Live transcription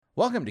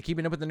Welcome to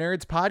Keeping Up with the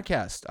Nerds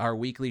podcast, our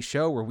weekly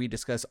show where we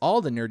discuss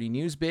all the nerdy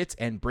news bits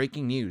and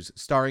breaking news,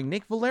 starring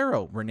Nick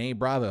Valero, Renee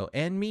Bravo,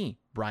 and me,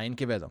 Brian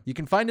Quevedo. You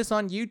can find us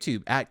on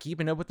YouTube at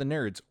Keeping Up with the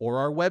Nerds or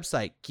our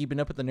website,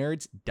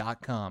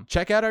 keepingupwiththenerds.com.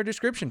 Check out our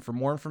description for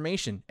more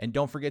information, and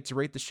don't forget to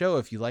rate the show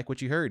if you like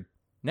what you heard.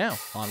 Now,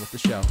 on with the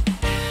show.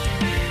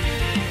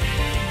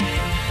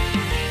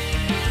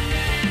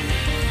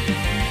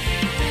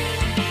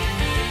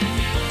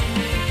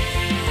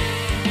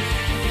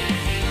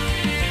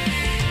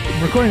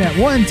 Recording at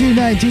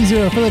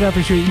 12920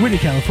 Philadelphia Street, Whittier,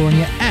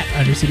 California, at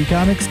Undercity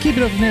Comics. Keep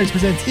It Up with the Nerds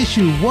presents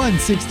issue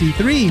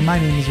 163. My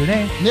name is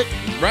Renee. Nick.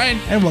 Brian.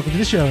 And welcome to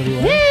the show,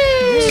 everyone.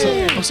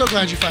 I'm so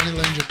glad you finally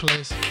learned your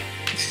place.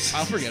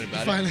 I'll forget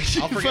about Finally.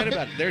 it. I'll forget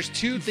about it. There's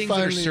two things that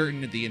are Finally.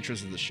 certain at the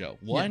intros of the show.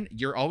 One,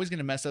 you're always going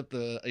to mess up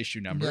the issue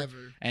number.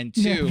 Never. And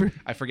two, Never.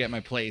 I forget my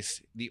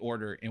place, the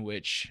order in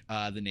which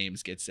the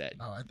names get said.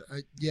 Oh,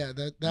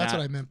 that's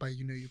what I meant by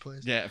you know your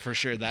place. Yeah, for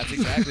sure. That's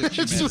exactly what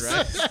you meant,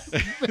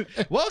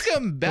 right?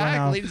 Welcome back,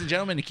 Wow. ladies and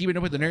gentlemen, to Keeping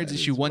Up with the Nerds, That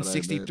issue is what I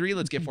 163.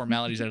 Let's get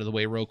formalities out of the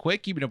way real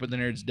quick.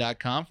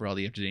 KeepingUpWithTheNerds.com for all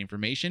the up-to-date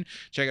information.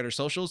 Check out our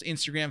socials,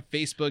 Instagram,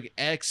 Facebook,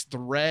 X,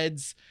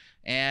 Threads,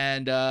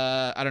 and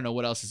I don't know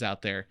what else is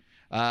out there.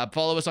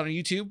 Follow us on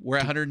YouTube. We're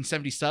at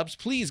 170 subs.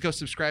 Please go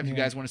subscribe if you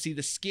guys want to see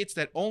the skits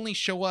that only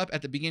show up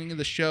at the beginning of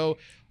the show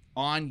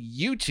on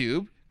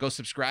YouTube. Go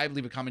subscribe,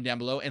 leave a comment down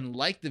below, and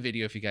like the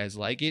video if you guys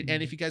like it.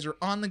 And if you guys are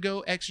on the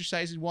go,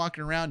 exercising,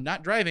 walking around,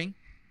 not driving,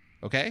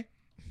 okay?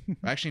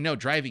 Actually, no,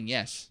 driving,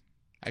 yes.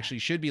 Actually,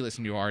 you should be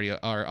listening to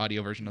our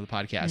audio version of the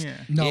podcast. Yeah.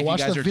 No, If you watch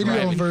guys the are video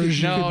driving-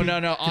 version. No.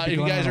 If you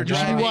guys are You should be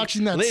driving,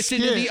 watching that listen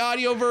to skit. the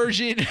audio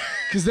version.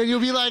 Because then you'll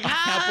be like,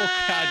 Apple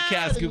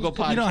Podcasts, Google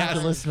Podcasts, You don't have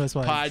to listen to us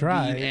while you Podbean,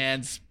 drive.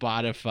 and You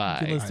can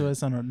Spotify. listen to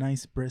us on a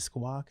nice brisk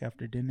walk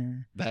after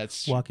dinner,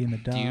 That's walking the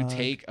dog. Do you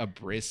take a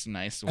brisk,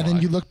 nice walk? And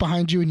then you look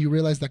behind you and you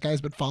realize that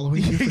guy's been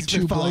following you for He's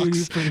been 2 following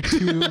you blocks. for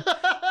 2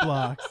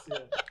 blocks.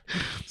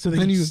 So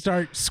then you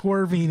start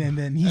swerving, and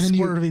then he's And then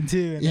you- swerving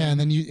too. And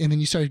then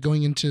you start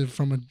going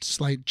from a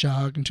slight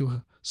jog into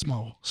a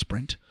small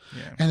sprint.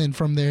 Yeah. And then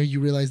from there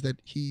you realize that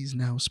he's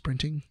now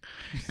sprinting.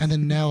 And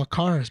then now a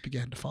car has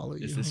began to follow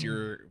you. Is this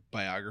your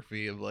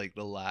biography of like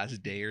the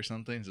last day or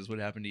something? Is this what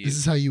happened to you? This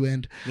is how you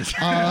end.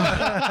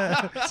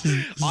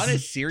 On a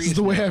This serious is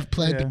the way note, I've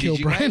planned to Yeah. kill did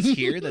you Brian. guys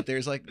hear that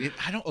there's like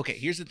okay,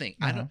 here's the thing.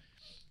 Uh-huh.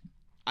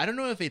 I don't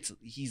know if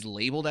he's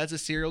labeled as a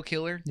serial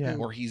killer Yeah.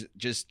 or he's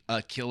just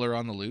a killer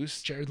on the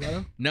loose. Jared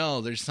Leto?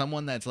 No, there's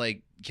someone that's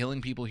like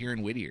killing people here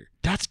in Whittier.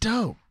 That's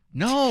dope.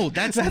 No,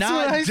 that's That's what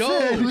not I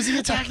dope. said. Who's he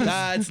attacking?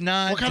 That's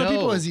not What kind of dope.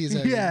 people is he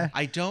attacking? Yeah.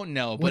 I don't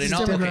know, but What's in his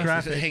all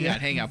demographic?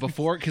 hang on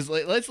before because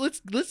let's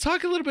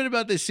talk a little bit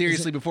about this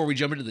seriously before we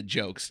jump into the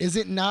jokes. Is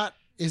it not?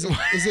 Is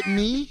it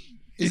me?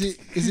 Is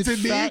it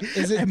fat? me?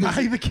 Is it? Am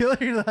I the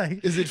killer?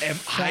 Like, Is it? Am I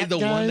fat the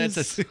one guys?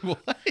 that's a what?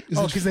 Is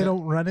oh, it because they fat-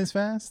 don't run as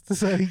fast,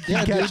 so he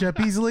Yeah, can catch dude. up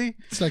easily.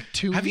 It's like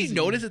too. Have you easy.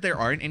 noticed that there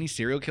aren't any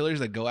serial killers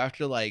that go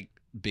after like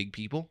big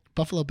people?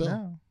 Buffalo Bill?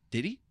 No.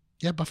 Did he?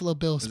 Yeah, Buffalo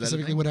Bill that a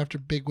specifically thing? went after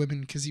big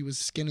women because he was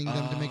skinning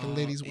them to make a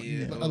lady's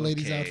ew,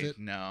 okay. outfit.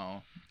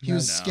 No. He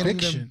was No. skinning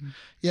them. Fiction.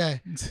 Yeah,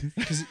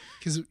 because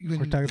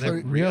We're talking Is that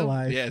about real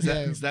life. Yeah, Yeah.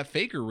 is that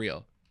fake or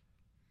real?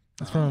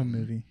 It's from a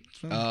movie.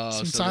 Oh,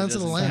 some so Silence it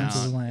of the doesn't Lambs. count.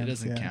 Silence of the It Lambs,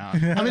 doesn't yeah.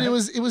 count. I mean,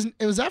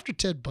 it was after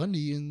Ted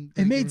Bundy, and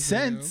It made everything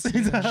sense.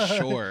 else.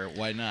 Sure,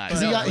 why not?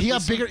 'Cause No, he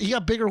but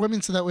got bigger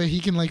women so that way he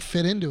can like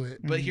fit into it.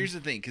 But here's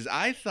the thing, because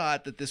I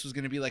thought that this was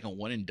going to be like a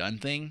one and done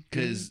thing,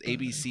 because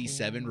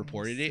ABC7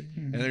 reported it,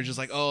 and they're just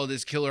like, oh,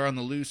 this killer on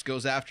the loose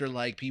goes after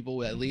like people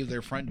that leave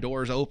their front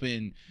doors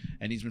open,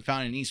 and he's been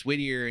found in East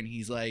Whittier, and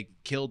he's like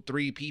killed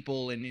 3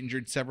 people and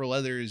injured several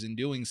others in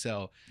doing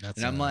so.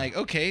 And I'm like,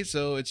 okay,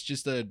 so it's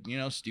just a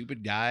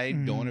stupid guy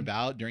going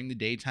about during the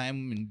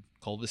daytime in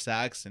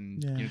cul-de-sacs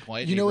and Yeah.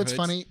 quiet. You know what's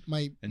neighborhoods.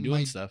 funny? and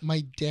doing stuff.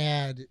 My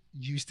dad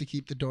used to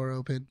keep the door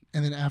open,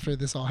 and then after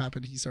this all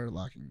happened, he started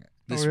locking it.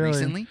 This Oh, really?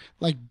 recently,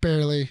 Like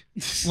barely.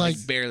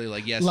 like barely,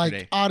 like yesterday.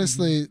 Like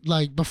honestly,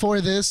 like before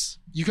this,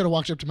 you could have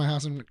walked up to my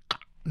house and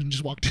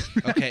just walked in.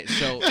 Okay,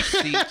 so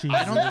see, I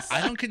Jesus.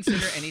 don't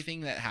consider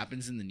anything that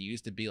happens in the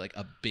news to be like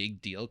a big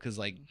deal, because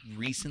like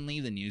recently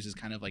the news has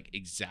kind of like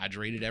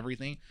exaggerated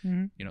everything.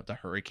 Mhm. You know, the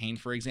hurricane,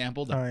 for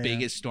example, the Oh, yeah.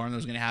 biggest storm that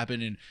was going to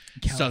happen in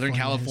California Southern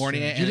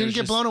California. history. and You it didn't was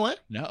get just- blown away.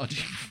 No,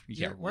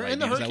 yeah, We're right. in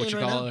the Is that what hurricane you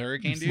right call now. a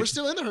hurricane, dude? We're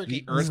still in the The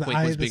hurricane. This is the earthquake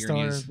eye was of the bigger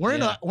news.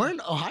 storm. We're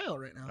in Ohio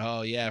right now.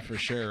 Oh yeah, for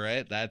sure,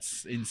 right?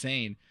 That's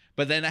insane.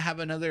 But then I have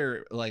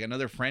another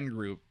friend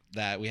group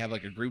that we have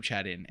like a group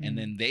chat in, and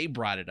then they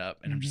brought it up,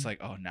 and I'm just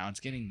like, oh, now it's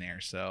getting there.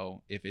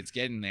 So if it's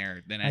getting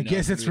there, then I know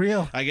guess it's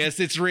real. I guess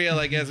it's real.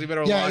 I guess we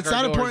better Yeah, lock it's our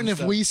not doors important and if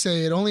stuff. we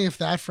say it. Only if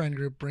that friend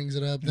group brings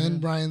it up. Then Yeah.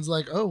 Brian's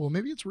like, "Oh, well,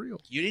 maybe it's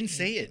real." You didn't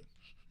say it.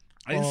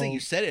 I didn't say Well- you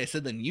said it. I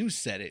said the news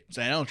said it.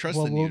 So I don't trust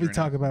Well, the what news. we right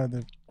talk about in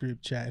the group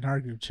chat, in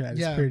our group chat,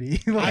 Yeah. is pretty.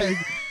 Like,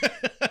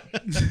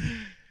 what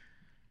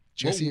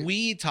Jesse,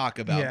 we talk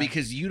about, Yeah.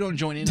 because you don't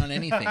join in on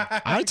anything.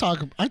 I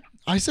talk.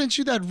 I sent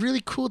you that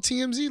really cool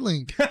TMZ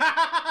link.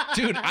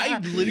 Dude, I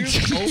literally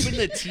opened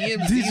the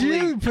TMZ Did you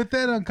link. put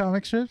that on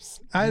comic strips?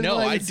 No,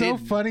 I It's so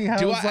didn't. funny how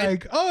Do it's I-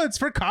 like, oh, it's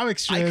for comic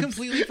strips. I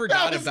completely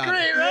forgot about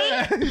it.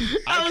 right?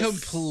 I That was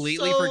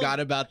completely so forgot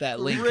about that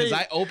link because great.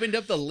 I opened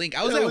up the link.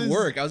 I was That at was-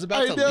 work. I was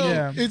about to I know. leave.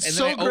 Yeah. It's And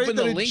so then I great opened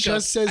that the it link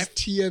just up. says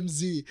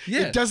TMZ. Yeah.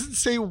 It doesn't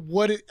say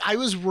what it. I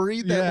was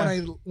worried that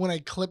Yeah. when I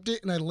clipped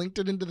it and I linked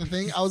it into the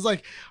thing, I was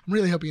like, I'm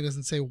really hoping it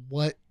doesn't say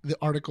what the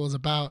article is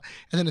about.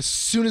 And then as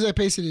soon as I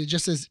pasted it, it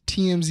just says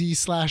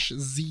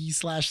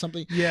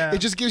TMZ/Z/something. Yeah. It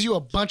just gives you a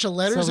bunch of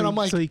letters, and I'm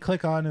like, so you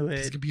click onto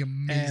this it, could be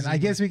amazing. and I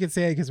guess we could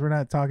say it because we're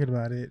not talking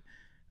about it.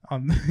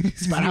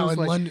 It's about how in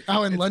London,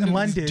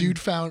 London. this dude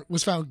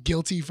was found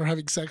guilty for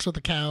having sex with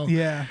a cow.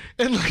 Yeah,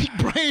 And like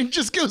Brian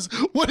just goes,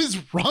 "What is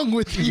wrong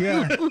with you?"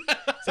 yeah.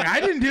 It's like, I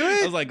didn't do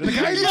it. I was like, the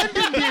guy in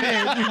London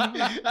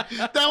did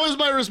it. That was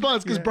my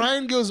response because Yeah.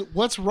 Brian goes,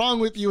 "What's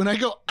wrong with you?" And I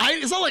go,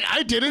 "It's not like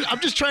I did it.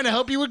 I'm just trying to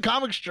help you with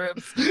comic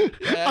strips.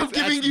 I'm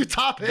giving you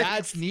topics."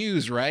 That's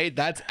news, right?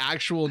 That's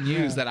actual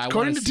news Yeah. that I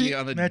According want to to see T-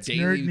 on the That's daily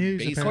nerd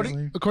news, basis.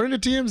 apparently. According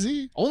to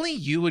TMZ, Only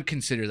you would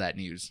consider that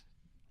news.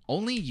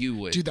 Only you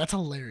would. dude, that's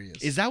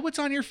hilarious. Is that what's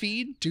on your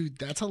feed? Dude,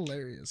 that's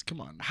hilarious. Come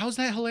on, How's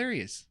that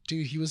hilarious?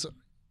 dude. He was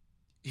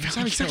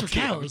having sex with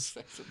cows.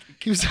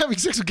 He was having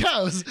sex with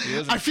cows.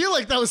 I feel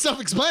like that was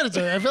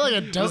self-explanatory. I feel like I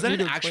don't. Was that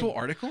need an to explain. actual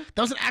article?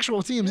 That was an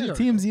actual TMZ. Yeah,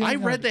 article. TMZ. I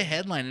read the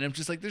headline and I'm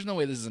just like, there's no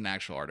way this is an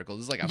actual article.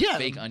 This is like a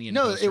fake Onion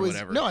no, post it or was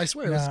whatever. no. I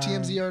swear it was a Nah.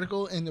 TMZ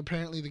article, and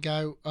apparently the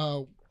guy,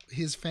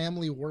 his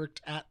family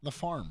worked at the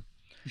farm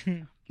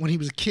when he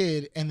was a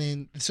kid, and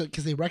then so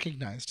because they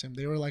recognized him,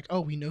 they were like,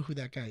 "Oh, we know who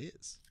that guy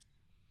is."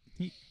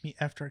 He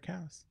after our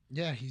cows.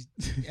 Yeah, he's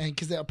and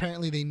because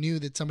apparently they knew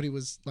that somebody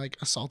was like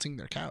assaulting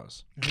their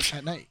cows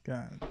at night,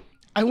 God.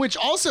 and which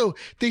also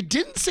they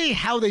didn't say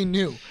how they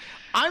knew.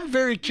 I'm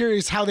very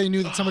curious how they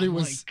knew that somebody Oh my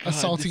was God,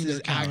 assaulting this their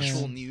is cows.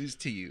 actual news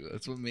to you.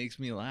 That's what makes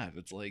me laugh.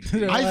 It's like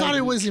They're I like, thought it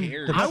who was.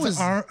 cares? The I buses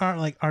was. aren't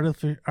like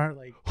artificial. Aren't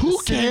like Who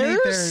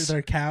inseminate cares?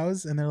 Their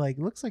cows, and they're like,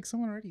 looks like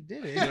someone already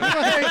did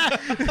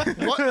it.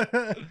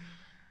 What?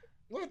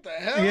 What the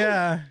hell?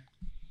 Yeah.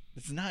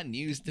 It's not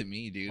news to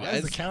me, dude. Why is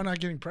the That's- cow not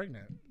getting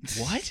pregnant?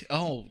 What?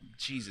 Oh,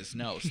 Jesus,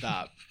 no!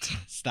 Stop,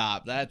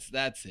 stop. That's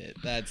it.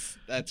 That's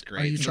Are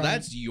great. you So trying-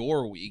 that's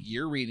your week.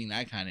 You're reading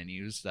that kind of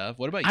news stuff.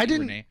 What about you, I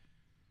didn't- Renee?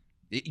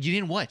 You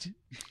didn't what?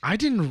 I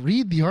didn't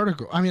read the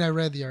article. I mean, I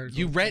read the article.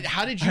 You read?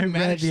 How did you I read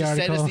manage the to send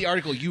us article. the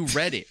article? You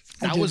read it.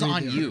 I That did was read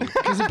on the you.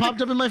 article because it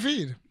popped up in my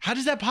feed. How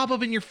does that pop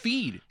up in your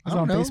feed? Was I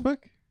it on don't know. Facebook?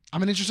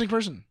 I'm an interesting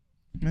person.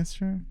 That's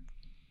true.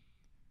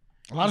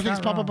 A lot of He's things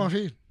not pop up wrong. on my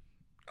feed.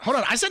 Hold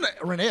on, I sent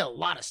Renee a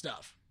lot of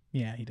stuff.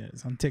 Yeah, he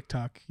does on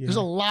TikTok. Yeah. There's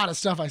a lot of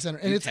stuff I sent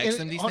her, and You it's text and-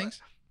 them these hold-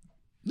 things?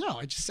 No,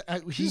 I just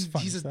Just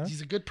fun he's stuff.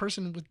 a good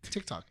person with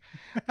TikTok.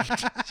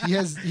 he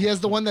has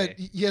the one that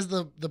he has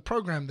the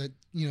program that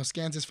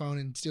scans his phone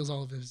and steals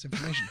all of his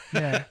information.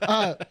 Yeah.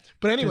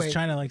 But anyway, Because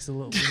China likes to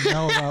know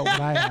about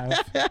what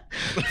I have.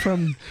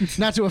 from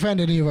not to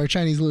offend any of our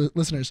Chinese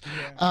listeners,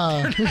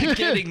 I'm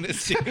getting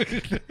this,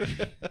 dude.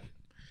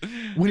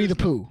 Winnie the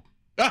Pooh.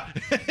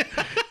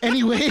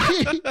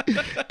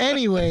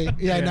 Anyway,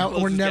 yeah. Now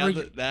Closes we're never.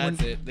 down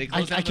that's we're- it. They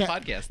close down the can't-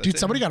 podcast. That's Dude, it.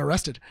 somebody got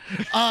arrested.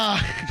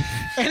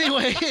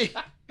 Anyway,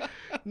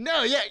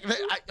 no, yeah.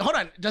 Hold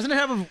on. Doesn't it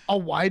have a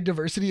wide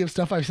diversity of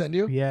stuff I've sent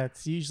you? Yeah,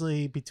 it's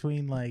usually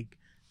between like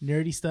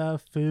nerdy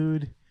stuff,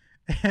 food,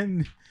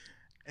 and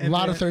A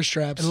lot of then- thirst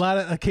traps. a lot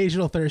of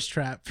occasional thirst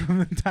trap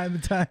from time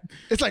to time.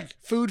 It's like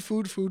food,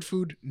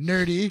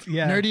 nerdy,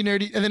 Yeah.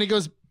 nerdy, and then it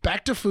goes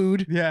back to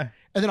food, Yeah.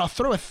 and then I'll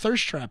throw a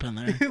thirst trap in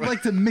there. I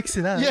like to mix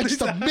it up. Yeah, just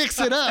to mix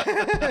it up.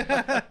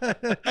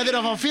 And then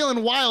if I'm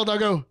feeling wild, I'll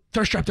go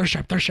thirst trap. Because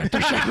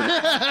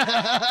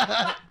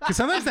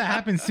sometimes that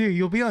happens too.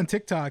 You'll be on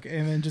TikTok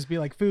and then just be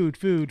like food.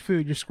 You're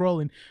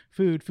scrolling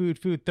food,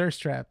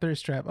 thirst trap.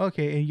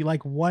 Okay, and you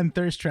like one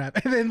thirst trap,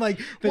 and then like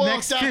the Well,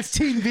 next that's-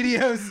 15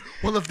 videos.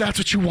 Well, if that's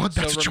what you want,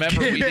 that's So what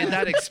remember, you we get. did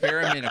that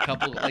experiment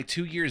like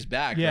 2 years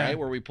back, Yeah. right?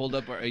 Where we pulled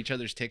up each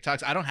other's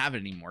TikToks. I don't have it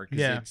anymore because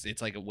Yeah.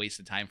 it's like a waste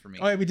of time for me.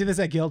 Oh, yeah, we did this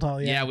at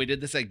Guildhall. Yeah, Yeah. we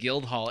did this at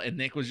Guildhall, and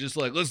Nick was just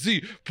like, "Let's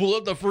see, pull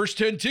up the first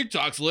 10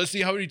 TikToks. Let's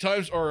see how many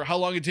times or how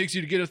long it takes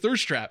you to get a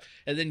thirst trap."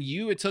 And then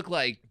it took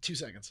like 2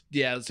 seconds.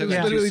 it took Yeah.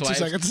 like Literally 2 2 swipes.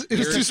 seconds. It was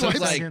Yours 2 took swipes.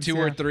 like Seconds, 2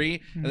 or yeah.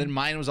 3, and then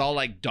mine was all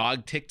like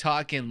dog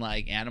TikTok and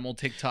like animal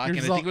TikTok, Yours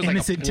and was I think it was all like a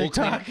innocent pool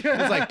TikTok. clean- it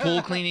was like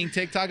pool cleaning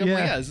TikTok. I'm Yeah.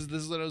 like, yeah, this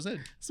is what I was in.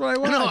 That's what I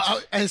want. No,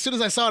 as soon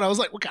as I saw it, I was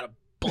like, what kind of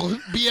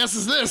BS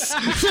is this?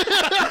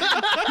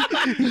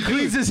 He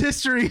cleans his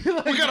history.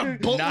 What kind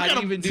of bull?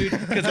 Not even, dude,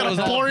 because it was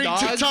all boring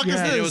dogs TikTok is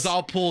and it this? was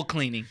all pool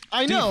cleaning.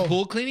 I Dude, know.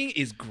 pool cleaning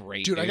is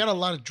great, Dude, I got a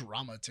lot of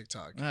drama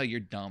TikTok. Oh, you're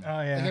dumb.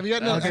 Oh yeah. Like, have you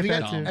gotten? I'll have, get you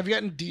that gotten too. have you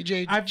gotten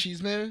DJ I've-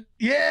 Cheeseman?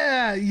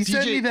 Yeah, you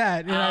sent DJ me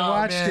that, and I Oh,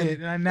 watched man. it,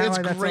 and now It's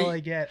that's great. all I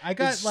get. I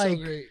got It's like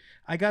so great.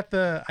 I got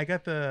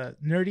the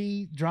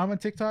nerdy drama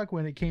TikTok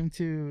when it came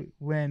to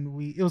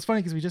it was funny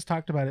because we just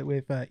talked about it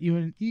with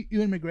Ewan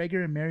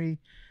McGregor and Mary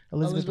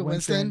Elizabeth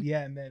Winston. Winston.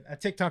 Yeah, and then a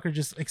TikToker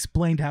just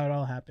explained how it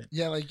all happened.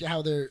 Yeah, like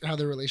how their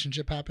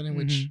relationship happened, in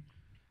which Mhm.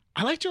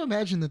 I like to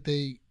imagine that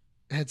they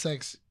had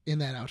sex in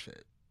that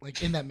outfit,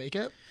 like in that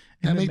makeup.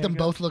 In That the made them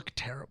makeup? both look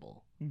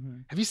terrible.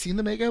 Mhm. Have you seen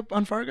the makeup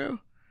on Fargo?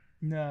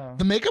 No.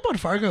 The makeup on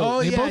Fargo. Oh,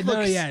 they yeah, both no,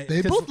 look. yeah,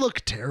 They 'cause- both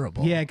look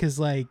terrible. Yeah, because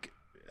like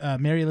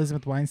Mary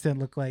Elizabeth Weinstein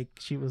looked like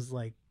she was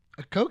like,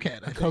 a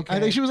cokehead. I think. I cokehead.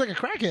 think she was like a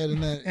crackhead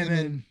in that. and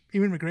then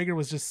Ewan McGregor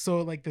was just so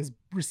like this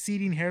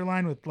receding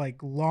hairline with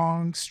like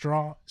long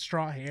straw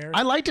hair.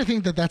 I like to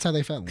think that that's how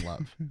they fell in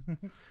love.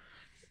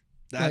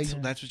 That's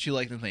Like- that's what you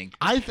like to think.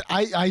 I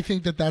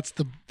think that that's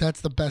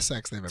the best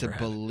sex they've To ever had.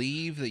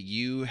 believe that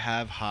you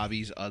have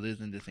hobbies other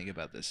than to think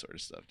about this sort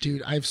of stuff.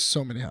 Dude, I have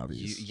so many You,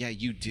 hobbies. yeah,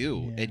 you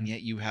do, Yeah. and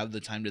yet you have the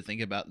time to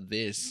think about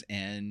this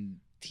and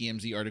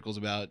TMZ articles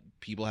about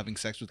people having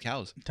sex with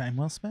cows. Time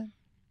well spent.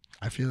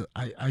 I feel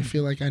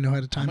like I know how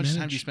to time How much manage.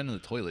 time do you spend in the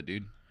toilet,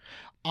 dude?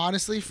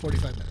 Honestly,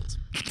 45 minutes.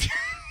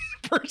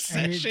 Per And,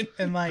 session.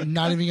 and like I'm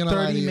not even gonna lie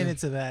to 30 you.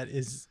 minutes of that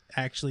is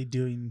actually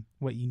doing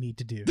what you need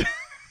to do.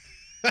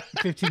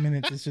 15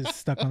 minutes is just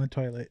stuck on the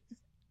toilet.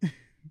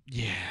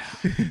 Yeah.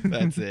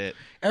 That's it.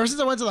 Ever since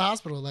I went to the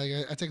hospital, like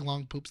I take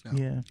long poops now.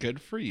 Yeah.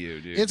 Good for you,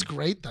 dude. It's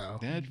great though.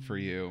 Good for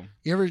you.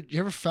 You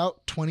ever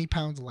felt 20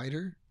 pounds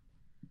lighter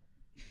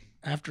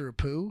after a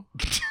poo?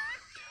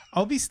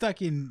 I'll be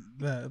stuck in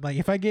the like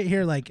if I get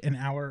here like an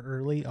hour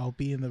early, I'll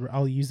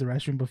use the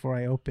restroom before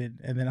I open,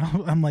 and then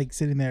I'm like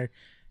sitting there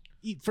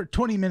for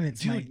 20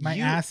 minutes. Dude, my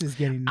you- ass is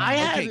getting. I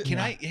numb. had- Okay, can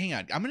I hang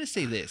on? I'm gonna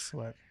say this.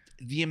 What?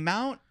 The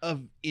amount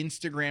of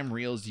Instagram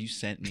reels you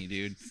sent me,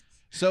 dude.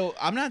 So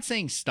I'm not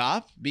saying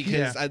stop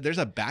because Yeah. there's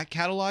a back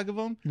catalog of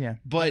them, Yeah.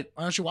 but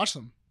Why don't you watch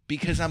them?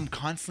 because I'm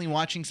constantly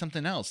watching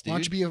something else, Why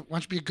don't dude. you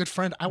be a good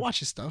friend? I watch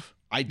his stuff.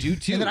 I do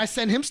too. And then I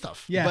send him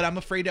stuff. Yeah. But I'm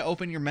afraid to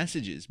open your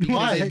messages because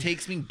Why? it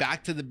takes me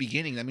back to the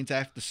beginning. That means I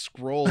have to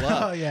scroll Oh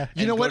up. yeah.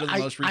 You and know go what? to the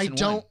most I recent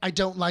don't one. I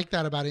don't like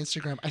that about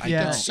Instagram. I think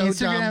Yeah. that's so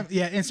Instagram. dumb.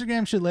 Yeah.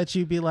 Instagram should let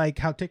you be like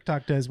how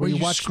TikTok does, where Where you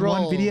you watch scroll.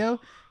 one video,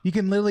 you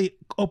can literally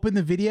open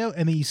the video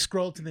and then you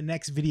scroll to the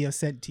next video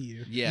sent to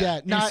you. Yeah.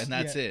 Yeah, not- and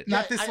that's Yeah. it.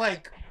 Not Yeah, this I-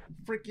 like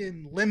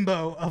freaking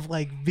limbo of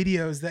like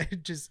videos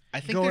that just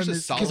I think go there's in a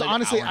this. solid Because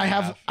honestly, hour and a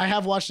half. I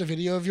have watched a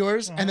video of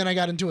yours, and then I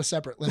got into a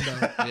separate limbo.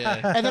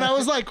 Yeah. And then I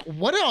was like,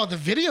 what are all the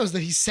videos that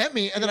he sent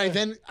me? And then I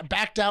then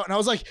backed out and I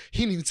was like, he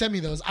didn't even send me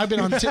those. I've been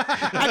on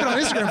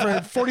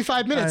Instagram for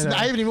 45 minutes and I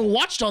know. I haven't even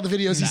watched all the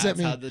videos he That's sent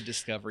me. how the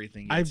discovery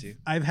thing gets you.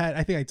 I've had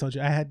I think I told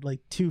you I had like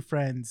 2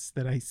 friends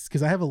that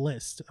because I have a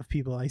list of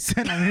people I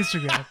sent on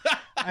Instagram.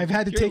 I've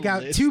had to Your take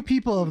out list. 2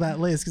 people of that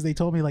list because they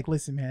told me like,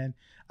 listen, man,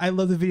 I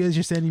love the videos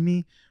you're sending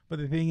me, but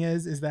the thing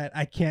is that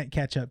I can't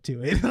catch up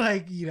to it.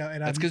 Like, you know,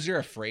 and That's I'm because you're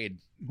afraid.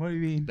 what do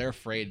you mean? They're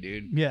afraid,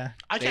 dude. Yeah,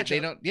 I They, catch they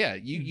up. don't. Yeah,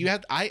 you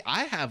have. I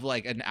have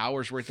like an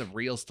hour's worth of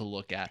reels to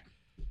look at,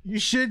 you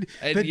should.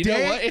 and the you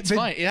day, know what? It's the,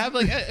 fine. You have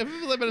like a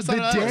limit of the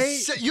day-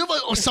 You have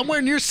like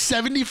somewhere near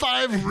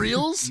 75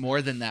 reels?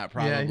 more than that,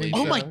 Yeah, I probably. think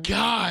Oh so. my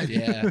God.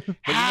 Yeah. But you know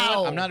what?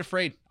 How? I'm not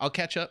afraid. I'll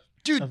catch up.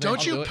 Dude, don't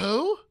I'll you do it.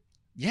 poo?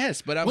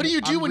 Yes, but I'm. What do you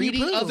do I'm when you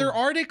reading poo? other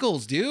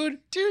articles, dude,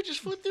 Dude, just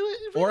flip through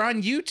it. or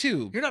on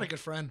YouTube. You're not a good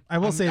friend. I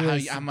will I'm, say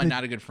this: I'm the,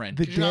 not a good friend.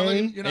 the You're not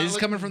day, looking- you're not This is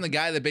looking- coming from the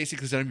guy that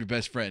basically said I'm your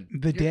best friend.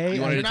 the day,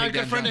 You wanted You're to not a take good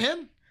down friend to John.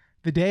 him?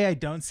 the day I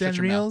don't send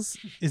your mouth. reels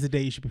is the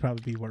day you should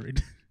probably be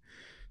worried.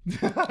 He's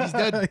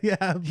dead.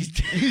 Yeah,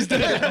 He's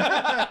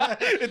dead.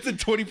 It's in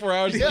 24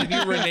 hours. Yeah.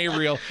 Yeah. New Renee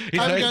reel. He's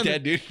I'm not gonna-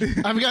 dead, dude.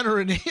 I haven't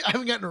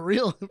gotten a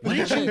reel.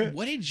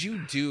 What did you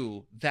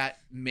do that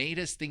made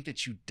us think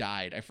that you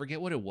died? I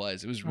forget what it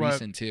was. It was What?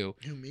 recent too.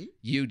 Who, me?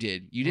 You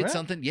did. You did What?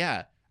 something.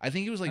 Yeah. I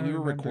think it was like I we were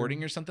don't remember.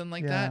 recording or something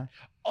like Yeah. that.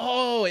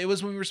 Oh, it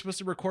was when we were supposed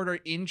to record our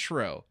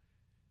intro.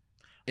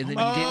 And then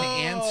you didn't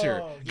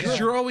answer. Because yeah.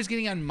 you're always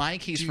getting on my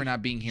case Dude, for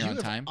not being here You on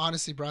have time.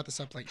 honestly brought this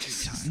up like 2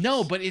 times.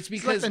 No, but it's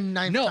like because the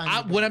ninth no. time you've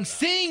What brought I'm it up.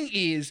 saying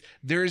is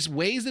there's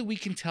ways that we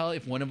can tell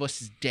if one of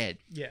us is dead.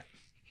 yeah.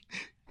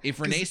 If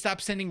Renee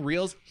stops sending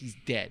reels, he's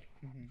dead.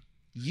 Mm-hmm.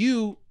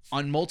 You,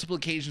 on multiple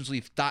occasions,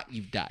 we've thought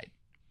you've died,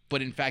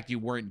 but in fact, you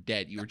weren't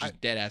dead. You were just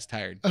dead ass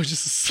tired. I was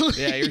just asleep.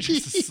 Yeah, you were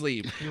just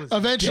asleep.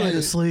 Eventually. Dead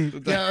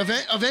asleep. Yeah,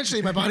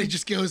 eventually my body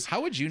just goes,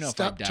 How would you know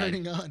stop if I died?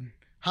 turning on.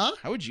 Huh?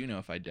 How would you know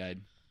if I died?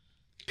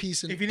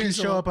 Peace and If you didn't peace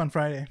show alone. up on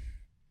Friday.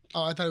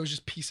 Oh, I thought it was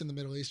just peace in the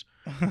Middle East.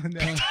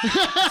 No.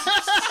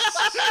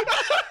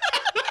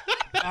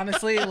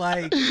 Honestly,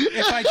 like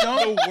if I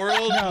don't, The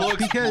world No,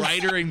 looks because-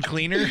 brighter and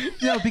cleaner.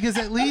 no, because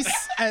at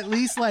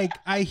least like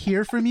I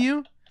hear from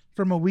you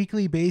from a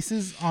weekly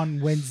basis on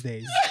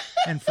Wednesdays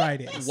and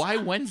Fridays. Why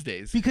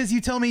Wednesdays? Because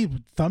you tell me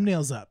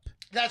thumbnails up.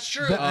 That's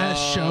true. The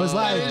show is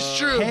live. That is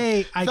true.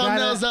 Hey,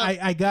 Thumbnails up.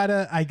 I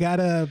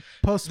gotta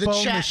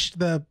postpone chat.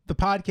 the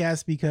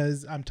podcast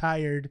because I'm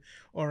tired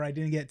or I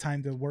didn't get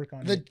time to work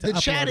on it. to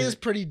The chat upload is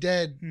it. pretty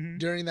dead Mhm.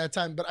 during that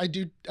time, but I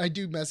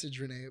do message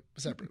Renee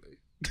separately.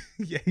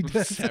 Yeah, he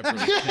does.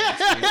 Separately.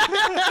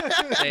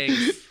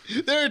 Thanks.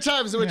 There are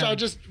times in which Yeah. I'll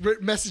just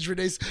message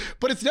Renee,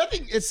 but it's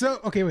nothing. It's So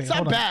okay, wait, it's not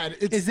hold on. bad.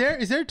 It's Is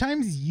there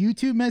times you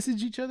two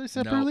message each other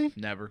separately?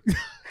 No, never.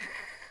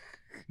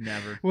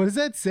 Never. What does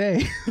that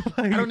say?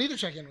 Like, I don't need to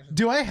check in with him.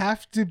 do I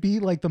have to be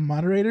like the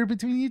moderator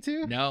between you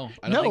two? No,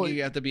 I don't No, think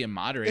you have to be a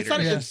moderator. It's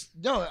not. Yeah. It's,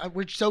 no,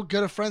 we're so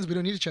good of friends. We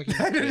don't need to check in.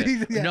 I don't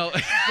need- yeah. No.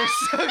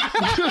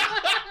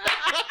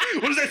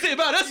 What does that say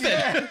about us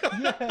then?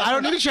 I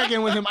don't need to check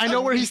in with him. I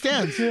know where he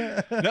stands.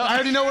 No. I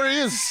already know where he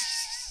is.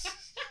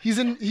 He's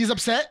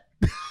upset.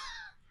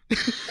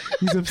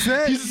 He's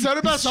upset. He's upset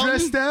about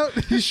stressed something. out.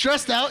 He's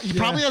stressed out. He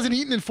probably hasn't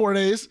eaten in 4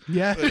 days.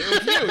 Yeah. It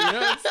was you, you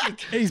know,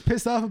 it's- He's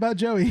pissed off about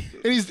Joey.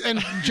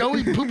 And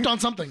Joey pooped on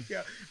something.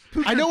 Yeah.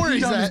 I know where Peed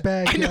he's on his at.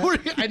 bag, I know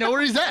yeah. I know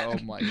where he's at. Oh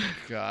my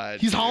god.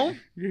 He's home.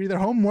 You're either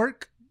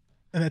homework,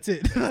 and that's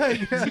it. Like,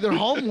 He's either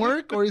home,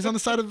 work, or he's on the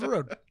side of the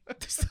road.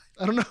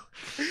 I don't know.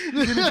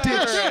 All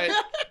right.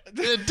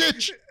 In a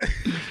ditch.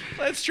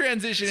 Let's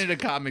transition into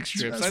comic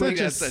strips. I Such think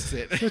a- that's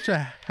it. Such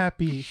a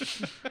happy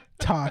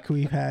talk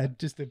we've had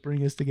just to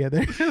bring us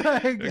together.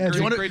 Like, as Do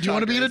you we-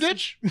 want to be in a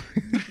ditch?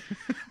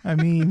 I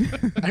mean,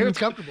 I hear it's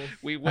comfortable.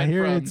 We went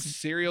hear from it's-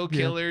 serial yeah.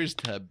 killers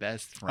to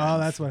best friends. oh,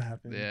 that's what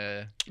happened.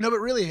 Yeah. No, but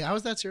really, how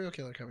is that serial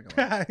killer coming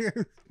along?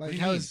 Like, you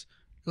how mean? is?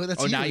 Well,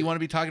 that's Oh, now you want to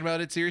be talking about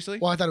it seriously?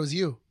 Well, I thought it was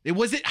you. It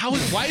was it. How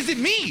is? Why is it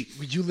me?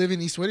 You live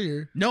in East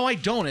Whittier. No, I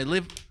don't. I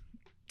live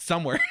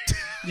somewhere.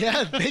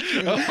 Yeah, thank you.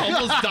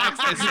 Almost doxed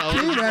myself.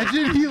 Can you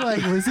imagine? He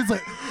like listens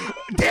like,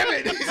 damn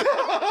it!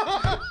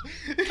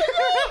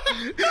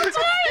 That's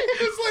right.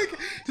 He's like,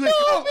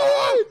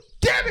 oh,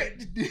 damn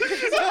it!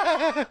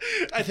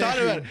 I thought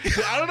about it.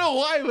 I don't know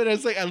why, but I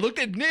was like, I looked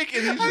at Nick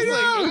and he's just I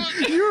know.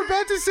 like, You were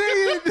about to say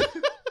it.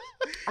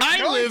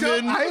 No,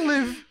 don't. I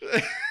live.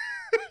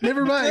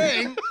 Never mind.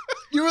 Dang.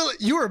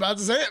 You were about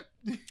to say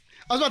it.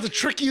 I was about to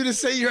trick you to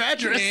say your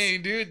address.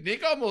 dang, dude.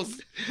 Nick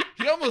almost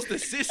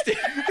assisted.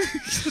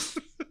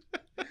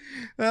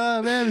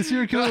 Oh man, the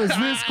serial killer is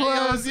this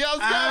close. Yeah, I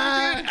was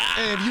going, dude.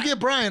 Hey, if you get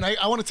Brian,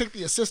 I want to take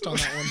the assist on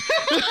that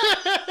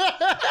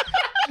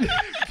one.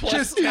 Plus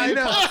Just 10 I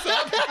know. pops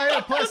up. I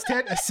know. Plus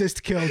 10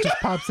 assist kill just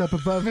pops up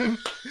above him.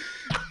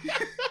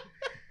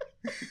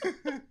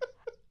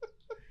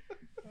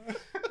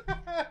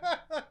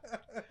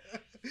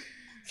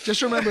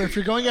 Just remember, if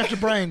you're going after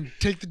Brian,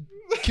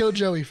 kill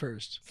Joey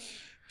first.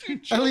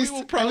 Joey least- will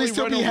at probably least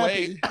he'll run be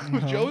away. happy.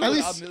 Joey At will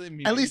least, outlive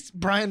me. at least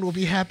Brian will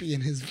be happy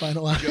in his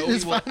final. Joey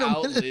his will final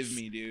outlive minutes.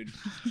 me, dude.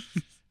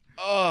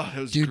 Oh, it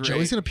was Dude, great.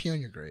 Joey's gonna pee on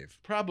your grave.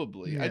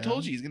 Probably. I Yeah.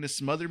 told you he's gonna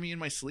smother me in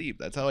my sleep.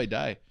 That's how I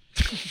die.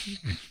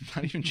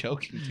 Not even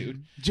joking,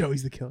 dude.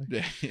 Joey's the killer.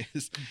 Yeah, he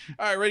is.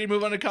 All right, ready to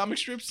move on to comic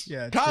strips?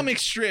 Yeah, it's Comic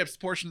strips,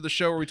 portion of the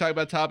show where we talk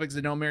about topics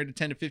that don't merit a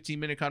 10 to 15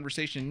 minute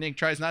conversation. Nick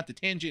tries not to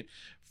tangent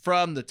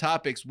from the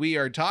topics we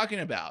are talking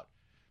about.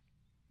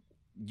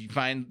 You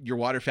find your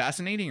water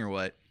fascinating or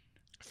what?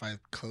 If I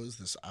close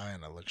this eye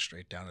and I look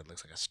straight down, it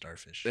looks like a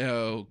starfish.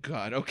 Oh,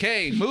 God.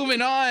 Okay,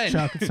 moving on.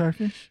 Chocolate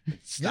starfish?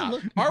 Stop. Yeah,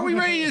 look. Are we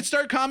ready to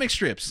start comic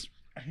strips?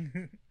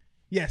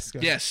 Yes. Go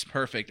ahead. Yes,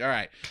 perfect. All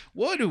right.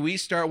 What do we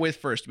start with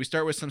first? Do we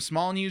start with some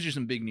small news or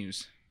some big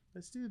news?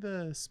 Let's do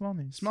the small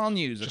news. Small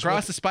news. Just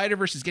Across what- the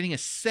Spider-Verse is getting a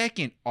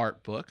second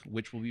art book,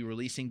 which will be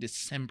releasing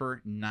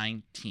December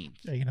 19th.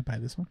 Are you going to buy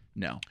this one?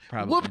 No,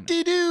 probably Whoop not.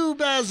 de doo,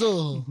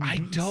 Basil. I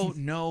don't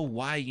know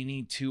why you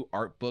need two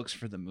art books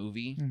for the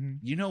movie. Mhm.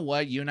 You know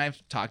what? You and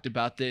I've talked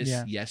about this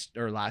Yeah.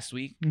 last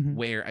week, Mhm.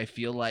 where I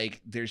feel like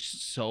there's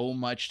so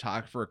much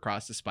talk for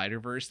Across the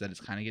Spider-Verse that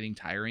it's kind of getting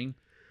tiring.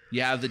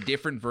 You have the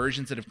different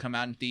versions that have come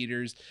out in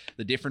theaters,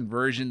 the different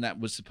version that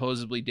was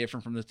supposedly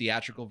different from the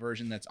theatrical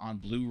version that's on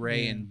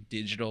Blu-ray Yeah. and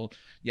digital.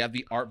 You have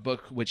the art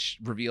book, which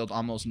revealed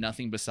almost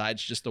nothing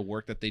besides just the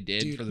work that they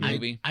did Dude, for the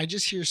movie. I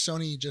just hear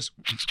Sony just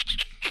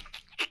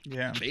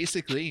Yeah.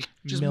 Basically,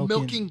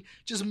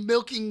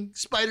 milking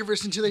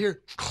Spider-Verse until they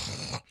hear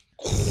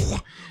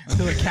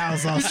Until the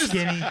cow's all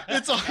skinny.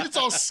 it's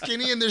all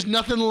skinny and there's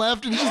nothing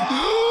left and just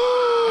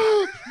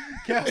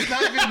Cow's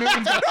not even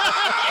moving.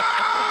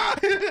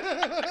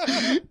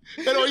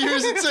 and all you hear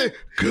is it say,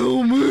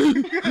 "Come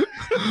on,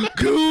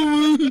 come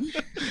on."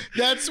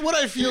 That's what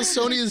I feel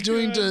Sony is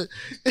doing to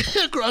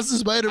Across the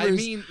Spider-Verse. I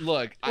mean,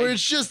 look, where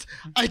it's just,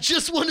 I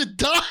just want to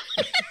die.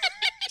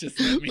 just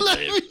let me Let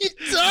live. me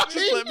die. Just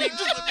let me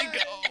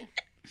go.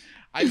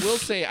 I will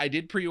say I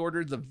did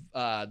pre-order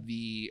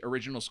the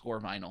original score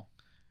vinyl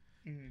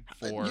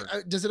for.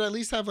 Does it at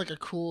least have like a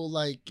cool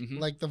Mhm.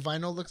 like the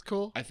vinyl looks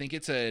cool? I think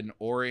it's an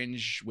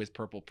orange with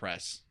purple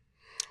press.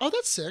 Oh,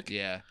 that's sick.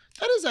 Yeah,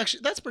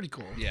 That's pretty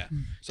cool. yeah.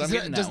 So I'm Does,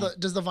 getting does that one.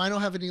 does the vinyl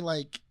have any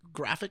like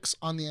graphics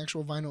on the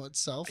actual vinyl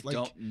itself? I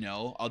don't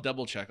know. I'll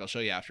double check. I'll show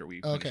you after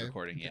we finish Okay.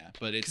 recording. Yeah,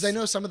 but it's because I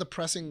know some of the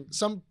pressing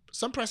some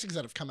pressings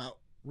that have come out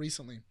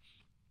recently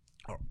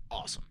are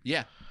awesome.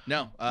 yeah.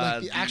 No,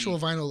 Like the actual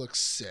vinyl looks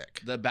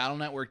sick. the Battle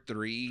Network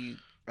 3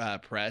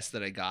 press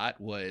that I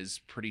got was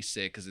pretty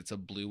sick because it's a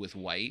blue with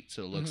white,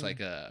 so it looks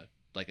Mhm.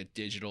 like a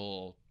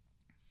digital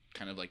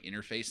kind of like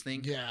interface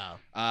thing. Yeah.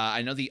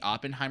 I know the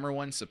Oppenheimer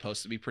one's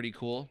supposed to be pretty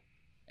cool,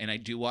 and I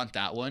do want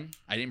that one.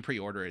 I didn't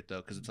pre-order it though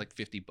because it's like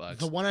 $50.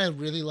 The one I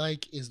really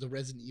like is the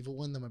Resident Evil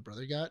one that my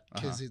brother got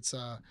because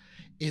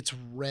it's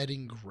red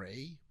and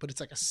gray, but it's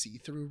like a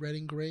see-through red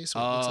and gray, so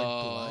it looks like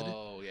blood.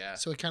 Oh yeah.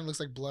 So it kind of looks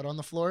like blood on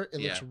the floor.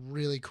 It looks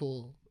really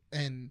cool,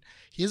 and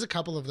he has a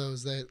couple of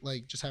those that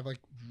like just have like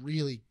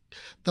really.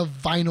 The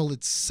vinyl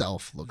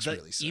itself looks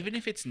really sick. Even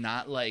if it's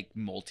not like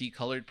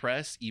multicolored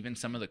press, even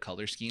some of the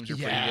color schemes are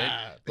pretty good.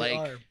 They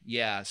Like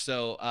are.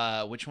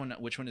 so which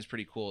one is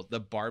pretty cool? The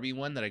Barbie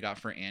one that I got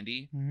for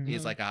Andy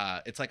is like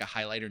a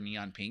highlighter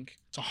neon pink.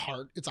 It's a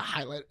heart. It's a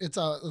highlight. It's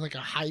a like a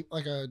high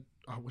like a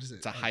what is it?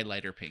 It's a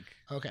highlighter pink.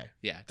 Okay.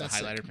 Yeah, it's That's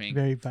a highlighter pink.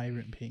 Very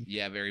vibrant pink.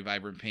 Yeah, very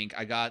vibrant pink.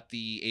 I got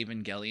the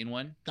Evangelion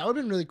one. That would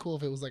have been really cool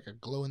if it was like a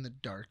glow in the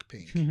dark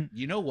pink.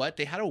 You know what?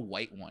 They had a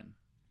white one.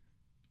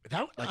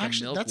 That Like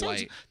actually a milk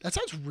white. that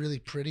sounds really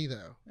pretty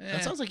though. Eh,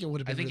 That sounds like it would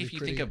have I been think really if you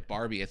pretty. think of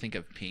Barbie, I think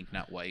of pink,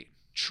 not white.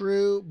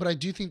 True, but I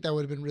do think that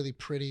would have been really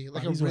pretty.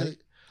 Like Barbie's a really white.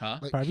 Huh?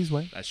 Like- Barbie's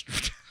white. That's true.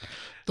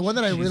 the one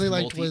that I She's really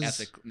liked was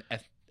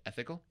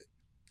ethical.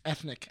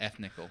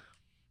 ethnical.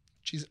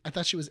 I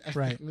thought she was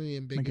Right. ethnically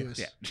ambiguous.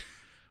 Yeah. Wasn't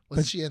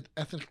But- she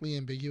ethnically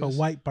ambiguous? But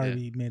white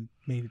Barbie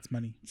made its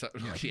money. So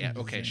Yeah. yeah,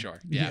 okay, sure.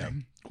 Yeah.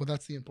 Well,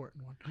 that's the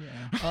important one.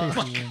 Yeah. Oh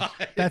my basically.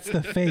 God. That's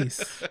the face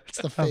It's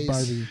the of face.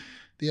 Barbie.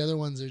 The other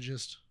ones are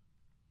just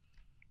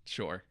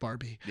Sure.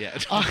 Barbie. Yeah.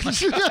 Oh.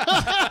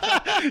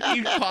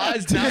 You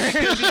paused now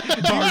because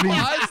you Barbie.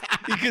 paused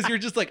because you're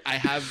just like I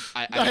have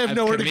have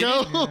nowhere to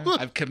go. Yeah.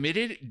 I've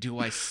committed. Do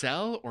I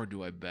sell or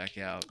do I back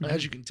out?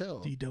 As you can tell,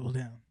 Do you double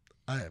down?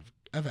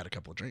 I've had a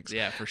couple of drinks.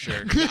 Yeah, for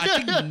sure.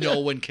 I think no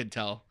one can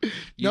tell.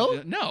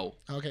 No? No.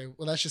 Okay,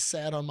 well that's just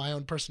sad on my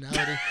own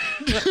personality.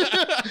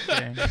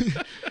 Okay.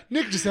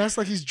 Nick just acts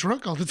like he's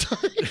drunk all the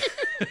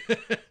time.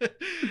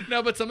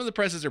 No, but some of the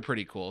presses are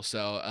pretty cool.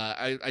 So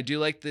I do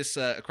like this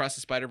Across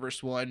the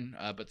Spider-Verse one,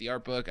 but the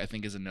art book I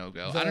think is a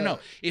no-go. I don't know.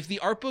 If the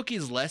art book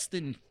is less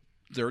than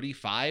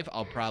 35,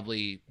 I'll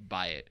probably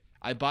buy it.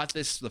 I bought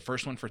the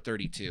first one for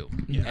 32,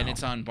 Yeah. and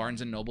it's on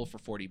Barnes and Noble for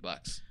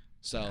 $40.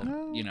 So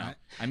Oh. you know,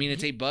 I mean,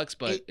 it's $8,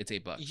 but It- it's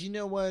 $8. You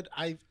know what?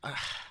 I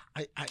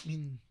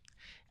mean,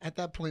 at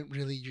that point,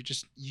 really,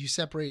 you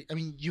separate. I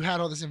mean, you had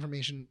all this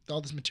information,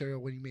 all this material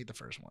when you made the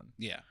first one.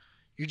 Yeah,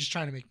 You're just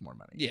trying to make more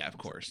money. yeah, of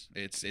course.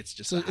 It's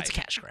just So a it's a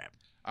hype. cash grab.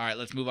 All right,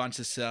 let's move on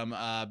to some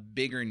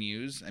bigger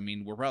news. I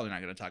mean, we're probably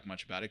not going to talk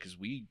much about it because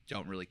we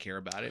don't really care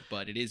about it,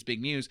 but it is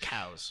big news.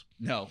 Cows.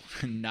 No,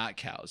 not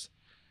cows.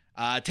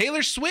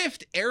 Taylor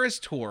Swift Eras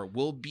Tour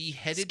will be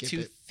headed Skip to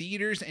it.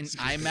 theaters and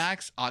Skip it.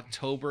 IMAX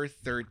October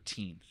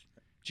 13th.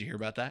 Did you hear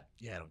about that?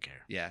 Yeah, I don't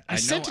care. Yeah, I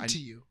sent it to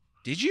you.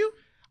 Did you?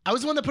 I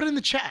was the one that put it in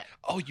the chat.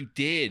 Oh, you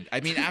did.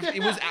 I mean,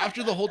 it was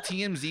after the whole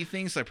TMZ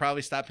thing, so I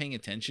probably stopped paying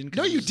attention. 'cause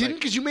No, it you was like, didn't,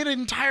 because you made an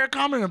entire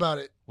comment about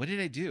it. what did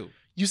I do?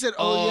 You said,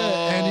 "Oh,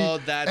 yeah,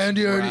 that's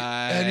Andy already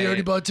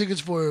right. bought tickets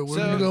for it. We're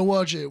So- gonna go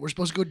watch it. We're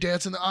supposed to go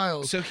dance in the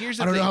aisles. So here's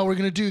the I don't thing. know how we're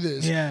gonna do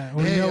this. Yeah.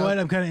 Well, Hey, you know what?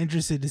 I'm kind of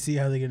interested to see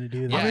how they're gonna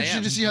do that. Yeah, I'm I interested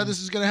am. to see how this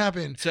is gonna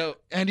happen. So,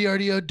 Andy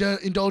already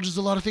indulges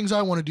a lot of things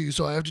I want to do,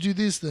 so I have to do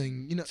this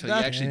thing. You know, so you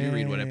actually do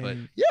read what I put.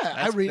 yeah,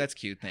 That's, I read. That's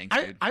cute. Thanks,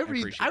 I, dude. I read.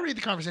 appreciate I read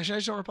the conversation. I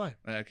just don't reply.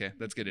 it. Okay,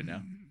 that's good to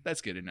know.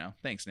 That's good to know.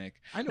 Thanks,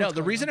 Nick. I know. No, what's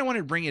the going reason on. I wanted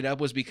to bring it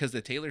up was because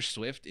the Taylor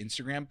Swift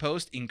Instagram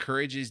post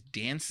encourages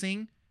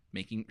dancing,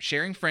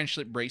 sharing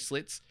friendship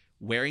bracelets,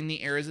 wearing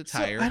the Eras So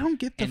attire. I don't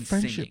get the and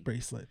friendship singing.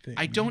 bracelet thing.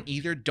 I don't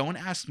either. Don't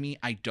ask me.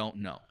 I don't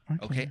know.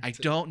 Okay. Okay, I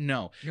don't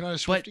know. You're not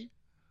a But- Swiftie.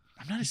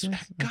 I'm not guess- a I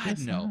God guess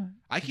no. not.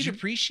 I Did can you-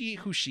 appreciate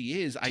who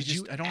she is. I Did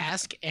you don't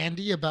ask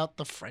Andy about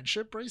the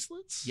friendship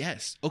bracelets?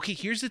 Yes. Okay.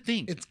 Here's the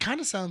thing. It kind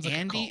of sounds like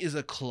Andy a cult. is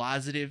a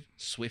closeted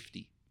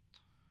Swiftie.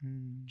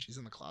 Mm. She's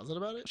in the closet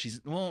about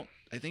it.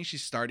 I think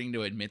she's starting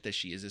to admit that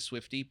she is a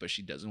Swiftie, but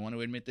she doesn't want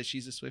to admit that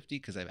she's a Swiftie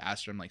because I've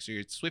asked her, I'm like, so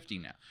you're a Swiftie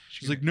now?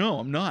 She's like, no,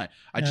 I'm not.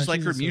 I No, just like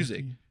she's her a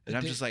music. Swiftie. And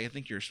I'm The just like, I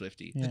think you're a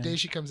Swiftie. Yeah. The day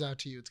she comes out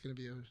to you, it's gonna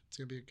be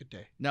a good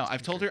day. No, It's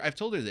I've gonna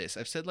told her this.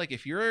 I've said like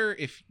if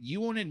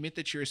you won't admit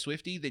that you're a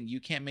Swiftie, then you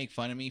can't make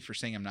fun of me for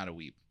saying I'm not a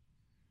weeb.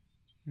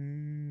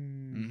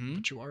 Mm. Mm-hmm.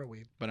 But you are a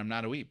weeb. But I'm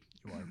not a weeb.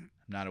 You are. I'm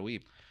not a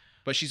weeb.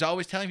 But she's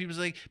always telling people, she's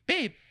like,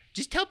 babe,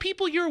 just tell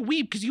people you're a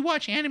weeb because you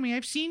watch anime.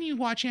 I've seen you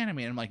watch anime.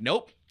 And I'm like,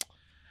 nope.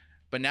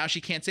 But now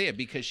she can't say it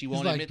because she He's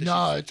won't like, admit that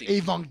nah, she's it's a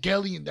Swiftie.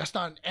 Evangelion. That's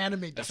not an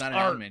anime. That's That's not an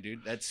art. anime,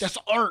 dude. That's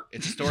art.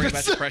 It's a story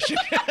about depression.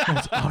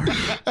 That's art.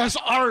 That's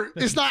art.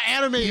 It's not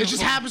anime. It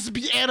just happens to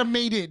be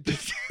animated.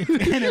 And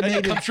it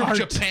Animated comes from art.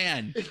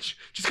 Japan. Just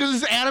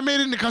because it's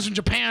animated and it comes from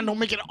Japan, don't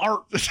make it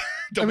art.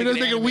 Don't doesn't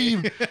make it anime.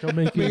 weeb. Don't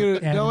make Make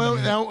it it,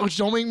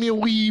 don't make me a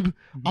weeb.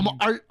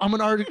 I'm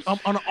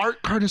an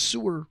art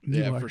connoisseur.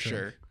 Yeah, You are for correct.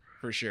 sure.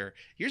 For sure.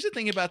 Here's the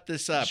thing about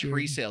this Sure.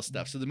 pre-sale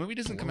stuff. So the movie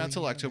doesn't come out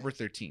till Blowing October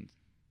 13th,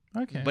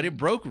 Okay. but it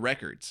broke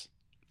records.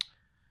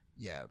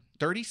 Yeah,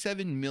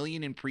 37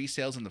 million in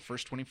pre-sales in the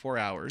first 24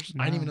 hours,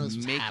 I didn't even know this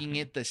was making happening.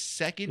 it the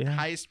second Yeah.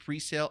 highest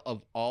pre-sale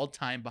of all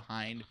time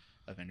behind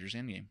Avengers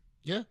Endgame.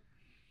 Yeah.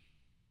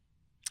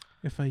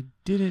 If I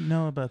didn't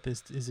know about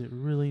this, is it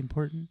really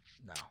important?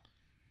 No.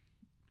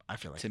 I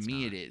feel like To it's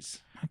me, not. it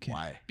is. Okay.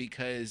 Why?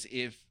 Because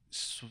if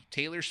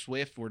Taylor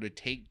Swift were to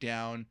take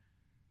down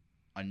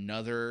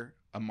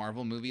a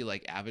Marvel movie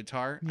like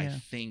Avatar, I Yeah.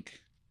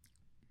 think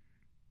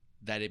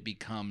that it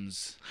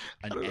becomes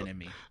an don't know.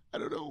 enemy. I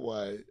don't know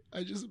why.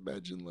 I just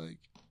imagine like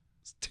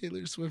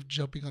Taylor Swift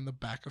jumping on the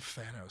back of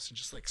Thanos and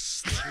just like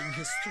slitting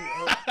his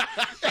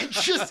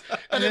throat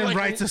And then like,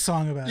 writes a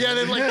song about yeah, it.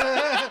 then like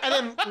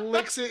and then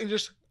licks it and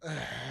just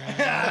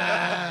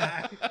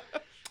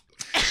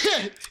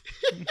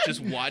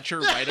Just watch her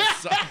write a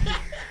song.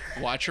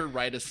 Watch her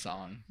write a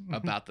song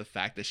about the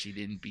fact that she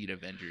didn't beat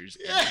Avengers.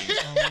 Endgame.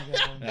 Oh my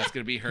God. That's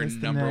gonna be her That's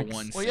the number next.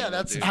 one. Well, yeah, single,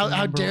 that's dude. how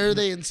Number- dare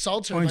they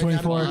insult her by not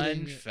 2024.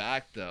 beating Fun it.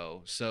 fact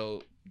though,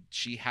 so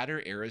she had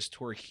her Eras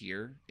tour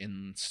here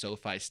in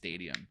SoFi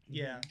Stadium,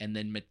 Yeah. and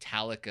then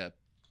Metallica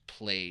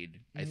played,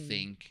 I Mhm.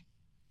 think,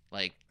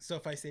 like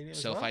SoFi Stadium.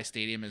 as SoFi well?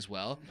 Stadium as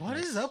well. What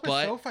is up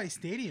But with SoFi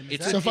Stadium? Is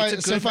it's that-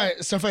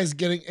 a- SoFi's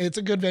getting it's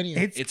a good venue.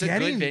 It's a good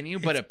getting- venue,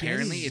 but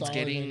apparently getting- it's solid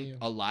getting venue.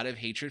 a lot of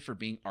hatred for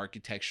being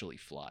architecturally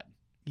flawed.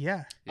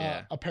 yeah.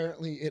 Yeah.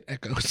 Apparently it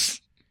echoes.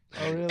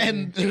 Oh really?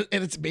 And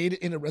it's made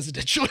in a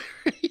residential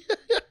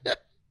area.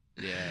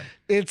 Yeah.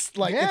 It's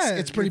like Yeah,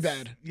 it's pretty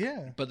bad.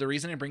 Yeah. But the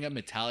reason I bring up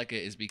Metallica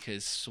is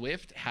because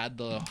Swift had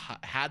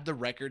the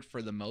record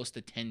for the most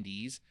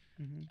attendees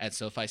Mhm. at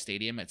SoFi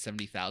Stadium at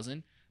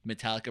 70,000.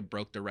 Metallica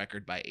broke the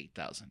record by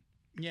 8,000.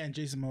 Yeah, and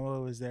Jason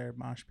Momoa was there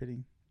mosh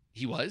pitting.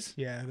 He was?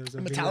 Yeah, there was a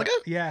Metallica? Video.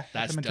 Yeah,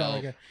 That's the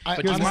Metallica. dope. I,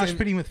 He was mosh honestly,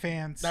 pitting with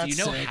fans. That's Do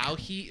you know sick.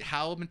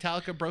 how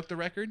Metallica broke the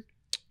record?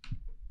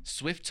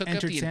 Swift took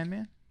Entered up the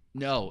Sandman.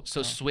 No,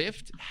 so Oh.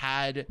 Swift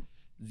had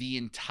the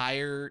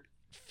entire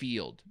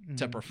field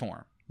to Mhm.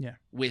 perform. Yeah.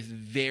 With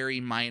very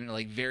minor,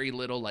 like very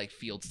little, like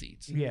field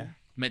seats. Yeah.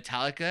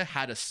 Metallica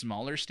had a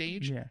smaller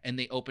stage, Yeah. and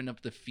they opened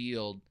up the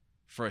field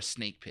for a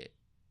snake pit.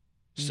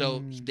 So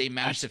Mm. they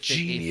managed That's to fit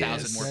 8,000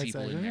 genius. more That's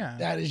people in actually- there. yeah.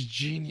 That is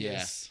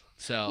genius.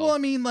 So Well, I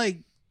mean,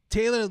 like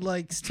Taylor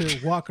likes to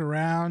walk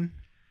around,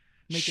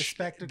 make a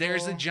spectacle.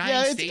 there's a Yeah,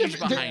 giant it's stage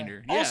different- behind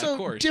her. Yeah, Also, of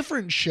course.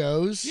 different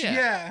shows. Yeah.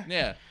 Yeah.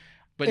 Yeah.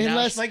 But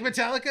Unless- now Like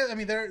Metallica. I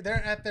mean, they're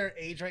at their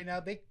age right now.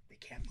 They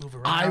can't move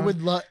around. I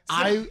would love.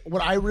 So-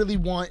 What I really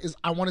want is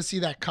I want to see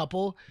that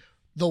couple,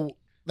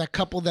 that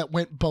couple that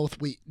went both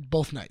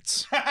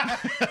nights,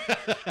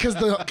 because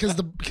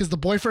the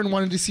boyfriend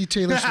wanted to see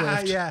Taylor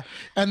Swift, yeah.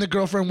 and the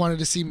girlfriend wanted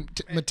to see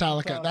Metallica.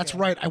 Metallica. That's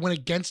right. I went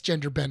against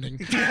gender bending.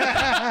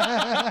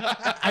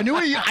 I knew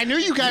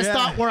you guys Yeah.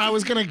 thought where I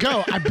was gonna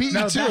go. I beat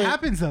No, you to that it.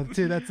 happens though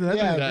too. That's Yeah, it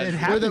That's-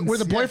 happens. where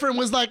the yeah. boyfriend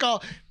was like, "Oh,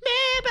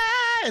 maybe,"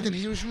 and then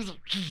he was like,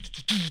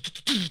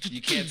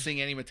 you can't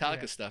sing any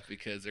Metallica stuff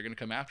because they're gonna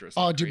come after us.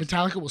 "Oh, like dude, crazy.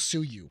 Metallica will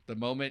sue you."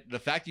 The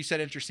fact you said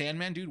Enter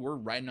Sandman, dude, we're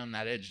riding on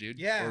that edge, dude.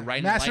 Yeah. We're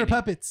riding Master of the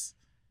Puppets.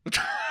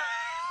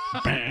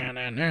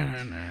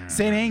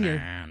 Saint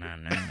Anger.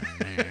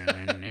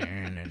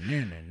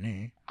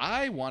 lightning.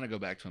 I want to go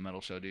back to a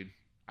metal show, dude.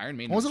 Iron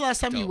Maiden. When was the last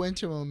time you dope. went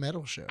to a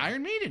metal show?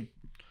 Iron Maiden.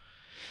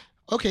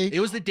 Okay. It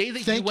was the day that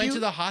you Thank went you. to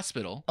the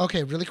hospital.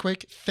 Okay, really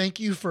quick. Thank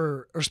you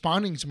for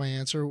responding to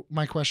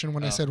my question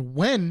when I Oh. said,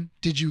 when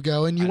did you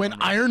go? And you I went don't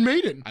remember. Iron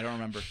Maiden. I don't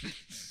remember.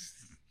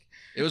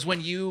 It was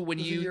when you a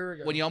year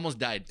ago. almost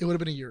died. It would have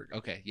been a year ago.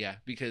 Okay, yeah,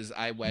 because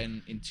I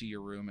went into your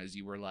room as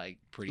you were like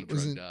pretty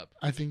Was drugged it- up.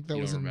 I think that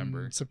You was don't in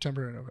remember.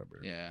 September or November.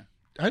 Yeah.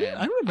 I And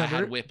remember I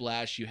had it.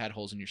 whiplash. You had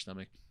holes in your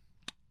stomach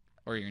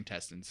or your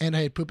intestines. And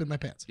I had poop in my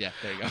pants. Yeah,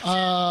 there you go.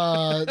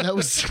 That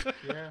was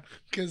Yeah.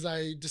 because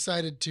I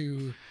decided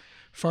to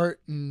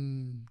fart,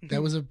 and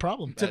that was a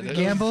problem. Took a That-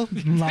 gamble,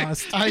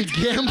 lost. I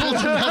gambled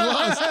and I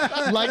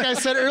lost. Like I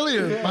said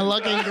earlier, my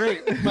luck ain't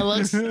great. My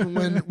luck's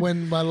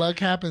when my luck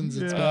happens,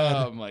 it's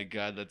bad. Oh my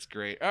god, that's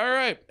great. All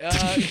right.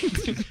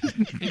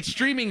 In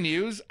streaming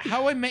news,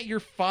 How I Met Your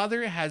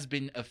Father has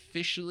been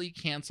officially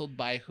canceled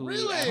by Hulu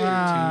Really?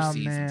 after Oh 2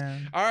 seasons.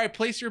 man. All right,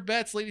 place your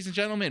bets, ladies and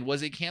gentlemen.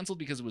 Was it canceled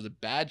because it was a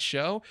bad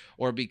show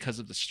or because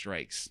of the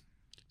strikes?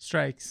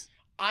 Strikes.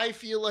 I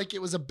feel like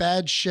it was a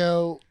bad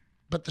show,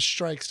 but the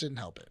strikes didn't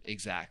help it.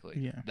 Exactly.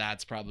 Yeah.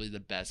 That's probably the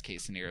best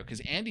case scenario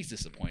because Andy's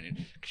disappointed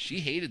 'cause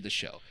she hated the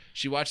show.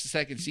 She watched the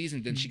second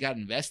season, then she got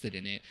invested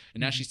in it, and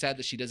now she's sad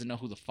that she doesn't know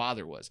who the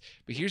father was.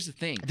 But here's the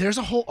thing. There's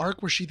a whole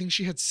arc where she thinks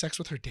she had sex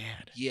with her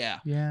dad. Yeah.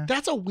 Yeah.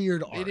 That's a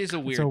weird arc. It is a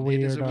weird, a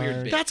it is a weird weird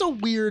arc. bit. That's a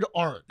weird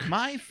arc.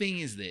 My thing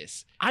is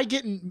this. I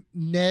get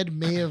Ned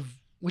may have,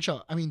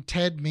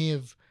 Ted may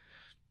have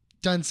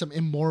done some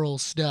immoral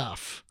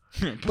stuff.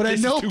 but I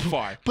this know- is too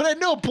far. But at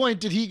no point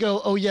did he go,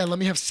 "Oh yeah, let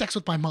me have sex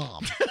with my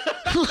mom."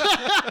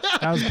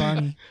 That was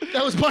Barney.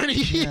 That was Barney.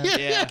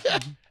 Yeah.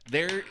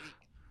 Yeah.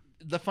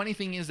 The funny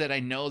thing is that I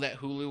know that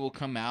Hulu will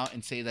come out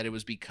and say that it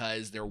was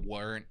because there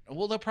weren't.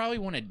 Well, they probably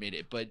won't admit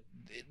it, but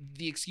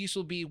the excuse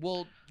will be,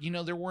 well,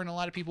 there weren't a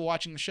lot of people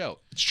watching the show.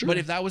 It's true. But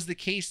if that was the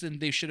case, then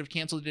they should have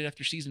canceled it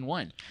after season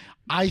 1.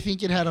 I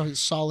think it had a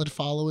solid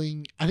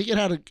following. I think it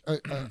had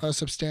a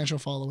substantial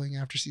following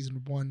after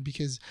season 1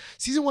 because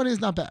season 1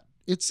 is not bad.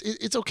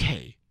 It's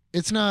okay.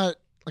 It's not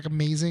like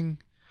amazing.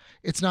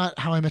 It's not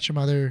How I Met Your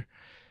Mother,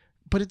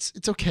 but it's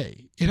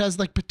okay. It has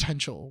like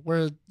potential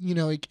where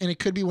and it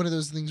could be one of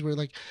those things where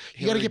like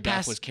you got to Hilary get Duff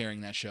past. was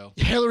carrying that show.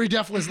 Hilary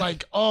Duff was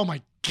like, oh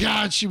my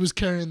God, she was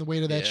carrying the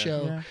weight of that Yeah.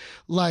 show. Yeah.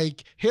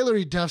 Like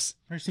Hillary Duff's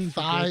Her scenes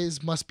were good.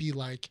 thighs must be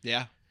like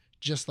Yeah.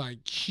 just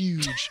like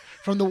huge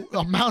from the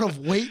amount of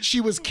weight she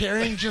was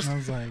carrying, just I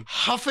was like,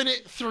 huffing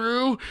it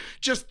through,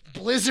 just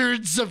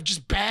blizzards of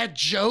just bad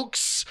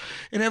jokes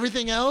and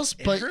everything else.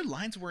 And But her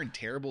lines weren't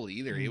terrible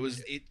either. It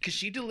was because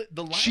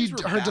the lines she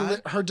were her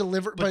bad, her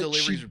deliver but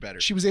deliveries she, were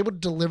better. She was able to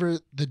deliver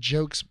the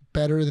jokes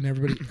better than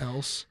everybody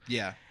else.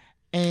 Yeah.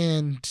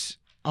 And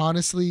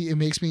honestly, it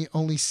makes me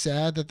only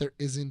sad that there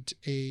isn't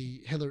a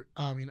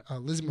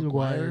Lizzie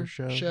McGuire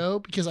McGuire show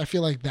because I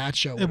feel like that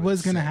show it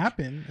was gonna sick.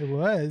 happen. It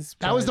was.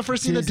 That was but the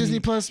first thing that Disney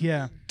Plus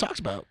Yeah, talks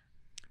about.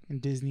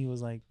 and Disney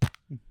was like,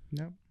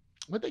 nope.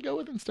 What'd they go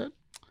with instead?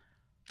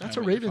 That's a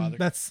With the Raven. father.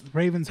 That's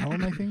Raven's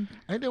Home, I think.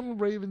 I know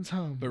Raven's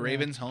Home. But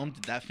Raven's Home,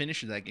 did that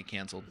finish or did that get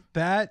canceled?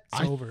 That's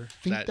I over.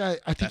 I think that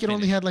it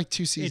only finished. had like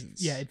 2 It,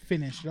 seasons. yeah, it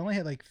finished. It only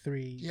had like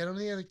 3. Yeah, it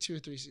only had like 2 or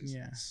 3 seasons.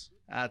 Yeah.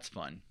 That's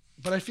fun.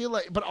 But I feel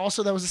like, but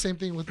also that was the same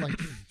thing with like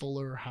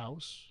Fuller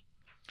House.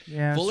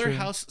 Yeah, Fuller true.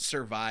 House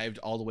survived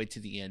all the way to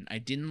the end. I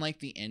didn't like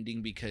the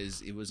ending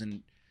because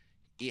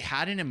it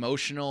had an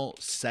emotional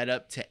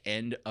setup to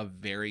end a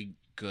very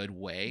good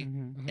way.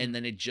 Mhm. And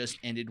then it just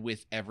ended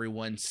with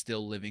everyone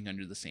still living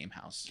under the same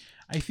house.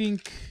 I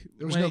think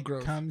There was when no it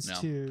growth. comes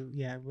No. to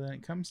when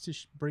it comes to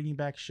bringing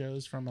back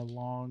shows from a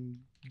long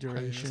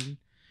duration,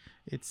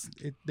 it's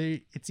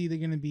either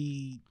gonna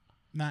be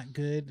not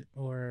good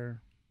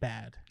or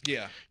bad.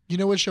 Yeah. You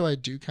know what show I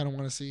do kind of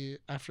want to see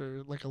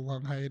after like a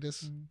long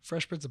hiatus? Mm.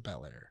 Fresh Prince of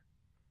Bel-Air.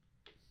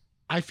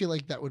 I feel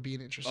like that would be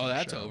an interesting Oh,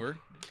 that's show. over.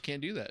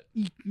 Can't do that.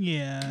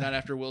 Yeah. Not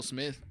after Will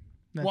Smith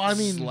that's- Well, I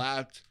mean-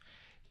 slapped.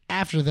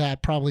 After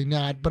that, probably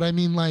not. But I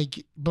mean,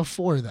 like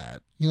before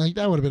that, like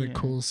that would have been a Yeah.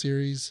 cool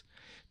series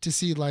to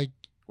see. Like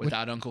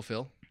Without Uncle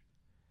Phil.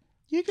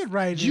 you could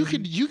write. you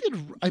in-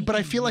 could, but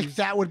I feel like use-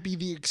 that would be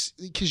the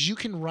because you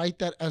can write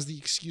that as the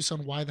excuse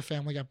on why the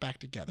family got back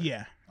together.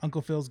 Yeah,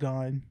 Uncle Phil's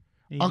gone. And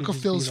you could Uncle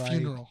just Phil's be like-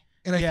 funeral,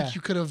 and I Yeah. think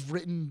you could have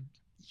written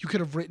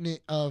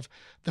it of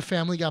the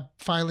family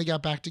finally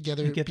got back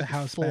together and get the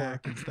house for-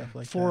 back and stuff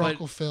like for that.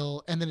 Uncle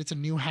Phil, and then it's a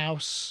new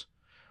house,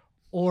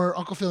 or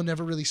Uncle Phil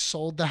never really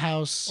sold the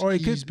house, Or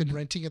it he's could- been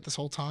renting it this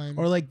whole time.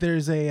 Or like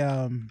there's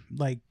a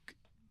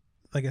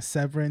like a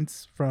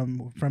severance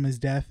from his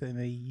death, and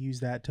they use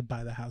that to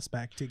buy the house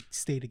back to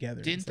stay together.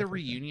 and Didn't the stuff like that.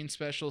 reunion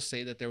special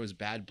say that there was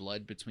bad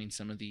blood between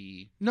some of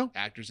the No.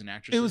 actors and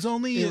actresses? It was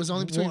only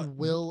between one-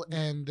 Will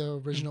and the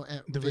original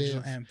the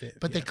original Viv, Amphiv,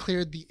 but they yeah.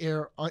 cleared the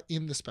air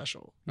in the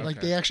special. Like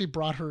Okay. they actually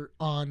brought her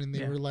on, and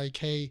they Yeah. were like,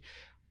 "Hey,"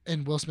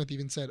 and Will Smith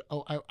even said,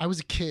 "Oh, I was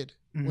a kid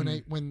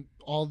Mhm. when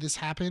all this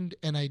happened,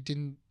 and I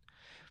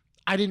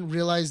didn't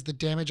realize the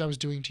damage I was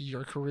doing to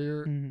your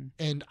career, Mhm.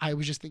 and I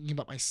was just thinking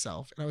about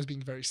myself, and I was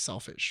being very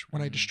selfish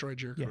when I Mhm.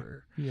 destroyed your Yeah.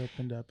 career." He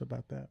opened up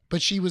about that.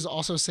 But she was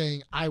also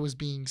saying I was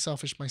being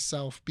selfish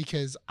myself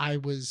because I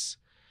was,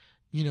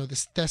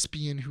 this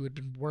thespian who had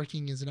been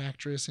working as an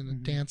actress and a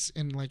Mhm. dance,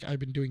 and like I've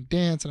been doing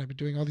dance and I've been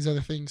doing all these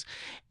other things,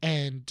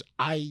 and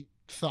I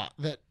thought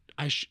that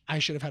I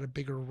should have had a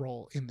bigger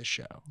role in the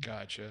show.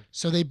 Gotcha.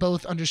 So they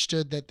both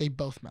understood that they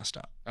both messed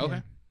up. Okay.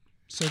 Yeah.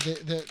 So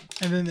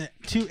And then the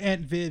two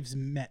Aunt Vivs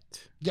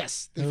met.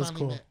 yes, they That was finally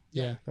cool. met.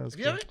 Yeah, that was Have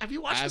you, cool. have you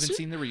I watched haven't this?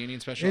 seen the reunion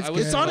special. It's I was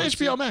good. It's on supposed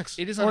to- HBO Max.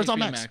 It is Or on it's on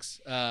HBO Max.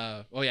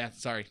 Max. Oh yeah,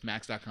 sorry,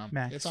 Max.com.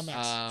 Max. It's on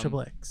Max.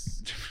 Triple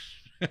X.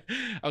 I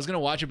was gonna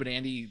watch it, but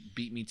Andy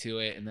beat me to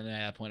it, and then at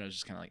that point, I was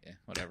just kind of like,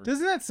 whatever.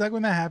 Doesn't that suck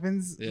when that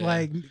happens? Yeah.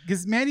 Like,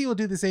 because Mandy will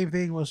do the same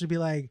thing. Well, she'll be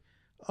like,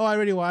 "Oh, I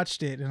already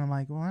watched it," and I'm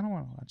like, "Well, I don't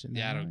want to watch it now."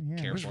 Yeah, I don't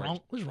care What's for it. wrong?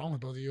 What's wrong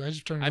with both of you? I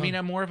just turned. It I mean, on.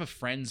 I'm more of a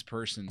Friends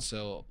person,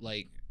 so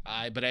like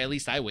but at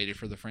least I waited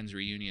for the Friends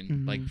reunion,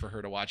 Mhm. like for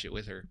her to watch it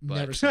with her. But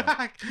Never saw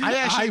it.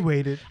 I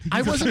waited.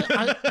 I wasn't.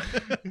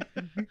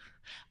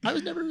 I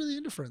was never really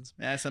into Friends.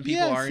 yeah, some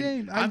people Yeah, aren't.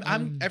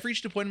 same. I've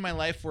reached a point in my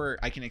life where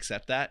I can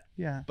accept that,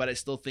 Yeah. but I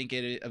still think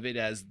of it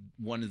as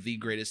one of the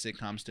greatest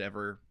sitcoms to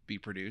ever be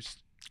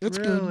produced. It's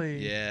good.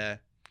 really? Yeah.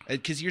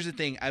 Because here's the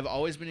thing, I've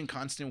always been in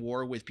constant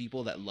war with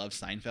people that love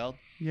Seinfeld,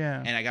 Yeah.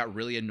 and I got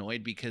really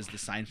annoyed because the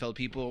Seinfeld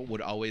people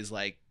would always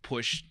like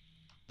push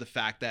the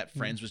fact that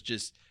Friends was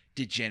just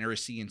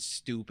degeneracy and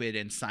stupid,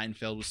 and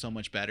Seinfeld was so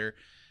much better.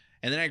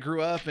 And then I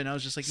grew up, and I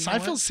was just like, you know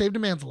Seinfeld what? saved a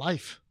man's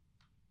life.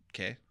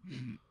 Okay,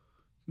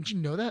 Did you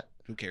know that?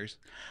 who cares?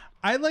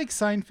 I like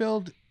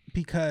Seinfeld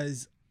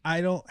because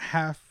I don't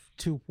have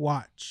to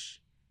watch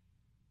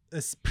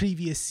a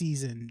previous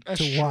season That's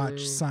to watch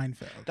true.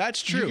 Seinfeld.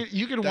 That's true.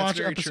 You can That's watch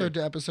very episode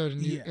true. to episode,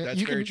 and Yeah. That's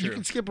you very can you true.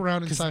 can skip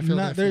around in 'Cause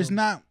Seinfeld. there's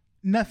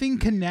nothing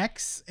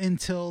connects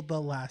until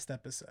the last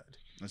episode.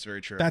 That's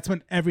very true. That's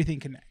when everything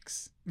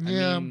connects.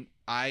 Yeah. I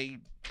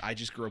mean, I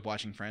just grew up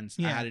watching Friends.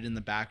 I Yeah. had it in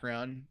the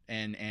background,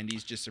 and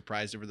Andy's just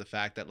surprised over the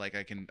fact that like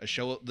I can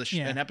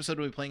Yeah. an episode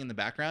will be playing in the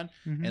background,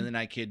 Mhm. and then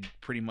I could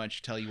pretty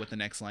much tell you what the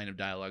next line of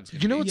dialogue is.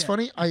 You know what's Yeah.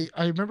 funny? I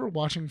remember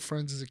watching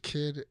Friends as a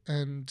kid,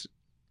 and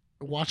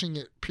watching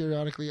it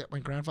periodically at my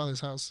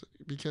grandfather's house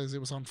because it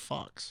was on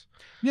Fox.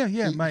 Yeah,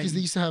 Because they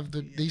used to have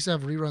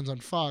reruns on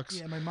Fox.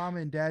 Yeah, my mom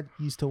and dad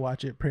used to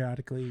watch it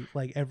periodically,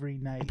 like every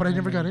night. But I when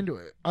never got they- into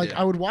it. Like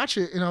Yeah. I would watch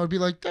it and I would be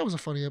like, that was a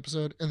funny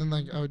episode, and then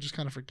like I would just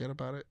kind of forget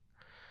about it.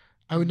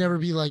 I would never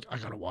be like, I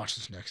gotta watch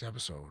this next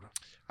episode.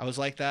 I was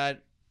like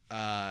that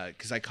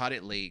because I caught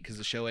it late because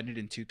the show ended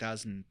in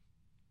 2000.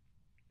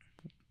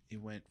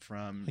 It went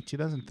from like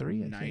 2003. I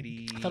think.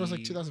 90. I thought it was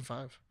like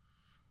 2005.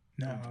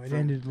 No, it For-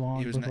 ended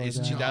long It was before it's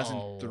that.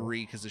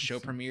 2003 because the show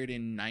premiered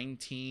in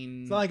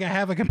 19. It's not like I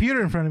have a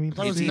computer in front of me. I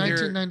thought it was It's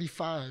either-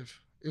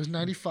 1995. It was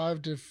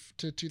 95 to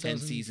 2000. 10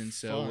 seasons,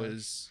 so it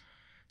was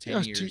 10 Yeah, it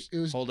was years. it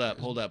was hold up.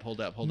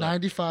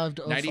 95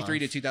 to 93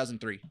 to 05.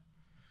 2003.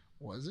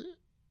 Was it?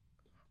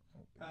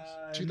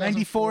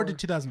 94 to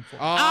 2004.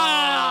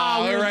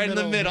 Oh, we we're were right in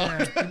the middle.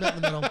 Yeah, we met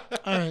in the middle.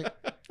 All right,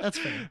 that's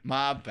fair.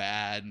 My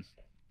bad.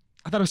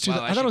 I thought it was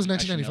Wow, I thought it was I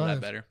should know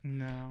that 1995. better.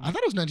 No. I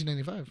thought it was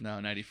 1995. No,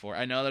 94.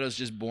 I know that I was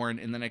just born,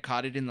 and then I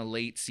caught it in the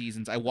late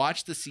seasons. I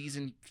watched the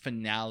season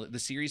finale, the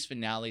series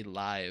finale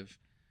live,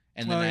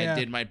 and then Oh, I yeah.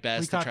 did my we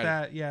best to caught try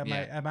that. Yeah, yeah.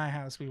 at my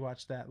house we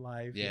watched that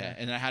live. yeah,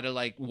 and I had to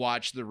like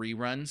watch the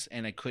reruns,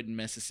 and I couldn't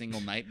miss a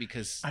single night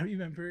because I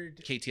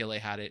remembered KTLA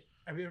had it.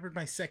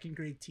 my second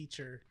grade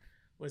teacher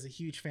was a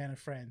huge fan of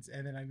Friends,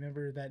 and then I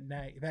remember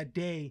that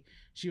day,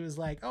 she was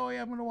like, "Oh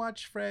yeah, I'm gonna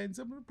watch Friends.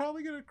 I'm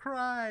probably gonna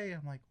cry."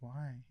 I'm like,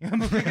 "Why?" I'm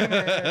like, in my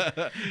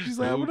head. She's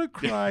like, "I'm gonna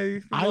cry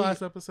in the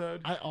last episode."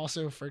 I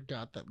also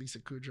forgot that Lisa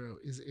Kudrow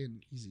is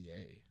in Easy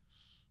A.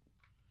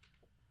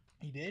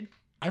 He did.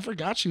 I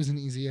forgot she was in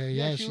Easy A.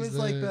 Yeah, she she's was the,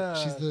 like the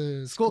she's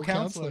the School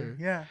counselor.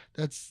 Yeah.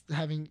 That's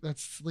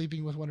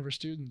sleeping with one of her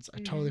students.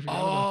 I totally forgot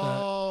about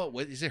that. Oh,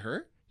 what is it?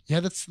 Her? Yeah,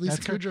 that's Lisa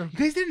That's her. Kudrow. You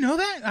guys didn't know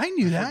that? I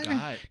knew that.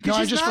 Forgot. No, I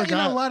She's just not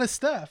forgot. in a lot of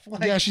stuff.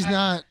 Like, Yeah, she's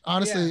not.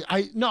 Honestly,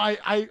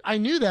 yeah. I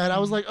knew that. I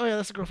was like, oh yeah,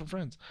 that's the girl from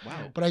Friends.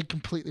 Wow. But I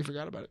completely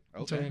forgot about it.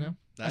 Until Okay. right now.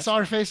 I That's saw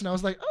her face and I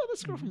was like, oh,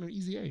 that's the girl from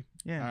Easy A. All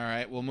Yeah.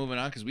 right, well, moving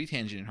on because we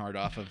tangented hard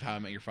off of How I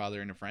Met Your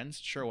Father and Friends.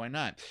 Sure, why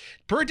not?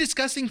 Per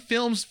Discussing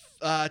Films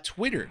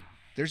Twitter,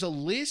 there's a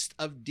list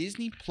of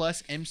Disney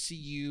Plus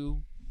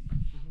MCU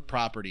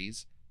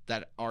properties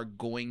that are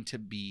going to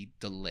be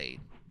delayed.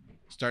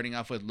 Starting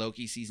off with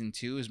Loki Season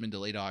 2 has been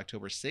delayed to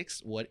October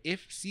 6th. What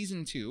If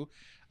Season 2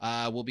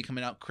 will be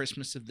coming out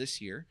Christmas of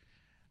this year.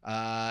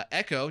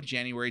 Echo,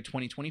 January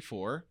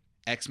 2024.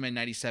 X-Men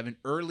 97,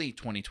 early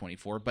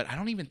 2024. But I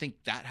don't even think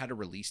that had a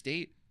release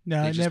date.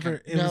 No, They I just never.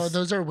 kinda- It No, was,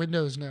 those are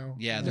windows now.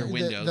 Yeah, they're The-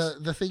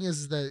 windows. The thing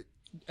is that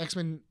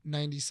X-Men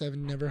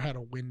 97 never had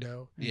a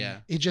window. Yeah.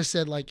 It just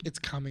said like it's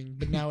coming,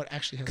 but now it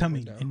actually has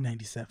coming a window. in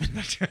 '97.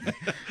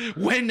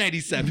 When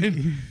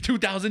 97?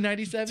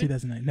 2097?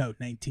 2009. No, It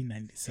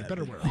 1997.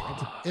 better wear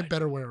it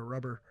better wear a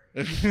rubber.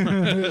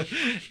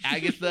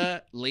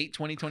 Agatha, late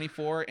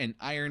 2024, and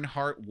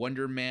Ironheart,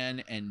 Wonder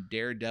Man, and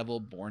Daredevil,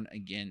 Born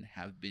Again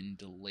have been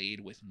delayed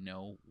with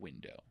no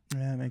window.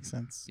 Yeah, that makes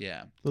sense.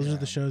 Yeah, Those are Yeah.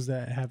 the shows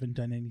that haven't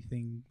done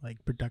anything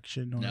like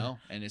production or no,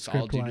 and it's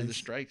all due to the script-wise.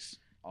 strikes.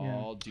 Yeah.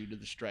 All due to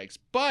the strikes.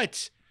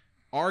 But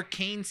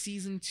Arcane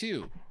Season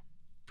 2,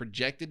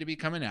 projected to be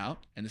coming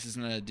out, and this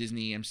isn't a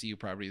Disney MCU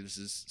property, this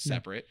is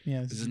separate.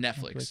 Yeah, This is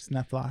Netflix.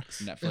 Netflix.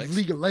 It's Netflix.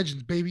 League of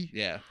Legends, baby.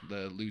 Yeah,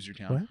 the loser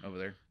town What? over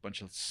there.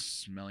 Bunch of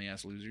smelly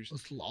ass losers.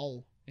 It's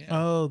LOL. Yeah.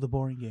 Oh, the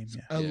boring game.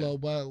 Yeah.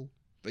 LOL.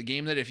 The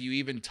game that if you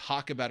even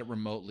talk about it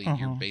remotely, you're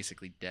Uh-huh.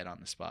 basically dead on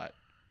the spot.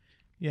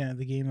 Yeah,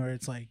 the game where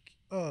it's like,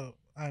 oh,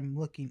 I'm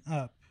looking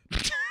up.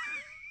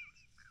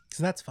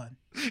 So that's fun.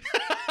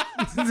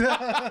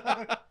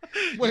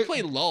 You Wait,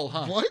 play LOL,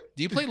 huh? What?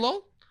 Do you play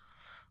LOL?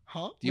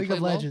 Huh? Do you League play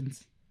of LOL?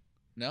 Legends.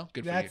 No?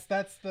 Good for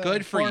That's the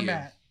Good for you.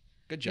 format.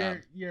 you. Good job.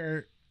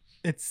 You're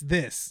it's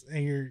this,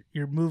 and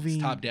you're moving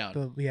It's top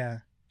down. yeah.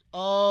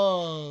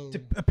 Oh,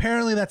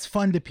 Apparently, that's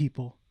fun to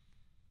people.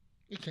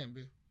 it can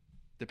be.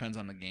 Depends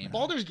on the game.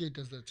 Baldur's Gate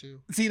does that too.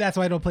 See, that's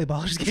why I don't play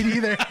Baldur's Gate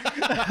either.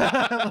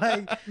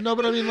 like, No,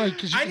 but I mean, like,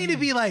 'cause you I need to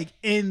can- be like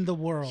in the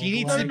world. He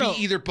needs like, to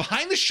be either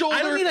behind the shoulder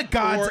I don't need a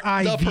God's or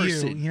eye the view.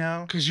 person. You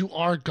know, Because you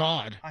are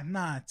God. I'm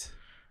not.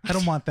 I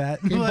don't want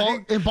that. In,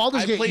 Like, in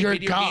Baldur's I Gate, play you're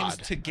video God.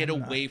 games to get I'm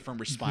not. away from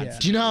responsibility.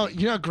 Do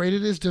you know how great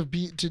it is to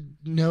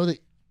know that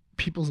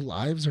people's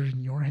lives are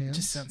in your it hands?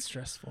 just sounds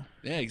stressful.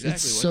 Yeah, exactly.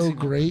 It's What's so he want,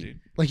 great. dude?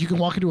 Like you can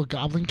walk into a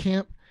goblin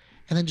camp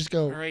and then just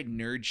go, All right,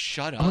 nerd,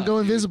 shut up. I'm gonna go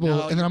dude. invisible,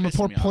 No, and then you're I'm gonna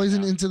pour pissing me off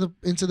poison now. into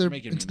their You're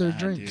making me mad,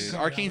 drinks. dude.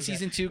 Sorry, Arcane that was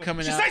Season it. 2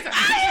 coming Just out.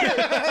 say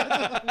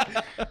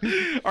that.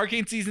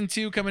 Arcane Season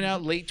 2 coming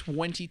out late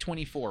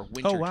 2024.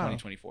 Winter Oh, wow.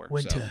 2024. So,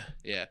 Winter.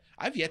 yeah.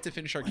 I've yet to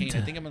finish Arcane. I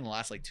Winter. think I'm in the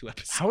last like 2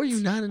 episodes. How are you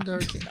not into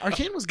Arcane?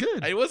 Arcane was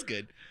good. It was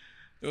good.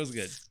 It was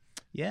good.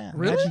 Yeah,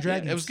 Really? Imagine Yeah,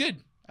 Dragons. It was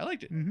good. I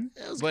liked it. Mm-hmm.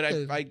 It was But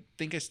good. I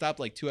think I stopped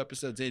like 2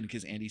 episodes in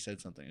because Andy said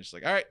something. It's just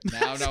like, all right,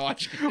 now I'm not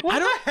watching.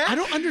 I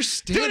don't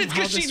understand. Dude, it's how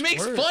because she this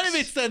makes works. fun of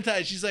it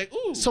sometimes. She's like,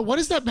 ooh. So what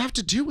does that have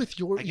to do with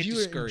your I get you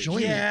discouraged.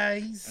 enjoying it? Yeah,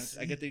 he's,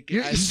 I get the.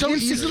 You're I, so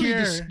easily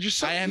insecure. you're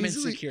so I am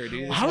easily, insecure, dude.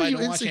 Yeah. That's How why are I you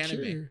don't watch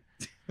anime. insecure?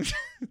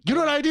 You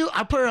know what I do?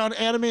 I put her on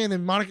anime, and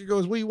then Monica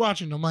goes, "What are you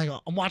watching?" I'm like,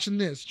 "I'm watching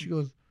this." She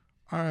goes,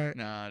 "All right."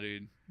 Nah,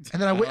 dude.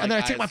 and then I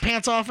like take my eyes.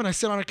 pants off and I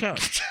sit on a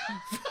couch.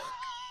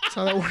 That's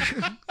how that works.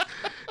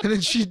 And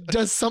then she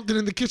does something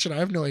in the kitchen. I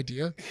have no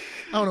idea.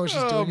 I don't know what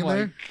she's doing in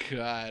there. Oh my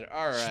god!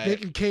 All She's right.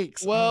 making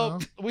cakes. I Well,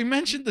 don't know. we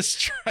mentioned the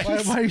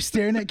strikes. Why are you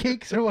staring at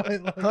cakes or what?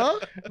 Like, Huh?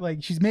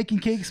 like she's making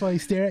cakes while you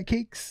stare at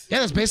cakes? Yeah,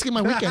 that's basically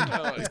my weekend.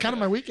 Oh, It's kind of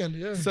my weekend.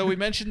 Yeah. So we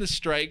mentioned the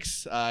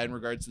strikes in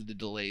regards to the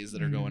delays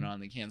that are going Mm-hmm. on,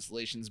 the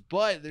cancellations,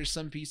 but there's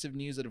some piece of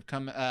news that have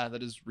come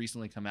that has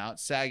recently come out.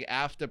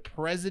 SAG-AFTRA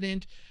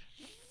president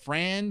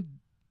Fran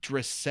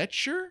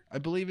Drescher, I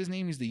believe his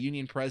name, he's the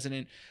union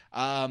president,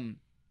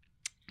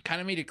 kind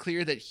of made it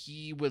clear that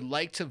he would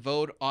like to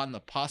vote on the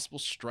possible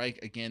strike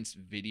against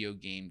video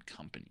game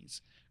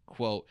companies.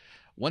 Quote,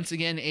 once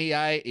again,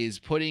 AI is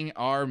putting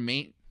our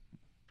main...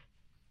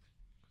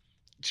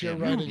 It's your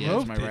Yeah, writing. yeah,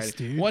 it's my this,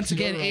 writing. dude. Once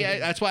again, Your AI. writing.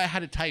 That's why I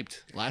had it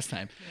typed last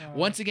time.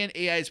 Once again,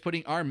 AI is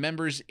putting our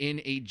members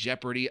in a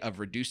jeopardy of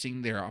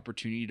reducing their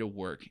opportunity to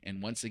work.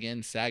 And once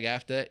again,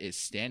 SAG-AFTRA is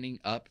standing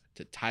up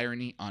to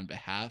tyranny on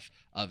behalf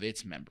of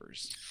its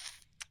members.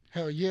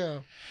 Hell yeah.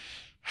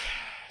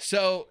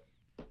 So,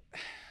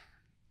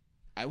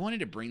 I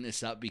wanted to bring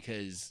this up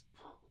because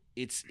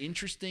it's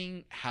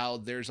interesting how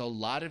there's a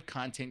lot of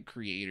content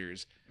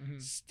creators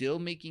still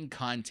making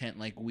content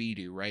like we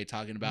do, right?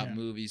 Talking about Yeah.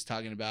 movies,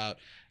 talking about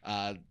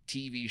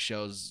TV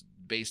shows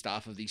based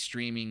off of these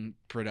streaming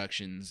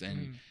productions.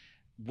 And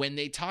when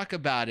they talk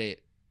about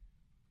it,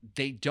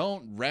 they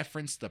don't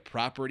reference the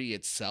property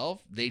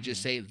itself. They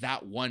just say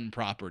that one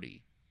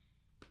property.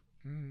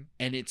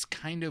 And it's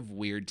kind of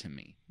weird to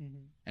me.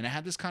 And I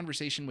had this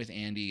conversation with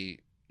Andy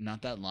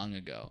not that long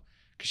ago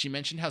because she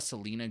mentioned how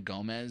Selena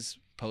Gomez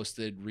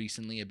posted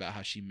recently about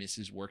how she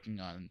misses working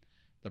on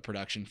the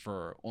production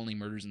for Only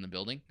Murders in the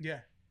Building. Yeah.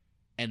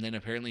 And then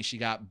apparently she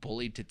got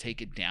bullied to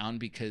take it down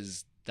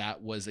because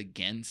that was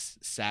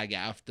against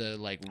SAG-AFTRA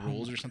like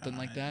rules or something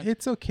like that.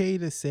 It's okay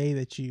to say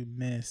that you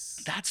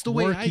miss. That's the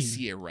way I working.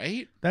 see it,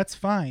 right? That's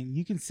fine.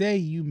 You can say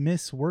you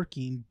miss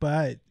working,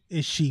 but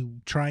is she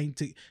trying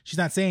to? She's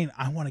not saying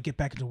I want to get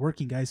back into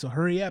working, guys. So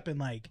hurry up and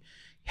like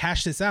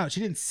hash this out. She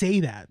didn't say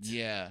that.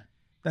 Yeah.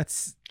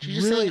 That's She's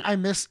just really. saying,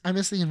 I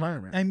miss the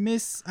environment. I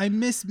miss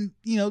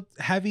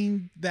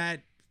having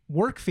that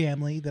work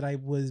family that I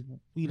was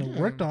Yeah.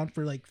 worked on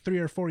for like 3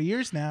 or 4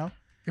 years now.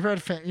 You ever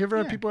had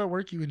Yeah. people at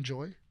work you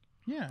enjoy?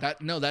 Yeah.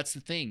 That's the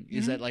thing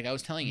is that like I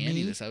was telling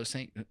Andy Me? this. I was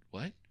saying,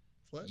 what?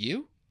 What?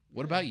 You?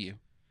 What about you?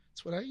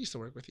 That's what I used to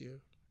work with you.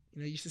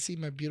 You used to see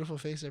my beautiful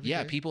face every day.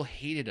 Yeah, people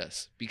hated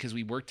us because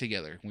we worked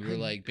together. We were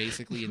like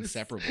basically It was-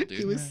 inseparable, It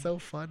dude. was so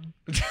fun.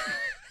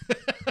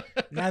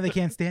 Now they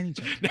can't stand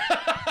each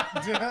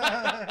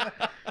other.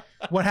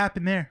 What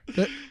happened there?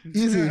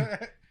 Easy.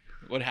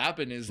 What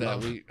happened is that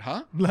Love. we,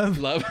 huh? Love.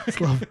 Love.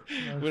 Love.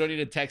 We don't need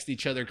to text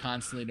each other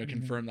constantly to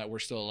confirm that we're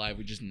still alive.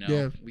 We just know.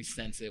 Yeah. We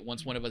sense it.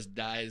 Once one of us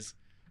dies,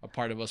 a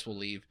part of us will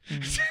leave.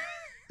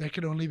 There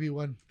can only be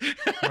one.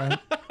 Right?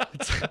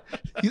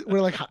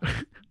 We're like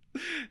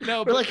No,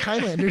 we're but, like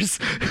Highlanders.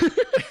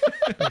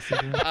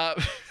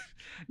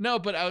 no,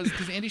 but I was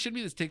because Andy showed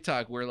me this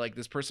TikTok where like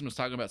this person was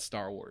talking about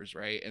Star Wars,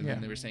 right? And then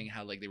Yeah. they were saying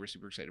how like they were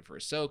super excited for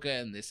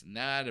Ahsoka and this and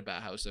that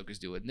about how Ahsoka's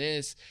doing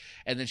this,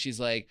 and then she's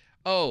like,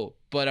 "Oh,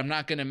 but I'm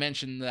not going to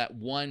mention that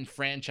one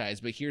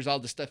franchise, but here's all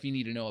the stuff you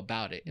need to know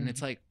about it." And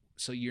it's like,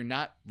 so you're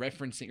not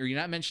referencing or you're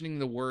not mentioning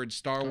the word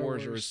Star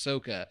Wars or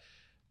Ahsoka,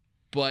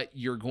 but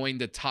you're going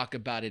to talk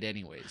about it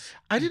anyways.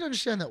 I didn't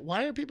understand that.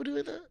 Why are people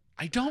doing that?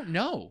 I don't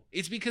know.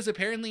 It's because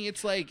apparently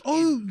it's like,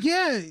 Oh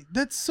yeah,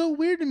 that's so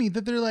weird to me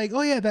that they're like,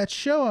 oh yeah, that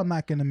show I'm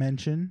not gonna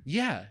mention.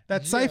 yeah.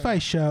 That Yeah. sci-fi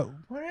show.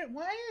 Why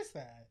is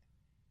that?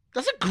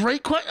 That's a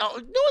great question. Oh,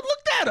 no one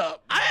looked that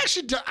up. I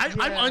actually, I'm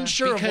Yeah.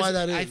 unsure of Because why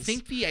that is. I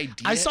think the idea.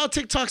 I saw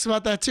TikToks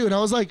about that too, and I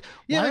was like,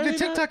 Yeah, why like are the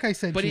they not- TikTok I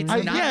sent But you. it's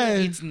I- not. yeah.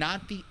 It's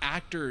not the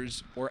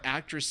actors or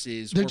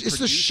actresses. Or It's the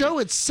producers. show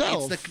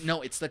itself.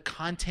 It's the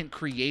content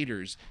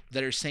creators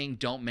that are saying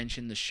don't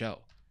mention the show.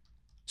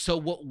 So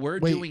what we're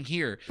Wait, doing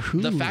here, who,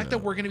 the fact that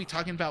though? we're going to be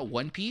talking about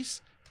One Piece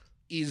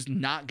is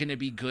not going to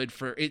be good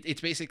for it.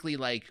 It's basically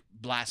like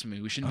blasphemy.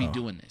 We shouldn't be Oh.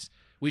 doing this.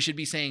 We should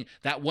be saying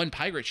that one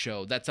pirate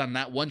show that's on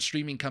that one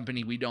streaming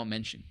company we don't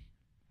mention.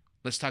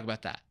 Let's talk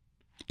about that.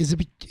 Is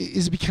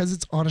it because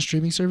it's on a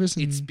streaming service?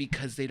 And It's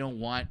because they don't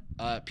want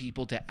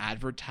people to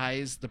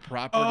advertise the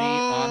property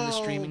on the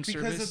streaming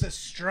because service. of the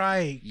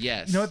strike.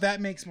 Yes. You know what? That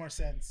makes more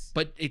sense.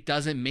 But it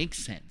doesn't make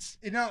sense.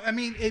 No, I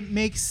mean it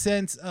makes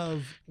sense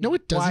of No,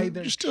 it why doesn't.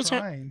 they're You're still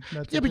trying.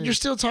 That's yeah, the but thing. you're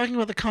still talking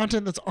about the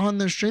content that's on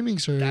their streaming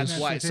service. That's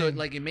That's why. the So thing.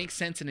 like it makes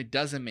sense and it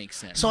doesn't make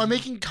sense. So I'm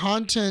making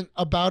content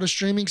about a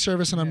streaming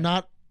service, and I'm Yeah.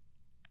 not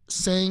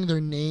saying their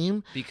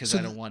name because so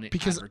I don't want it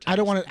because advertised. I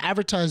don't want it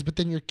advertised. But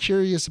then you're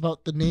curious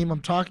about the name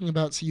I'm talking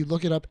about, so you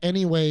look it up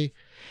anyway,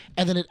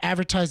 and then it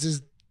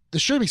advertises the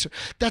streaming service.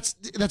 That's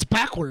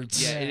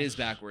backwards. Yeah, Yeah. it is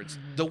backwards.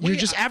 The way You're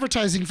just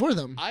advertising for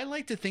them. I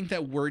like to think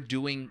that we're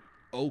doing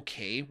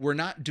okay. We're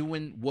not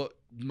doing what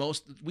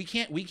most we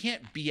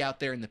can't be out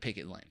there in the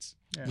picket lines.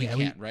 Yeah. We Yeah,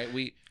 we- can't, right?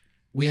 We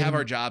we have haven't-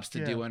 our jobs to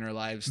Yeah. do in our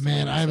lives. to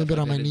Man, do I haven't stuff been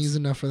on like my that. knees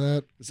enough for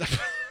that.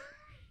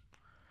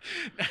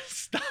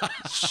 Stop.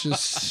 It's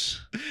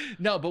just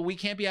No, but we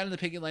can't be out of the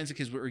picket lines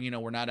because we're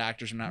not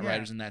actors, we're not Yeah.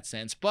 writers in that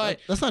sense. But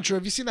that's not true.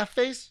 Have you seen that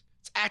face?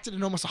 It's acted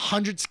in almost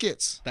 100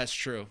 skits. that's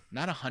true.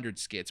 Not 100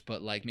 skits,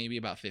 but like maybe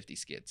about 50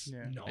 skits.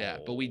 Yeah. No. Yeah,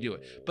 but we do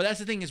it. But that's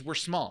the thing is we're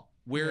small.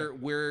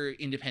 We're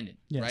independent.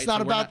 Yeah. Right? It's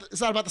not So we're about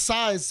it's not about the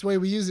size. It's the way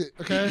we use it.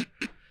 Okay,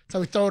 that's how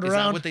we throw it Is that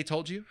around. what they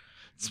told you?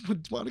 It's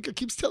what Monica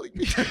keeps telling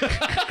me.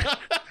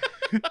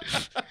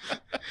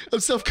 I'm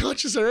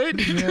self-conscious, all right?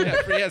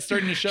 yeah, it's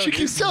starting to show. She dude.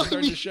 keeps It's telling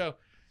starting me. to show.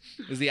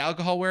 Is the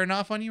alcohol wearing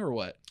off on you or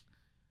what?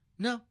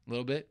 No. A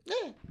little bit?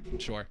 Yeah.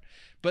 Sure.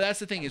 But that's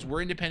the thing is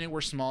we're independent,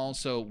 we're small,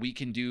 so we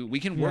can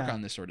work Yeah.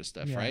 on this sort of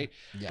stuff, Yeah. right?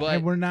 Yeah. But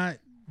And we're not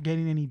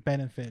getting any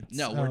benefits.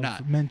 No, we're of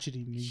not.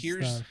 mentioning these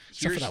here's stuff.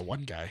 Except for that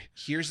one guy.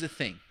 here's the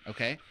thing,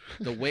 okay?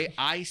 The way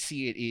I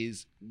see it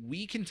is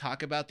we can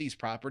talk about these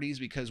properties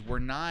because we're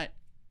not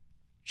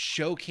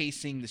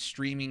showcasing the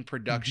streaming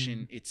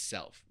production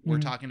itself. We're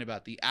Mhm. talking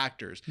about the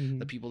actors, Mhm.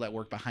 the people that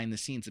work behind the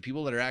scenes, the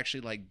people that are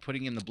actually like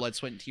putting in the blood,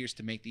 sweat, and tears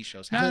to make these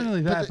shows Not happen.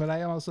 only but that, the- but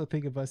I also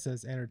think of us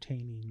as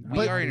entertaining. We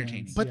our are audience.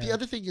 entertaining. But yeah. the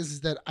other thing is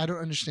that I don't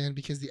understand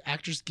because the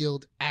Actors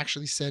Guild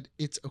actually said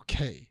it's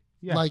okay.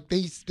 Yeah. Like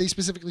they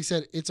specifically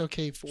said it's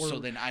okay for So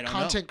then I don't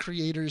content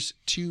creators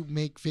to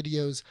make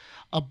videos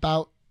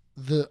about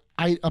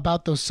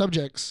about those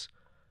subjects.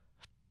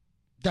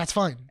 That's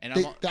fine. And The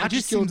I'm- the it Actors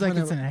just seems Guild like went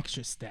it's out- an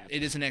extra step.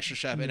 It is an extra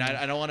step, and Yeah.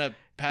 I don't want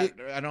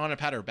to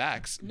pat our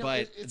backs, No,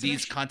 but it's an these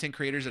extra- content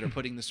creators that are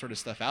putting this sort of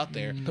stuff out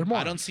there, Mm. They're more.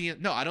 I don't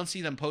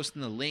see them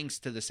posting the links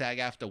to the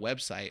SAG-AFTRA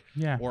website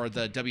Yeah. or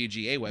the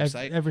WGA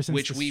website, Ever since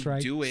which the we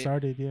strike do it.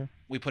 started, yeah.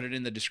 We put it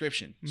in the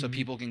description so Mhm.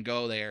 people can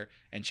go there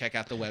and check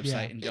out the website Yeah.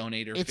 and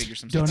donate or It's- figure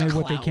some stuff Donate out.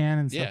 what they clout. can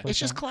and Yeah. stuff like It's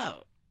just that.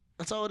 clout.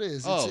 That's all it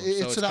is. Oh, it's so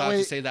it's so that clout way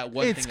to say that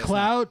one It's thing.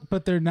 clout,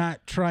 but they're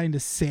not trying to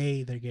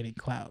say they're getting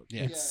clout.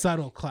 Yeah. It's Yeah.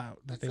 subtle clout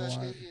that they it's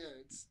want. actually- yeah,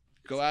 it's-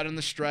 Go out on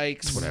the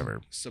strikes. It's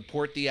whatever.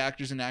 Support the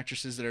actors and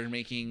actresses that are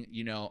making,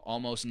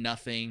 almost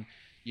nothing.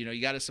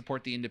 You got to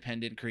support the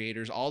independent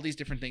creators, all these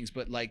different things.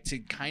 But like to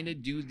kind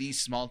of do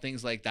these small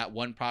things like that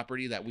one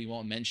property that we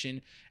won't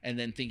mention and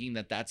then thinking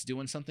that that's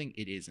doing something,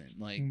 it isn't.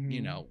 Like,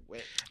 Mhm.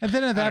 And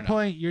then at I that don't know.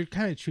 point, you're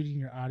kind of treating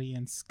your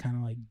audience kind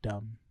of like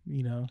dumb,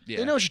 yeah.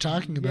 They know what you're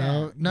talking Yeah,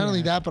 about. Not only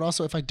yeah. that, but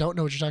also if I don't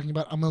know what you're talking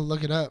about, I'm gonna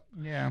look it up.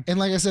 Yeah. And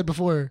like I said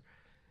before,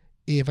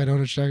 if I don't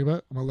know what you're talking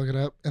about, I'm gonna look it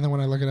up. And then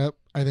when I look it up,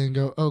 I then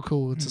go, "Oh,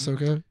 cool, it's Mhm.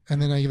 Ahsoka."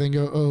 And then I then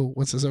go, "Oh,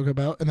 what's Ahsoka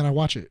about?" And then I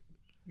watch it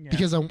Yeah.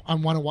 because I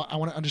want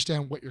to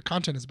understand what your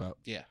content is about.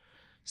 Yeah.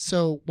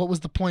 So what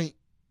was the point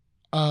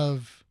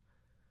of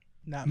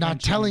not mentioning-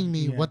 telling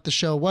me yeah. what the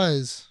show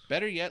was?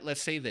 Better yet,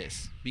 let's say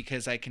this,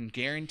 because I can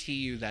guarantee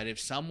you that if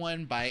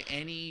someone by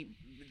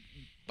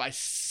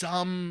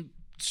some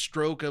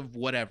stroke of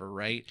whatever,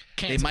 right,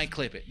 they might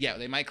clip it. Yeah,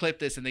 they might clip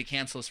this and they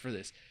cancel us for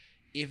this.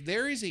 If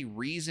there is a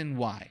reason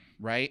why,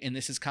 right, and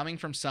this is coming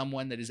from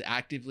someone that is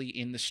actively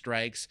in the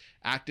strikes,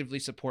 actively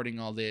supporting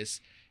all this,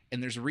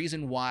 and there's a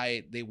reason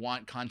why they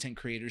want content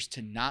creators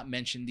to not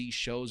mention these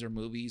shows or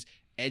movies,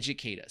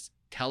 educate us.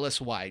 Tell us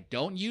why.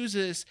 Don't use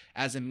this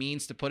as a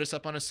means to put us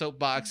up on a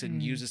soapbox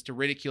and Mhm. use us to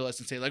ridicule us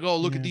and say, like, oh,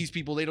 look at Yeah. these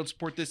people. They don't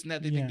support this and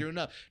that. They Yeah. think they're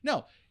enough.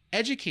 No,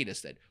 educate us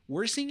then.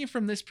 We're seeing it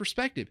from this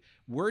perspective.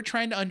 We're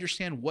trying to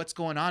understand what's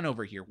going on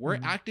over here. We're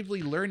Mhm.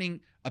 actively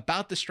learning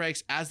about the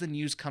strikes as the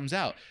news comes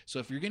out. So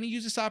if you're going to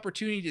use this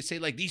opportunity to say,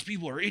 like, these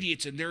people are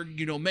idiots and they're,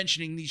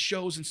 mentioning these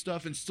shows and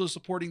stuff and still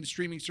supporting the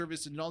streaming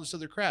service and all this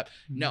other crap.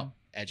 Mm-hmm. No,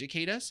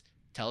 educate us.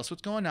 Tell us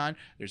what's going on.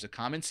 There's a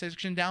comment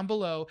section down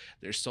below.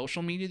 There's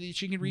social media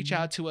that you can reach Mhm.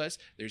 out to us.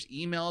 There's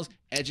emails.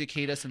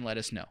 Educate us and let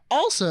us know.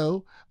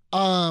 Also,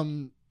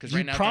 Because you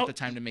right now, it's not the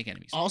time to make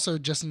enemies. Also,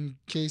 just in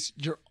case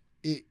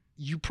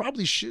you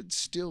probably should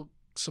still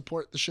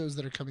support the shows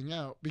that are coming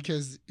out,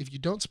 because if you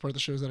don't support the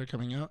shows that are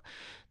coming out,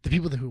 the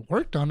people who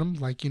worked on them,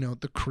 like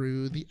the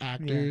crew, the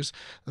actors,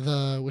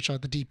 the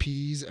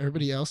DPs,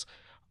 everybody else,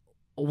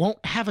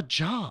 won't have a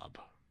job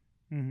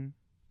Mhm.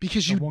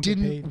 because Or you won't get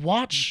didn't paid.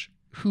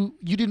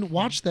 didn't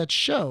watch that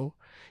show,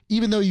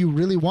 even though you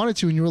really wanted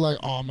to, and you were like,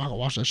 "Oh, I'm not gonna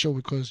watch that show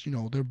because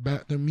they're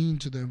bad, they're mean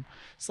to them."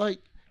 It's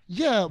like,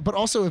 yeah, but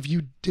also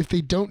if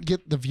they don't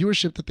get the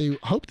viewership that they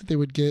hoped that they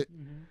would get,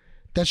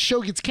 that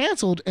show gets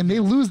canceled and they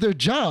lose their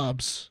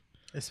jobs.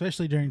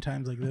 Especially during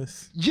times like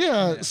this.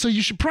 Yeah, so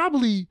you should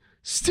probably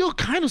still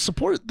kind of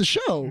support the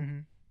show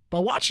Mhm. by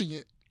watching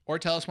it. Or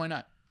tell us why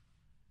not.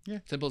 Yeah.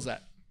 Simple as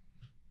that.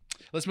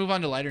 Let's move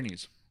on to lighter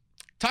news.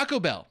 Taco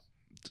Bell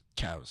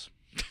Cows.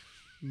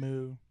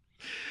 Moo.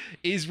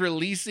 is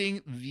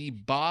releasing the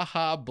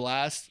Baja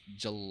Blast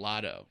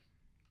Gelato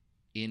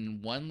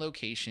in one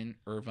location,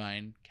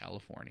 Irvine,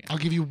 California. I'll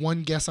give you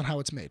one guess on how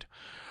it's made.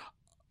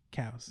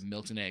 Cows.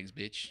 Milk and eggs,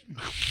 bitch.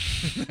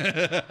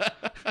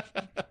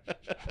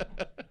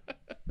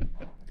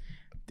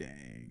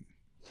 Dang.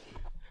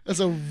 That's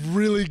a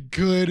really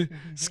good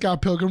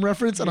Scott Pilgrim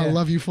reference, and I Yeah.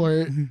 love you for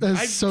it.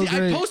 That's so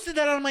great. I posted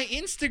that on my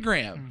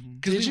Instagram Mhm.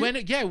 because Did we you?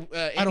 went. Yeah, I don't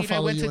Amy and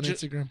follow went you to on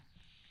Instagram.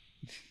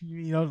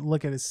 You don't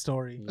look at his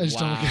story. I just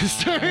don't look at his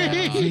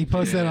story. He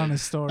posted that on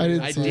his story. I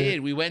didn't I see did.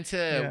 it. We went to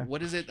Yeah.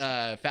 what is it?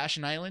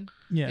 Fashion Island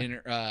Yeah.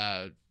 in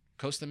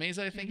Costa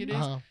Mesa, I think it is,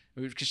 Uh-huh.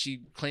 because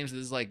she claims this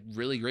is like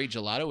really great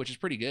gelato, which is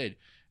pretty good.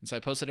 And so I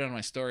posted it on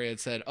my story. It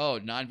said, "Oh,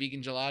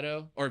 non-vegan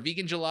gelato or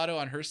vegan gelato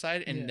on her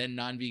side, and Yeah. then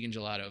non-vegan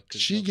gelato." Did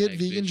she get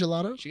vegan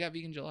gelato? She got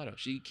vegan gelato.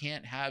 She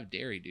can't have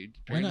dairy, dude.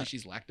 Why Apparently, not?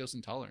 she's lactose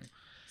intolerant.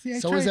 See, I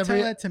So tried is to every-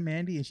 tell that to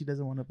Mandy, and she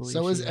doesn't want to believe.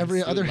 So she is every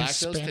is. other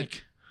lactose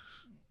Hispanic.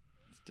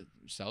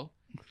 So,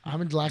 I'm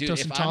dude, lactose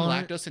if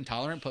intolerant. I'm lactose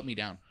intolerant, put me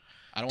down.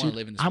 I don't want Dude, to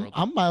live in this I'm, world.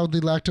 I'm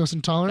mildly lactose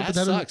intolerant, That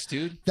but sucks,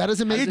 dude. that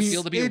doesn't How make does it me.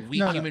 feel to be a it- weak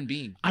no, no. human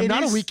being? I'm It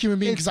not a is- weak human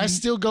being because I it's-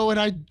 still go and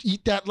I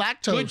eat that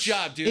lactose. Good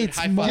job, dude. It's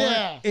High more. five.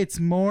 Yeah.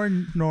 It's more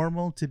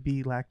normal to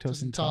be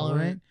lactose Intolerant.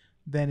 intolerant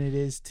than it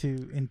is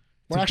to.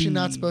 We're to actually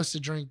not be- supposed to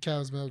drink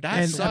cow's milk. That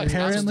And sucks. I'm still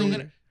apparently,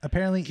 gonna-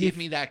 apparently, Give if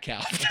me that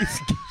cow.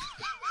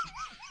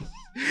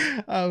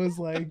 I was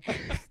like,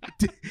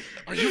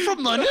 Are you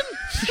from London?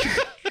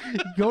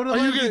 go to Are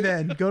you London gonna-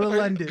 then. Go to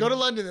London. Go to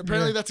London.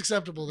 Apparently Yeah. that's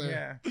acceptable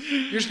there. Yeah.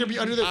 You're just gonna be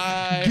under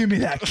the. Give me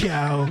that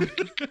cow.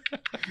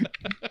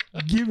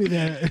 Give me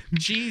that.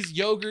 Cheese,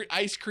 yogurt,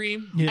 ice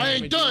cream. Yeah. I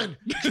ain't done.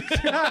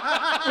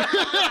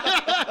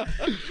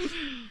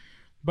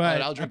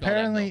 But I'll drink all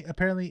that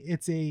apparently,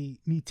 it's a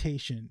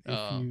mutation if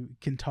Oh. you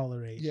can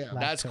tolerate. Yeah.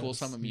 That's cool. lactose.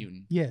 So I'm a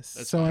mutant. Yes,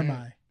 That's so fine. am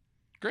I.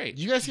 Great.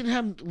 You guys can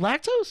have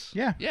lactose.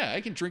 Yeah. Yeah,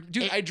 I can drink.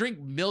 Dude, I drink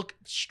milk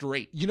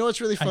straight. You know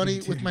what's really I do funny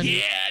too. with my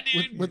Yeah,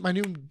 dude. with my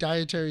new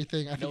dietary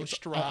thing? I think No it's,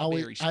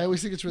 strawberry I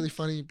always think it's really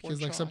funny Or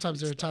because like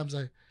sometimes there are chocolate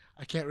times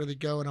I can't really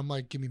go and I'm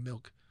like, give me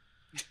milk,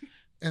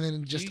 and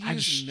then just you I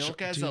use just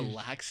milk as dude, a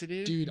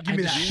laxative. dude. Give I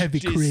me that just, heavy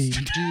just- cream.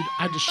 dude.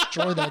 I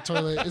destroy that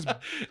toilet. It's,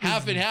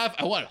 half and half.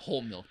 I want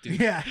whole milk, dude.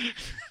 Yeah.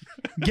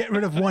 Get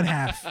rid of one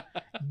half.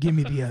 Give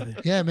me the other.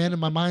 yeah, man, in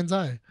my mind's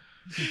eye.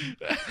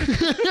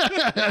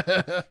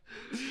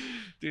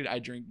 Dude, I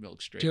drink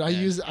milk straight. Dude, I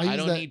man. use I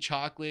don't that- need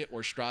chocolate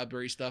or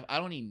strawberry stuff. I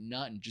don't need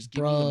nothing. Just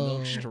give Bro. me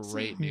the milk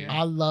straight, dude. Yeah.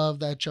 I love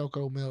that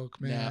choco milk,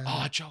 man.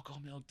 Oh, choco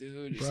milk,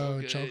 dude. It's Bro, so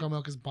good. choco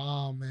milk is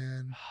bomb,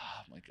 man.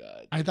 Oh my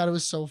god. I thought it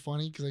was so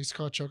funny because I used to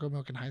call it choco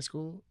milk in high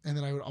school, and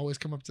then I would always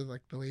come up to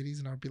like the ladies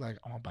and I would be like,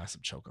 "I want to buy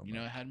some choco You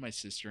milk." know, I had my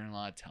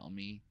sister-in-law tell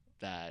me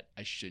that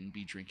I shouldn't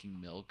be drinking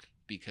milk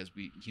because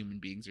we human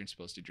beings aren't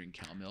supposed to drink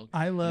cow milk.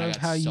 I love got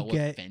how you so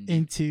get offended.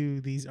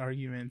 into these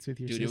arguments with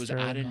your Dude, it was sister.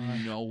 out of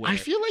nowhere. I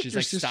feel like she's your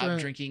like, stop sister-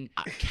 drinking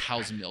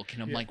cow's milk,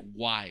 and I'm Yeah. like,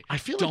 why? I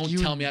feel Don't like you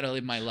tell and- me how to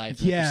live my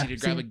life. Yeah, I proceeded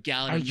to grab see, a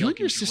gallon Are of you milk and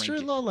your drink it.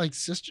 sister-in-law like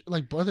sister,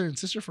 like brother and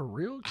sister for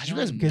real? I Because you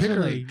guys don't bicker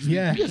know. like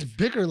Yeah. you guys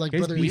bicker like Guys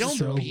brother We and beef don't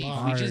sister. so beef.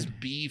 hard. We just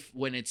beef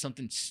when it's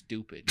something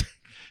stupid,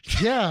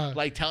 Yeah.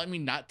 like telling me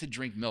not to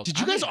drink milk. Did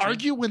you I'm guys gonna drink-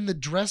 argue when the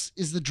dress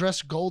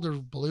gold or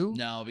blue?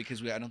 No,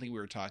 because I don't think we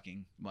were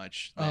talking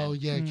much. Oh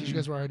then. yeah, because you Mm.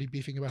 guys were already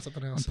beefing about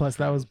something And else. plus,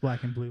 that was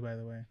black and blue, by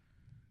the way.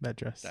 That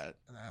dress. That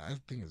I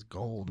think it's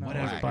gold. No, and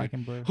it was whatever, black. black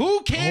and blue.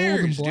 who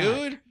cares, black.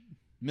 dude?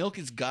 Milk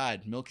is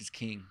God. Milk is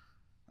king.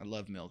 I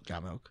love milk.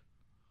 Got milk.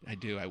 I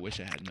do. I wish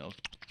I had milk.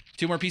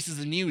 Two more pieces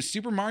of news.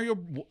 Super Mario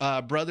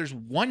Brothers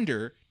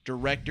Wonder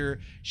director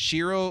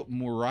Shiro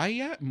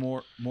Mori,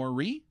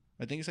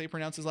 I think is how you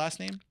pronounce his last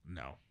name,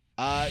 No.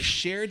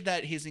 shared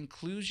that his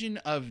inclusion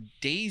of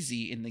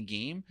Daisy in the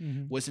game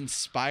Mhm. was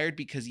inspired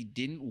because he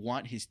didn't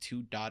want his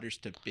two daughters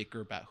to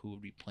bicker about who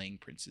would be playing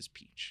Princess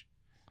Peach.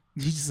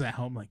 He's just at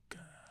home like,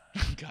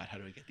 God, how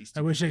do I get these? I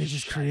two wish I people could to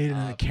just shut create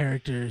another up?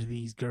 character.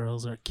 These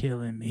girls are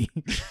killing me.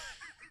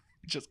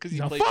 Just because he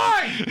No, played.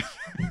 fine!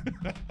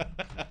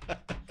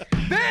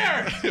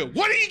 There.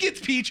 One of you gets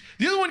Peach.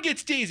 The other one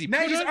gets Daisy. Now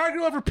Put you just on-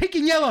 argue over pink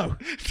and yellow.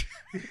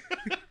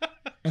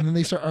 And then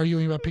they start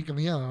arguing about pink and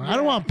the yellow. I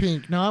don't want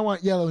pink. No, I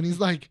want yellow. And he's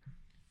like,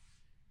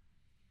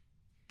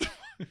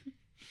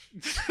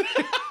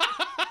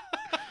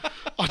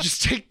 I'll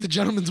just take the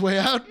gentleman's way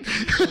out.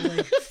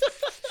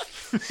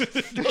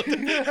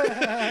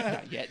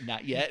 Not yet.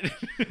 Not yet.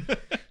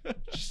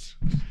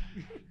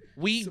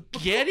 We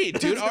get it,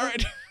 dude. All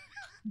right.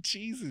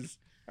 Jesus.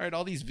 All right,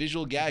 all these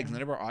visual gags.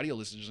 None of our audio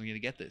listeners are going to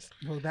get this.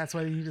 Well, that's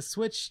why you need to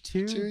switch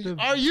to To the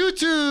our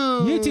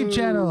YouTube YouTube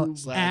channel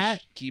Slash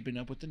at keeping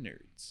up with the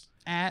nerds.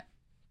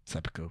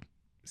 Seppuku.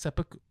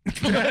 Seppuku.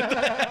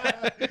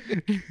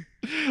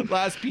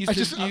 Last piece I'm of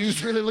just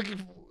news. really looking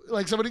for,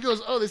 like somebody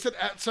goes, oh, they said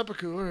at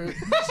Seppuku. All right.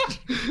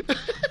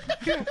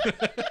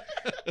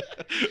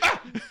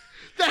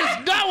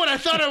 That's not what I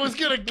thought I was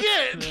gonna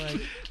get.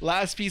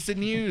 Last piece of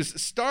news.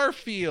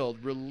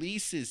 Starfield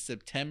releases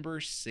September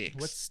 6th.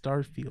 What's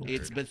Starfield?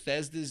 It's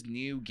Bethesda's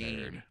new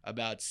game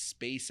about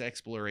space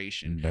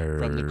exploration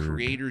from the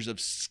creators of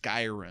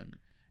Skyrim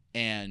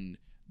and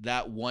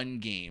that one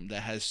game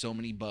that has so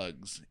many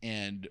bugs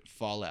and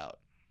Fallout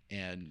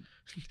and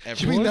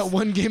You mean that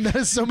one game that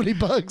has so many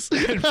bugs?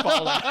 and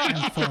Fallout.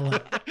 And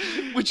Fallout.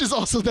 Which is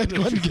also that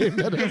one game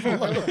that has a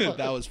lot of bugs.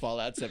 That was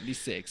Fallout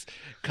 76.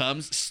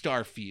 Comes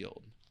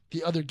Starfield.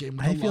 The other game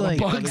with I a feel lot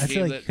like of I bugs. Other feel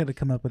game like that- you could have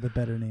come up with a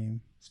better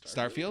name.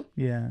 Starfield?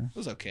 Yeah. It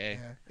was okay.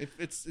 Yeah.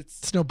 It's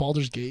It's no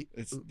Baldur's Gate.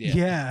 it's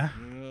Yeah.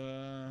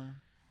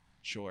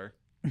 Sure.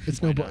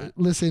 It's Why no. not?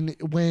 Listen,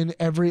 when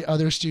every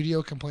other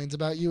studio complains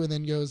about you and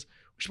then goes,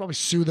 "We should probably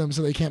sue them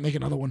so they can't make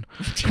another one.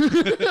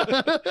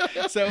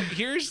 So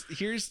here's the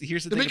They're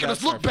thing making about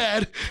us look Starfield.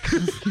 bad.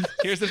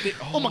 Here's the thing.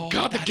 Oh my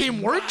God, the that's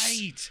game works?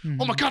 right.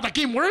 Oh my God, that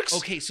game works.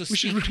 Okay, so We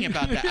should- speaking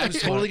about that, I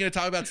was totally going to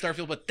talk about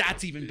Starfield, but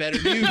that's even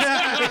better news.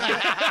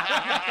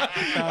 F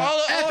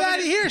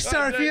outta here,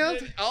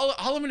 Starfield. All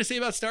I'm going to say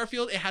about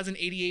Starfield, it has an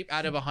 88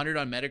 out of 100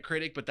 on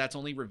Metacritic, but that's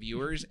only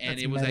reviewers, and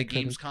That's it was at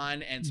Metacritic.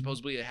 Gamescom, and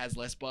supposedly it has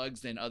less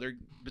bugs than other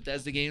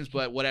Bethesda games,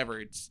 but whatever.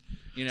 It's,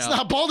 you know. It's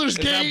not Baldur's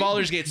It's Gate. not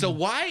Baldur's Gate. So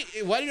why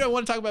did I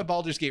want to talk about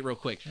Baldur's Gate real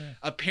quick?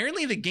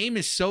 Apparently the game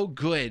is so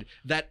good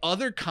that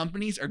other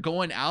companies are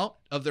going out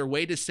of their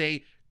way to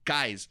say,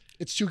 guys,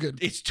 It's too good.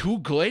 it's too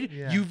good.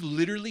 Yeah. You've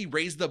literally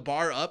raised the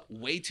bar up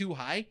way too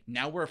high.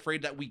 Now we're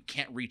afraid that we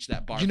can't reach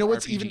that bar. You know for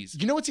what's even?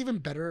 RPGs. You know what's even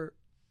better?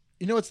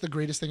 You know what's the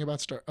greatest thing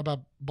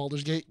about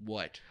Baldur's Gate?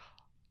 What?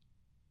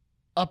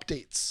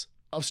 Updates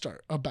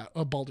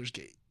of Baldur's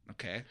Gate,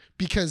 Okay.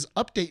 because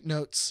update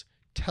notes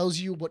tells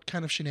you what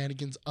kind of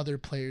shenanigans other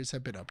players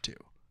have been up to,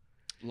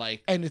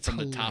 Like and it's from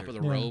the top of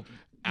the hilarious. rope,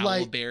 owl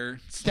Like, bear.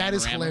 that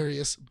is Slamorama.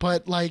 hilarious.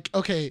 But like,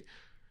 okay,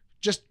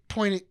 just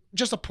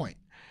a point.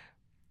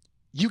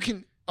 You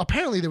can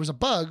apparently there was a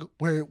bug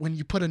where when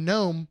you put a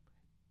gnome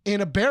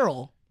in a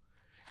barrel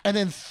and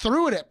then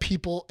threw it at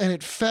people and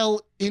it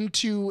fell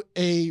into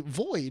a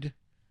void,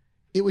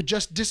 it would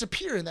just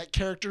disappear and that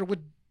character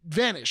would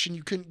vanish and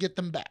you couldn't get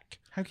them back.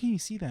 How can you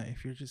see that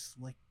if you're just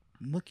like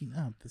looking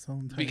up this whole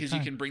entire Because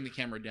time? you can bring the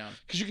camera down.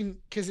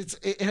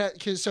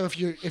 Because so if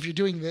you're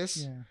doing this,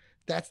 Yeah.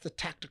 that's the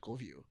tactical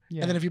view.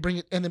 Yeah. And then if you bring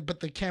it, but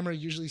the camera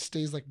usually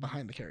stays like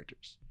behind the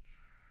characters.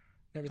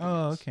 Everything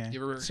Oh, else. okay.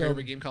 You ever So- heard of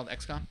a game called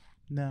XCOM?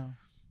 No,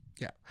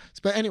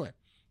 But anyway,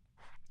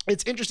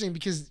 it's interesting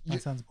because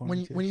that sounds boring. when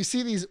you, too. when you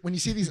see these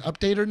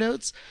updater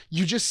notes,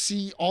 you just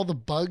see all the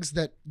bugs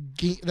that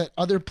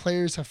other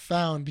players have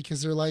found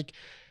because they're like,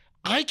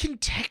 I can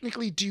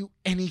technically do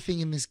anything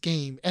in this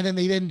game, and then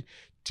they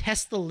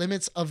test the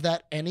limits of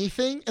that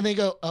anything, and they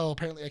go, oh,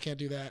 apparently I can't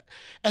do that,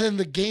 and then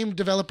the game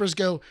developers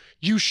go,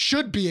 you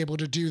should be able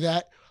to do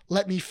that.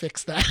 Let me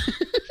fix that.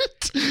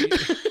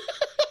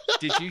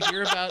 Did you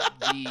hear about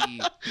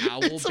the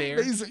owl It's bear?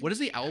 amazing. What is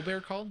the owl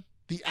bear called?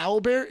 The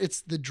owlbear, it's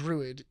the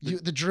druid.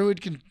 The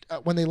druid can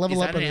when they level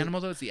Is up. that an on it-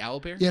 animal though? It's the owl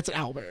bear. Yeah, it's an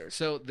owlbear.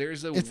 So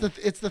there's a.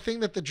 It's the thing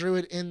that the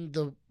druid in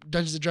the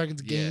Dungeons and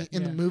Dragons game Yeah.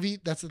 in the Yeah. movie.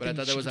 That's the But thing. I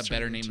thought that was a she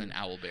better turned name into. than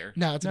owl bear.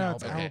 No, it's an No,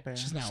 it's owlbear. owlbear.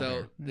 It's just an owlbear. So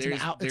It's,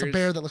 there's it's a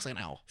bear that looks like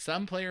an owl.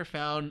 some player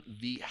found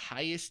the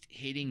highest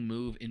hitting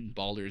move in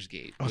Baldur's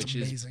Gate, Oh, it's which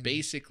is amazing.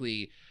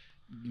 basically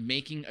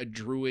making a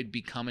druid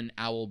become an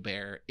owl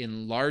bear,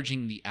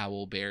 enlarging the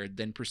owl bear,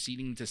 then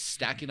proceeding to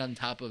stack it on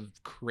top of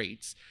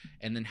crates,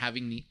 and then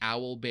having the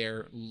owl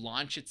bear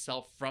launch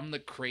itself from the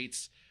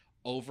crates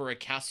over a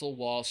castle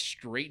wall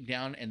straight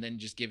down, and then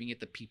just giving it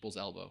the people's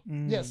elbow.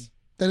 Yes,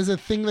 that is a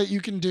thing that you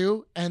can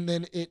do, and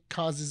then it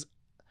causes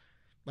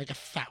like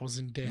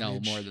 1,000 damage. No,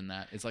 more than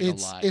that. It's like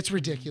it's a lot. it's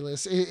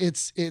ridiculous.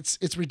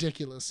 It's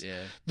ridiculous.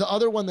 Yeah. The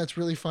other one that's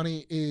really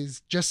funny is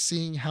just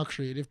seeing how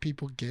creative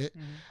people get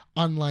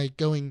on like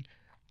going,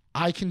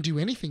 I can do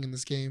anything in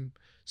this game.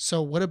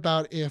 So what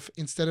about if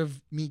instead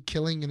of me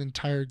killing an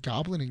entire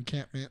goblin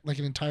encampment, like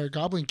an entire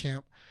goblin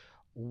camp,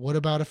 what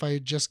about if I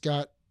just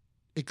got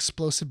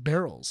explosive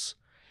barrels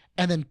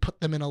and then put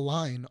them in a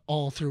line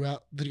all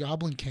throughout the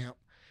goblin camp,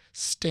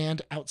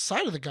 stand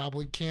outside of the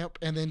goblin camp,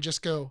 and then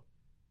just go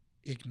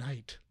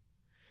ignite.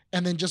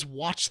 And then just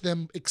watch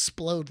them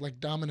explode like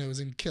dominoes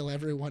and kill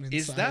everyone inside.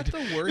 Is that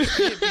the worst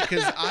bit?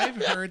 Because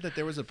I've heard that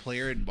there was a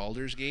player in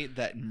Baldur's Gate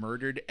that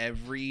murdered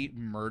every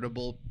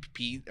murderable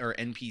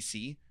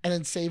NPC and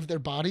then save their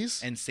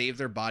bodies? and saved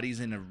their bodies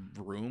in a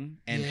room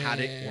and had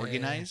it Yeah.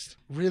 organized.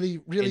 Really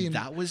And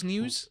that was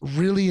news.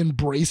 really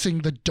embracing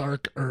the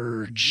dark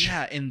urge.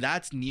 Yeah, and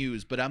that's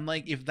news. But I'm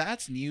like, if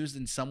that's news,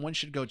 then someone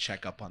should go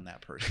check up on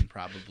that person.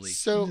 Probably.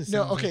 So It just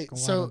no, sounds okay. like a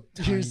lot So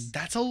of here's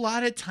That's a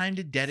lot of time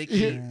to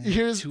dedicate.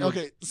 here's to a-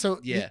 okay. So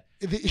Yeah.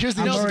 here's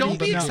the No, interesting don't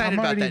be thing. excited I'm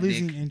about already that,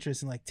 losing Nick.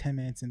 interest in like 10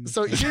 minutes. In this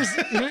So game. here's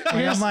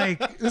I'm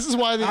like, this is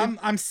why they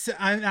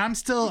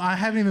I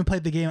haven't even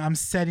played the game. I'm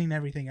setting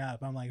everything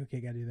up. I'm like, okay,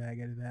 gotta do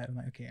that. I'm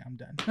like, okay, I'm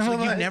done. So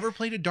you've never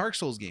played a Dark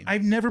Souls game.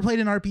 I've never played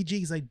an RPG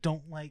because I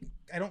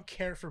don't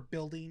care for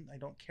building. I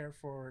don't care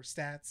for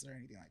stats or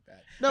anything like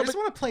that. No, I just but-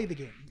 want to play the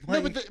game.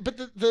 no,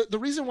 but the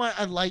reason why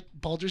I like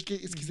Baldur's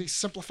Gate is because they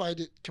simplified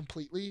it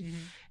completely. Mhm.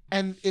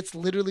 And it's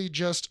literally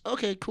just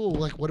okay, cool.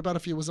 Like, what about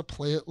if it was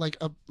like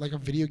a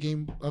video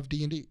game of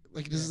D&D?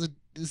 Like this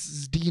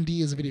is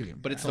D&D as a video game.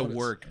 But it's That's the all it is.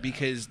 work,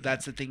 because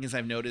that's the thing is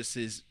I've noticed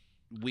is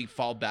we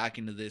fall back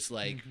into this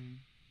like Mhm.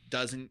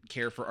 doesn't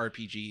care for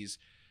RPGs,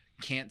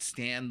 can't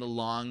stand the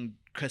long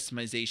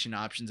customization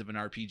options of an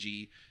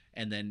RPG,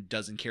 and then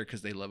doesn't care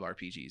because they love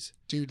RPGs.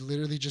 Dude,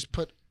 literally just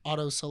put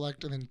auto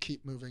select and then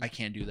keep moving. I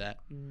can't do that.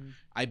 Mm.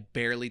 I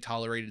barely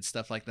tolerated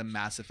stuff like the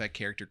Mass Effect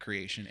character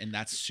creation, and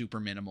that's super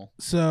minimal.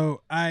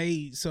 So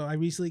I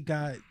recently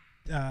got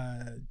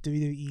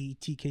WWE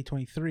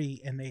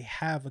TK23, and they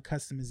have a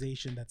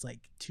customization that's like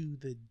to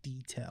the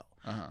detail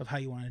of how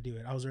you want to do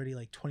it. I was already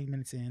like 20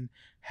 minutes in,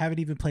 haven't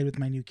even played with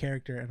my new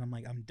character, and I'm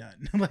like, I'm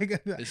done.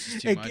 Like, This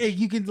is too much.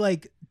 you can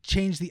like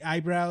change the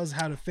eyebrows,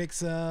 how to fix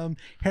them,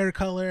 hair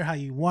color, how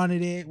you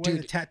wanted it, where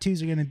the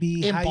tattoos are gonna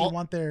be, in how you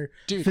want their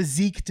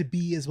physique to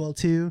be as well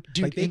too.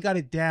 Dude, like they got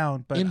it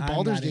down, but in I'm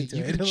Baldur's not Gate,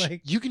 into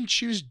it. you can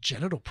choose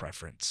genital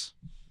preference.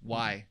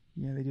 Why?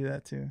 Yeah, they do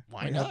that too.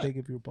 Why like not? How big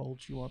of your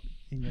bulge you want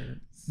in your?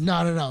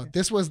 No.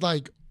 This was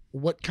like,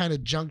 what kind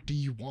of junk do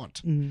you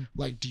want? Mhm.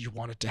 Like, do you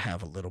want it to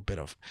have a little bit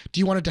of? Do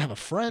you want it to have a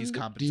friend? He's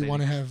Do you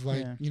want to have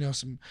like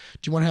some?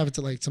 Do you want to have it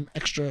to like some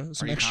extra you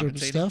stuff?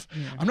 compensating?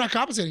 Yeah. I'm not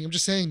compensating. I'm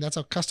just saying that's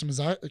how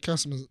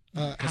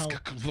how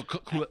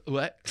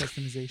What?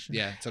 Customization.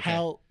 Yeah, it's okay.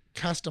 how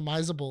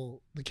customizable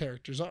the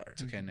characters are.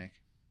 It's okay, Nick.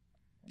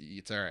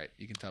 It's all right.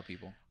 You can tell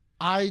people.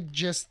 I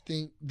just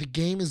think the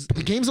game's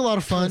a lot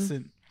of fun.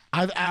 Listen,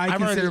 I I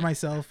consider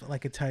myself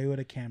like a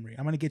Toyota Camry.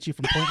 I'm gonna get you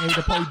from point A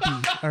to point B.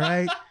 All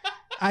right,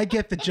 I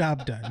get the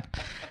job done.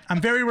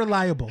 I'm very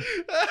reliable.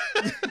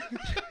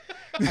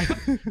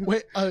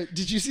 Wait,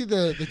 did you see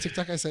the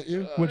TikTok I sent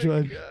you? Which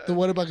one? The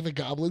one about the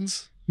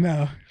goblins?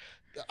 No.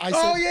 I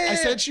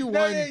sent you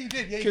one Yeah, you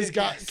did. Yeah, you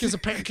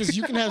did. because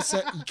you can have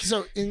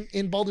so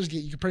in Baldur's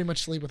Gate you can pretty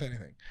much sleep with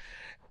anything,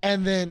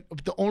 and then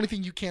the only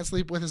thing you can't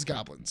sleep with is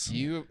goblins.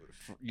 You're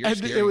And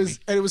scaring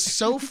it was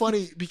so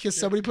funny because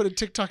somebody put a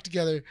TikTok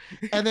together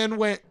and then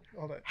went,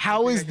 Hold on.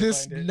 "How I is think I can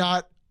this find it.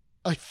 not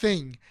a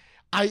thing?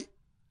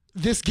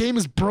 This game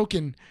is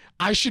broken.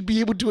 I should be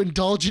able to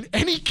indulge in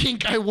any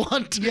kink I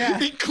want,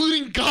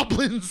 including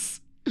goblins.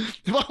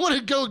 If I want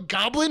to go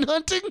goblin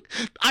hunting,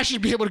 I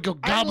should be able to go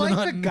goblin I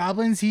like hunting." the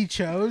goblins he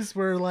chose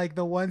were like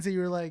the ones that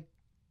you were like.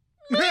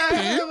 You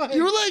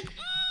were like,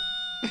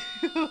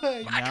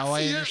 me. Now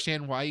I see it.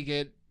 understand why you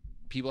get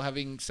people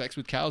having sex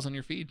with cows on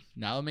your feed.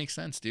 Now it makes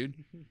sense, dude.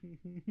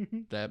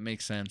 That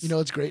makes sense. you know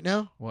what's great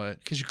now? What?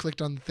 Because you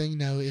clicked on the thing,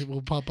 now it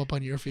will pop up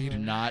on your feed.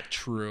 Not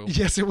true.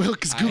 Yes, it will.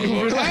 Because Google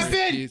I realizes,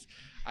 refuse.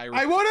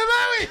 I won't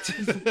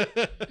allow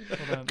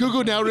it.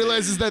 Google now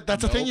realizes that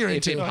that's a thing you're If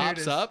into. it here it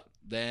pops is. up,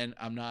 then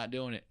I'm not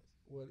doing it.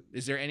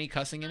 Is there any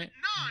cussing in it?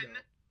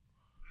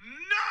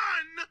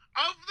 None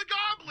of the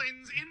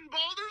goblins in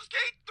Baldur's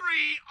Gate 3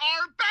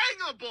 are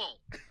bangable.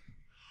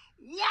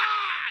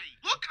 Why?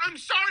 Look, I'm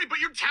sorry, but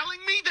you're telling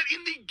me that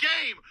in the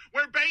game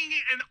where banging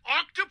an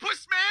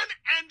octopus man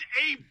and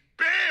a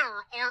bear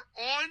are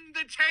on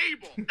the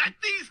table, that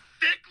these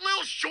thick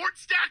little short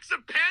stacks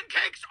of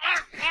pancakes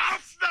are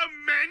off the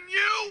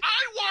menu?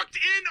 I walked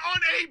in on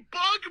a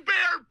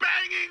bugbear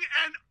banging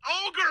an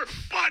ogre,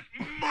 but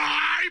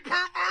my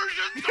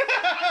perversions are the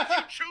ones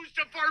you choose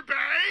to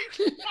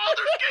forbay?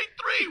 Baldur's Gate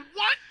 3,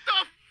 what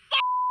the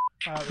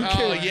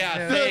Oh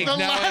yeah, thanks. the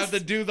Now I have last- to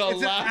do the It's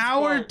an last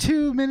hour, part.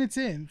 2 minutes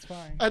in. It's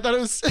fine. I thought it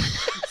was.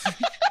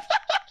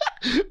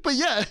 But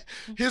yeah,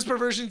 his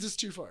perversions is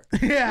too far.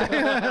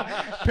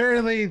 Yeah.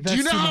 Apparently, that's Do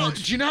you know too how?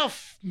 much. Do you know how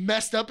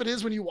messed up it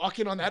is when you walk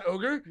in on that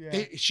ogre?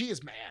 Yeah. She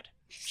is mad.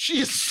 She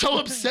is so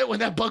upset when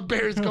that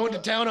bugbear is going to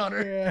town on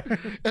her, Yeah.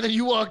 and then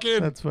you walk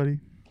in, That's funny.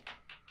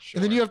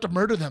 and then you have to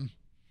murder them.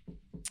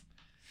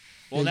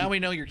 Well, now we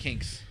know your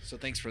kinks, so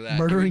thanks for that.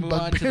 Murdering Can we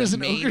move on to bugbears the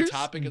and main ogres?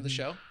 topic of the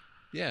show?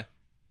 Yeah,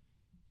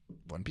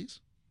 One Piece.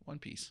 One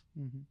Piece.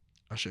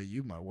 I'll show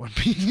you my One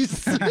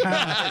Piece.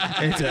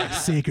 It's a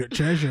secret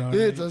treasure. all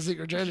It's right. a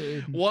secret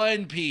treasure.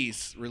 One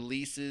Piece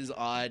releases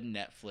on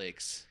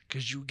Netflix.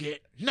 Cause you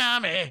get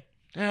Nami,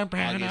 the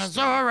August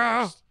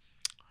Zorro. 31st.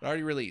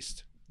 Already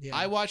released. Yeah.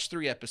 I watched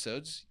 3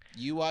 episodes.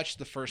 You watched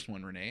the first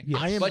one, Renee.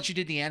 Yes. I am. But you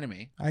did the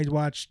anime. I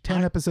watched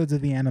 10 episodes of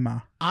the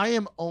anima. I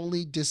am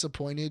only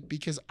disappointed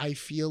because I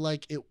feel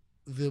like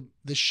the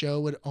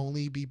show would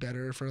only be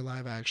better for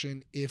live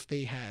action if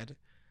they had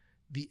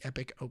the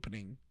epic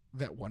opening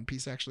that One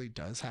Piece actually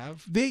does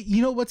have.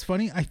 You know what's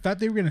funny? I thought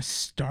they were gonna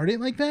start it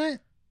like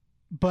that,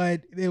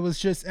 but it was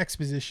just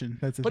exposition.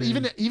 That's the But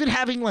thing. even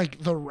having like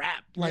the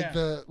rap, like Yeah.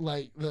 the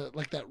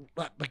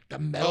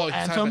metal Oh, you're talking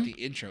anthem, about the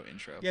intro.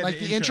 Yeah, like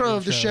the intro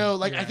of the show.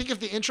 Like I Yeah. think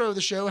if the intro of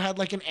the show had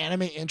like an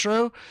anime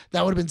intro,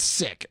 that would have been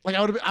sick. Like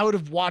I would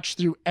have watched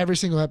through every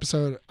single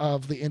episode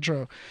of the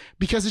intro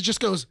because it just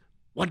goes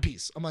One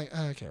Piece. I'm like,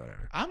 okay,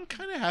 whatever. I'm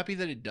kind of happy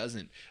that it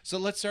doesn't. So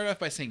let's start off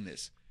by saying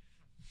this.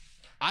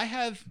 I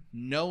have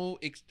no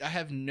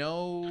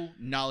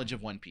knowledge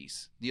of One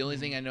Piece. The only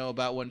thing I know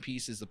about One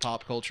Piece is the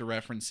pop culture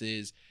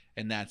references,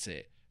 and that's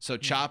it. So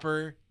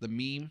Chopper, the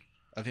meme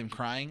of him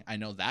crying, I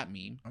know that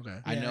meme. Okay.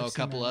 I Yeah, know I've a seen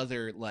couple that.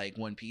 other like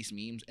One Piece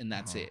memes, and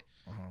that's it.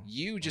 Uh-huh.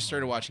 You just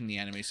started watching the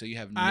anime, so you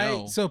have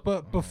no.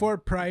 But before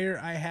prior,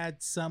 I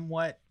had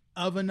somewhat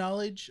of a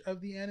knowledge of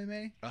the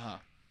anime.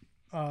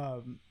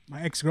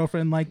 My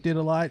ex-girlfriend liked it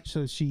a lot,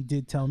 so she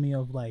did tell me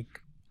of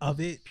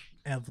the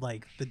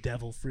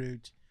devil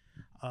fruit.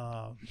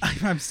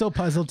 I'm still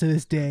puzzled to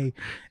this day.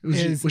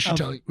 Was of-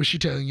 she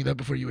telling you that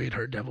before you ate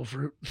her devil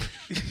fruit?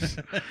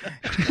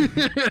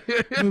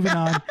 Moving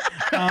on.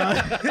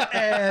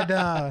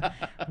 And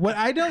what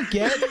I don't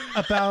get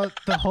about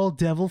the whole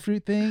devil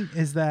fruit thing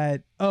is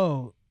that,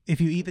 if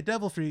you eat the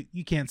devil fruit,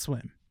 you can't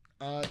swim.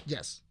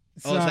 Yes.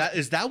 Oh,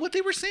 is that what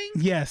they were saying?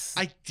 Yes.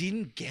 I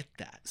didn't get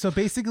that. So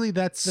basically,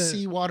 that's the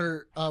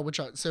Seawater,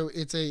 so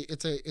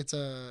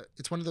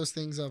it's one of those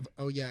things of,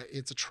 oh yeah,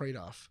 it's a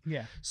trade-off.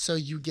 yeah. So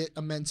you get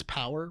immense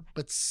power,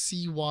 but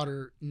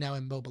seawater now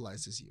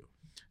immobilizes you.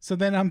 So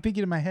then I'm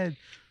thinking in my head.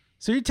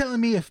 So you're telling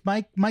me if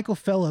Michael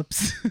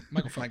Phelps,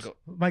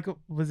 Michael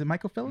was it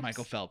Michael Phillips?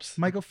 Michael Phelps.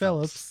 Michael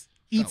Phillips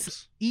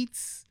Phelps.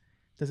 eats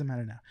doesn't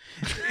matter now.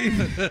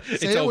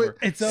 It's Say it over.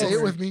 It's Say over.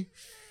 it with me.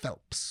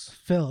 Phelps.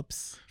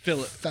 Phelps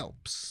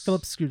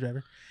Phelps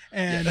screwdriver,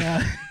 and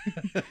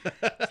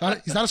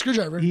He's not a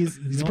screwdriver.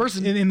 he's a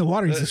person. In the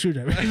water. He's a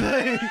screwdriver.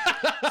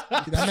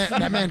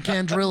 that man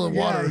can drill in Yeah,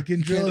 water. he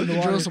can drill in the He can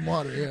water. drill some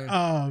water.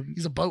 Yeah.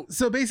 He's a boat.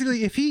 So basically,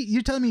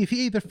 you're telling me if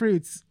he ate the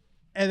fruits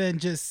and then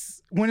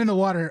just went in the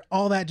water,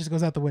 all that just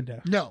goes out the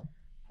window. No,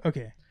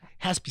 Okay.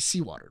 has to be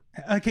seawater.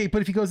 Okay,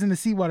 but if he goes in the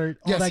seawater,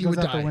 all Yes, that he goes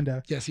would out die. the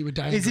window. Yes, he would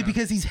die. Is it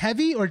because he's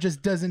heavy or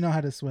just doesn't know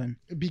how to swim?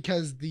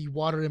 because the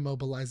water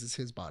immobilizes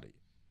his body?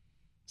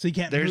 So he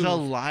can't There's move. a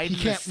line He in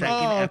the can't- second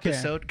Oh, okay.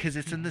 episode because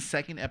it's in the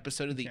second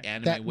episode of the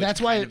anime, That- which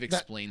that's why- kind of that-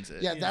 explains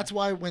it. Yeah, that's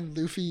why when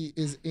Luffy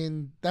is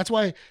in, that's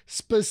why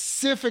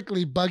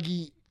specifically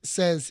Buggy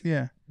says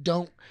Yeah.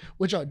 don't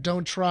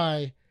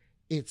try.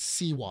 It's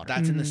seawater.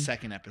 That's in the Mhm.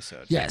 second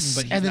episode. yes,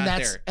 but he's and then not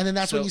that's there. and then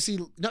that's when So- you see.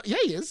 No, yeah,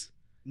 he is.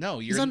 No,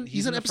 He's on in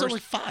the episode first,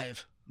 like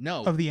 5.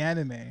 no. Of the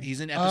anime. He's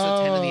in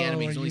episode 10 of the Oh,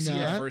 anime. He's are only you seen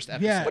the not? first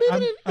episode. Yeah, But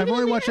even I've in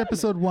only the watched anime-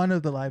 episode 1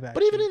 of the live action.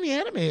 But even in the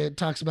anime, it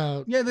talks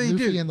about Yeah, they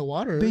Luffy do. in the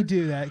water. They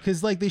do that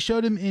because like they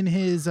showed him in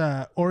his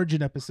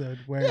origin episode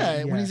where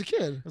Yeah, when he's a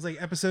kid. it was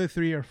like episode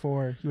 3 or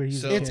 4 where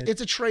he's So- a It's kid.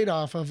 it's a trade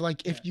off of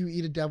like if you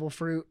eat a devil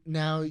fruit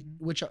now,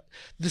 which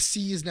the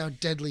sea is now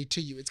deadly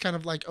to you. It's kind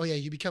of like, oh yeah,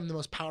 you become the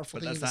most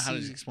powerful But thing that's in the not how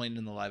it's sea. explained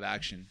in the live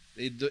action.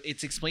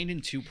 It's explained in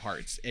 2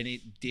 parts, and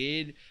it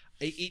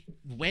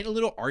went a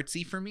little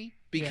artsy for me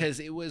because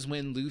it was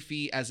when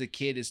Luffy as a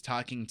kid is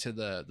talking to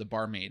the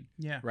barmaid,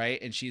 yeah.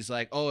 right? And she's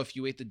like, "Oh, if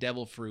you ate the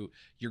devil fruit,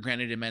 you're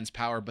granted immense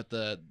power, but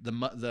the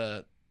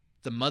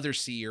mother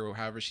sea or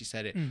however she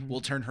said it Mhm.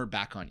 will turn her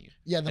back on you."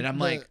 Yeah, And I'm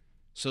like,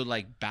 so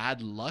like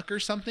bad luck or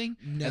something?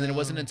 no. And then it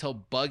wasn't until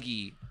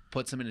Buggy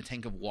puts him in a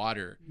tank of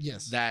water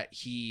yes, that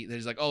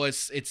there's like, oh,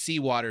 it's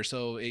seawater,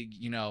 so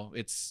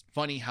it's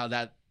funny how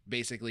that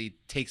basically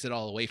takes it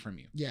all away from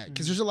you. yeah,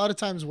 because there's a lot of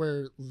times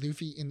where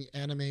Luffy in the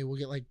anime will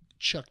get like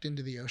chucked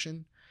into the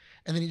ocean,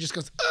 and then he just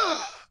goes,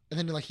 ugh! And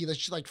then like he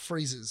just like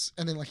freezes,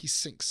 and then like he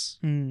sinks,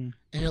 Mm.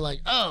 and you're like,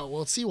 oh,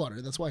 well, it's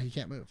seawater. That's why he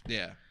can't move.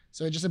 Yeah.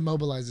 So it just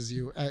immobilizes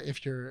you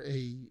if you're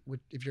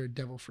a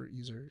devil fruit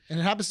user, and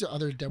it happens to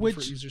other devil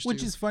fruit users Which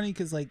too. is funny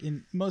because like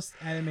in most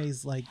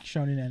animes, like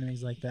shonen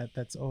animes like that,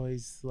 that's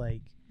always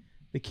like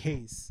the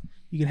case.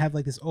 You can have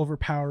like this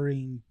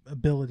overpowering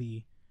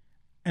ability,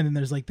 and then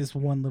there's like this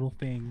one little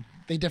thing.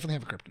 They definitely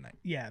have a kryptonite.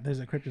 Yeah, there's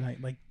a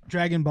kryptonite. Like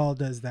Dragon Ball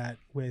does that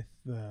with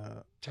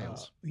the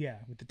Tails.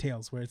 with the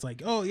tails, where it's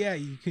like, oh yeah,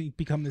 you could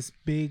become this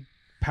big,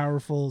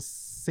 powerful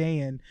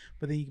Saiyan,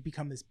 but then you can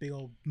become this big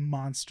old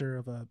monster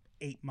of a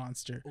ape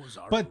monster.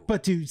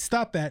 But to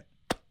stop that,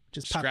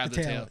 just pop grab the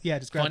the tail. tail. Yeah,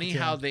 just grab Funny the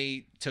tail. how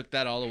they took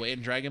that all away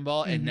in Dragon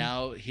Ball, and Mhm.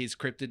 now his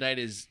kryptonite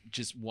is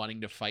just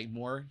wanting to fight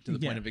more to the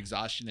Yeah. point of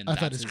exhaustion, and I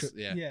thought that's his his,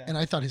 yeah. Yeah, And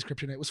I thought his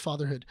kryptonite was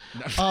fatherhood.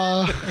 No.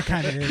 it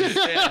kind of is.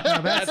 Yeah,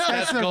 No,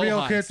 that's the real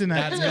Gohan's. kryptonite.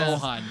 That's Yeah.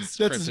 Gohan's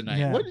That's- kryptonite.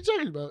 Yeah. What are you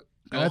talking about?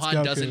 That's Gohan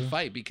Goku. doesn't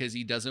fight because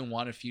he doesn't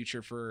want a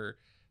future for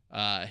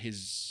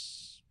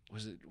his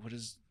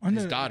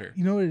his daughter.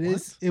 You know what it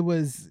is? It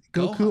was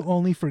Goku Gohan.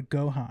 only for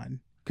Gohan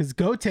because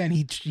Goten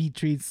he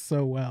treats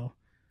so well.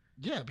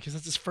 Yeah, because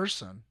that's his first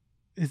son.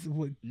 Is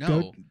what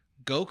No,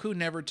 Goku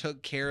never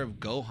took care of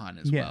Gohan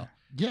as Yeah. well.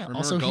 Yeah. Remember,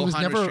 Also, Gohan he was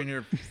was never.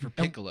 trainer for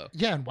Piccolo.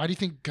 Yeah, and why do you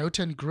think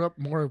Goten grew up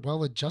more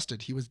well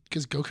adjusted? He was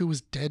because Goku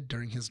was dead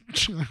during his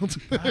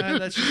childhood.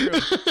 That's true.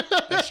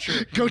 That's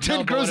true. Goten No,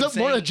 but grows what up I'm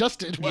more saying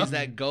adjusted. Well, Is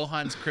that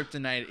Gohan's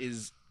kryptonite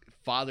is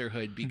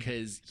fatherhood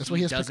because That's why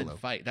he has doesn't Piccolo.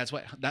 fight. That's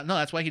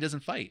why he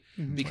doesn't fight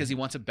Mhm. because he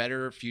wants a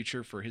better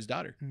future for his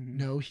daughter. Mhm.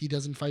 no, he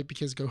doesn't fight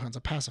because Gohan's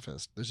a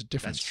pacifist. There's a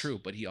difference. That's true,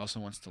 but he also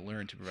wants to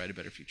learn to provide a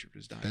better future for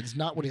his daughter. That's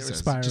not what he Yeah, says.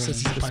 spiraling. He just says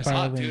he's a The pacifist.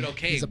 spiraling. Oh, dude,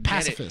 okay, He's a get it.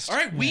 pacifist. All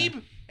right, Yeah.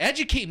 weeb,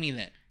 educate me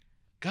then.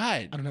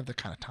 God, I don't have that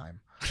kind of time.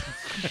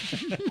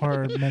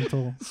 Or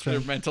mental their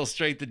strength. mental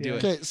strength to do Yeah.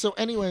 it. Okay, so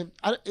anyway,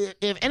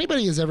 if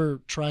anybody has ever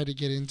tried to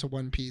get into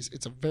One Piece,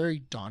 it's a very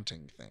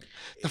daunting thing.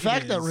 The It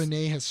fact that is.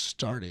 Renee has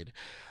started,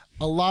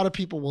 a lot of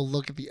people will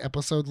look at the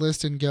episode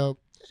list and go,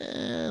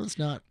 it's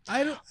not.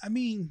 I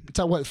mean, It's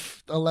at what,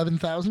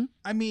 11,000?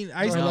 I Or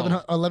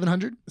No.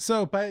 1,100?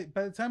 So by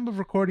the time of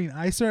recording,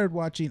 I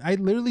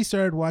literally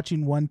started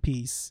watching One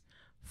Piece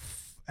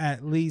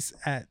at least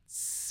at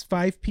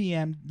 5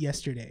 p.m.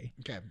 yesterday,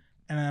 Okay.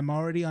 and I'm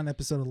already on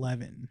episode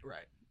 11,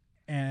 Right.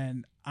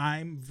 and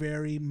I'm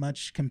very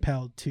much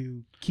compelled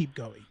to keep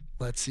going.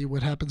 Let's see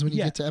what happens when you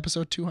Yeah. get to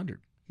episode 200.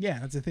 Yeah,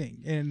 that's the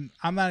thing, and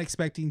I'm not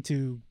expecting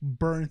to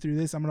burn through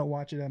this. I'm gonna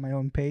watch it at my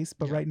own pace,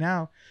 but Yeah. right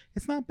now,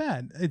 it's not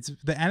bad.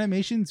 The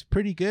animation's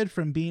pretty good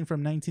from being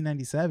from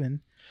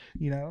 1997.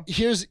 You know.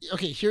 Here's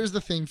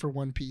the thing for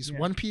One Piece. Yeah.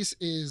 One Piece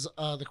is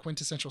the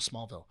quintessential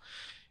Smallville.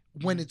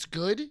 When it's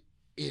good,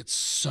 it's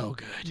so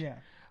good. Yeah.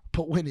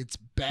 But when it's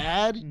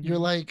bad, you're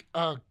Mhm. like,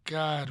 oh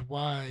God,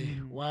 why?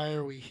 Mhm. Why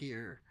are we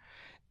here?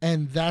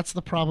 And that's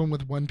the problem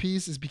with One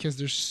Piece, is because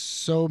there's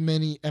so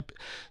many.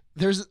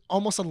 There's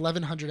almost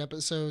 1,100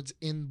 episodes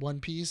in One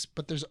Piece,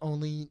 but there's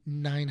only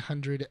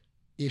 900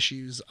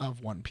 issues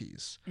of One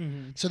Piece.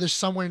 Mm-hmm. So there's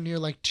somewhere near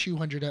like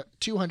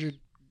 200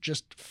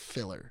 just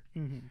filler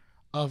Mm-hmm.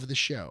 of the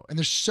show. And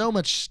there's so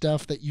much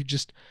stuff that you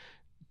just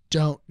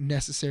don't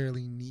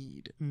necessarily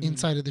need Mhm.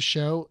 inside of the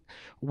show,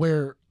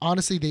 where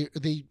honestly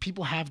they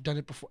people have done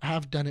it before,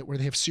 where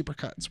they have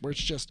supercuts where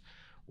it's just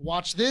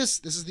watch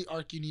this is the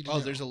arc you need to Oh,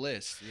 know. there's a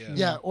list. Yeah.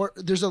 Yeah, or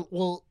there's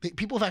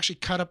people have actually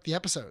cut up the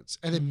episodes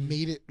and then Mhm.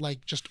 made it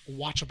like just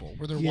watchable,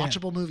 where they're Yeah.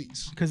 watchable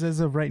movies. Because as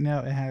of right now,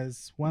 it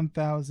has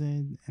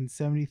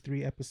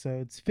 1,073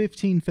 episodes,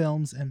 15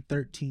 films, and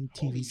 13 TV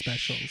Holy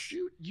specials.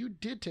 Shoot, you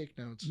did take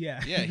notes.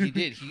 Yeah. Yeah, he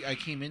did. I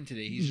came in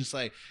today. He's just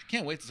like,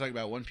 can't wait to talk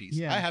about One Piece.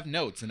 Yeah. I have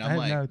notes, and I I'm have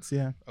like, notes,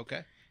 yeah.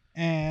 okay.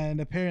 And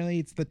apparently,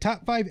 it's the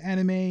top 5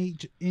 anime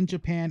in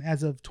Japan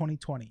as of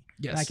 2020.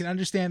 Yes. And I can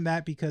understand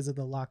that because of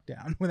the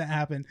lockdown when that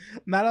happened.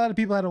 Not a lot of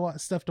people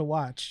had stuff to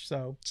watch,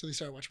 so So they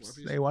started watching One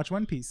Piece. they watch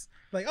One Piece.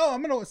 Like, oh,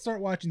 I'm gonna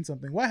start watching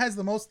something. What has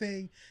the most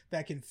thing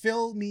that can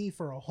fill me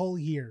for a whole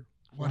year?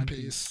 One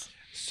Piece.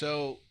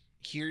 So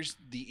here's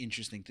the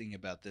interesting thing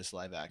about this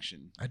live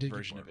action I did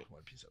version get of bored it. with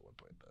One Piece at one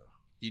point though.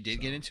 You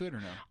did get into it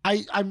or no?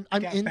 I'm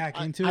Got in back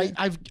into I,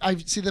 it?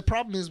 I've see, the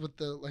problem is with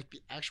the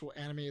actual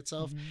anime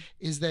itself Mhm.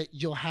 is that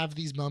you'll have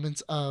these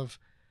moments of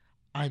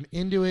I'm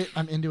into it,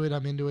 I'm into it,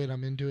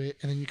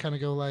 and then you kind of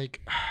go like,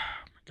 oh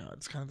my God,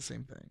 it's kind of the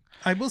same thing.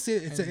 I will say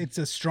it's And- it's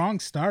a strong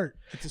start.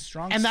 It's a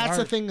strong And start. that's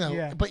the thing though.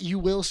 Yeah. But you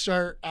will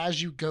start,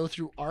 as you go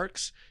through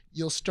arcs,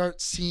 you'll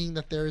start seeing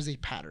that there is a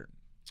pattern.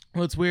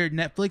 Well, it's weird.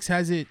 Netflix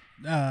has it.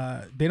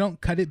 They don't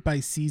cut it by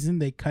season.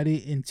 They cut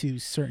it into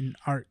certain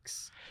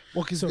arcs.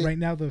 Well, because So right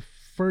now, the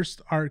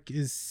first arc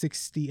is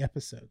 60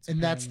 episodes,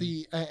 and that's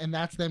apparently. and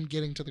that's them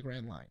getting to the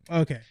Grand Line.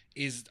 Okay.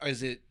 Is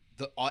it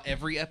the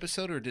every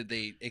episode, or did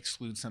they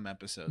exclude some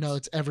episodes? No,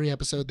 it's every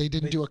episode. They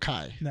didn't They- do a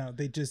Kai. No,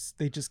 they just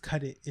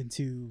cut it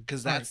into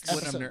because that's arcs.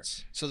 what I'm.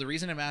 Episodes. So the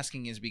reason I'm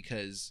asking is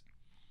because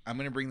I'm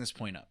going to bring this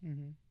point up.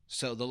 Mhm.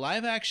 So the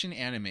live action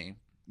anime,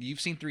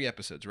 you've seen 3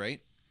 episodes,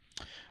 right?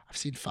 I've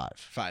seen 5.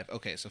 5.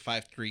 Okay, so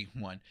 5, 3,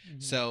 1.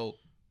 Mhm. So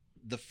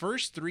the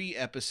first 3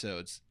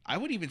 episodes, I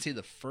would even say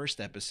the first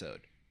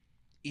episode,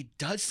 it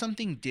does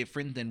something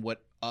different than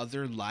what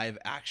other live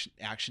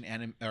action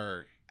anime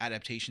or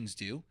adaptations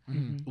do,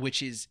 Mhm.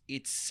 which is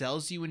it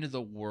sells you into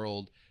the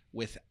world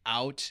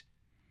without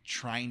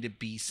trying to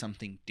be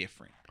something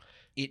different.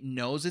 It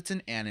knows it's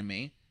an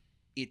anime.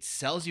 It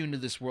sells you into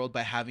this world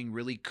by having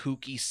really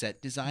kooky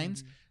set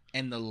designs,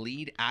 and the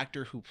lead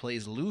actor who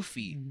plays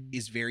Luffy Mhm.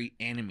 is very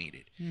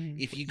animated. Mhm.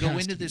 If you He go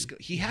has into to this, be.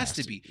 he He has has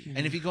to to be. be.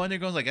 And if you go in there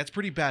going like, that's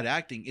pretty bad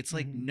acting, it's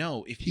like, Mhm.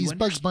 no. If you He's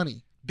Bugs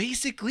Bunny.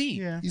 basically,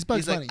 Yeah. He's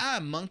Bugs he's Bunny.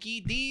 like, Monkey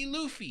D.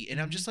 Luffy.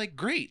 And I'm just like,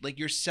 great. Like,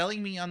 you're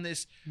selling me on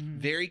this Mhm.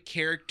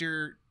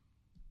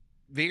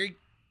 very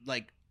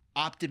like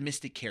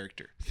optimistic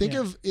character. Think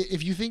Yeah. of,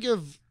 if you think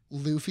of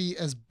Luffy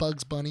as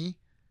Bugs Bunny,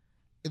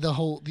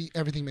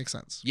 everything makes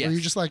sense. Where Yes.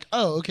 you're just like,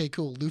 oh, okay,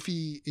 cool.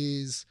 Luffy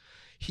is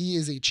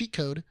a cheat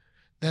code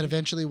that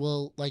eventually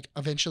will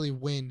eventually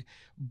win.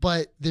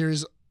 But they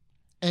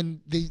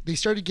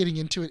started getting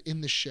into it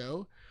in the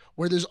show,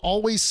 where there's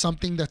always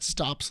something that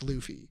stops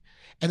Luffy,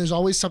 and there's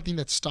always something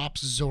that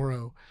stops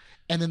Zoro.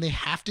 And then they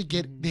have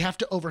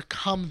to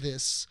overcome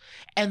this,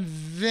 and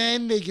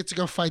then they get to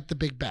go fight the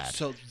big bad.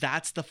 So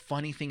that's the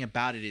funny thing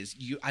about it is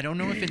I don't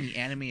know if in the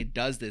anime it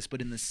does this,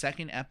 but in the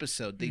second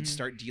episode they Mhm.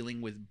 start dealing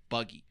with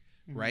Buggy,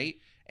 Mhm. right?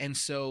 And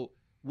so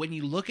when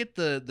you look at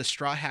the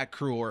Straw Hat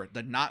crew, or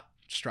the not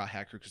Straw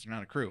Hat crew because they're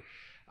not a crew,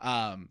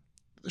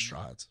 The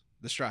Straw Hats.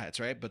 the Straw Hats,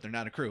 right? But they're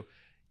not a crew.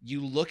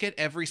 You look at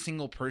every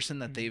single person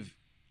that Mhm. they've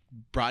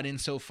brought in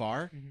so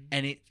far, Mhm.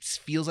 and it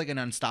feels like an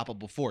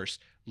unstoppable force.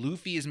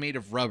 Luffy is made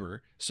of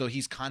rubber, so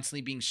he's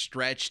constantly being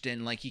stretched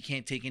and like he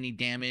can't take any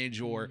damage,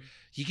 or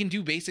he can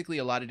do basically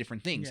a lot of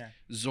different things. Yeah.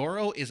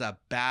 Zoro is a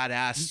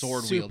badass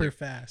sword Super wielder,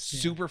 fast. Yeah.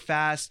 super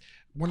fast,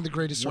 One of the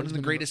greatest one of the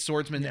swordsmen greatest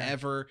swordsmen Yeah.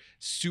 ever,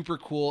 super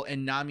cool.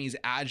 And Nami's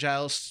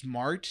agile,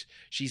 smart.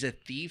 She's a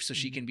thief, so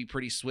she Mhm. can be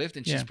pretty swift,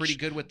 and she's Yeah. pretty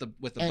good with the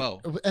and,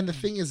 bow. And the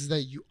thing is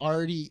that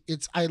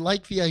I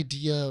like the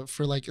idea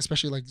for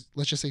especially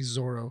let's just say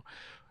Zoro,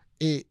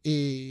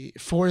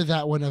 for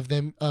that one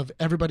of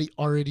everybody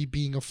already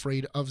being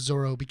afraid of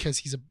Zoro because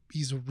he's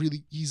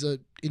a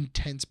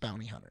intense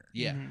bounty hunter.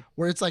 Yeah. Mhm.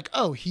 Where it's like,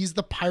 oh, he's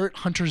the pirate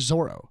hunter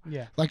Zoro.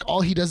 Yeah. Like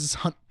all he does is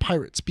hunt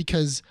pirates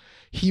because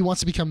he wants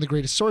to become the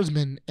greatest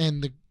swordsman,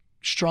 and the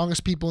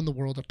strongest people in the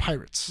world are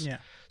pirates. Yeah.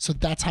 So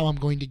that's how I'm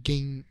going to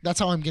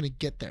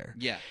get there.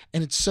 Yeah.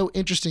 And it's so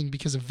interesting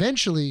because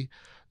eventually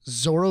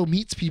Zoro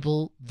meets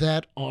people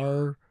that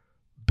are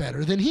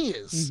better than he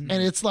is. Mhm.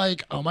 And it's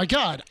like, oh my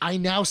God, I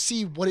now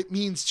see what it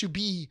means to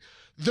be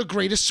the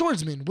greatest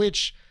swordsman,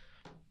 which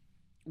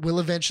will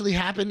eventually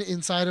happen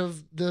inside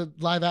of the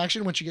live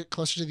action once you get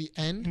closer to the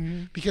end,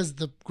 Mm-hmm. because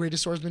the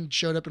greatest swordsman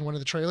showed up in one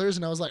of the trailers,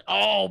 and I was like,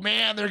 oh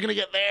man, they're gonna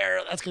get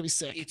there. That's gonna be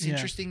sick. It's Yeah.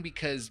 interesting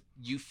because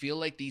you feel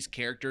like these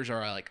characters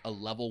are like a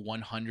level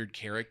 100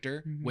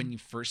 character Mhm. when you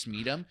first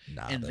meet them,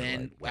 Nah, and they're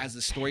then like as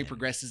the story 10.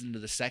 progresses into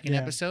the second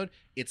Yeah. episode,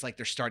 it's like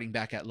they're starting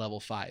back at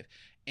level 5.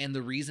 And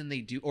the reason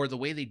they do, or the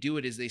way they do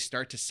it, is they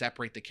start to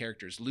separate the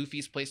characters.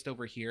 Luffy's placed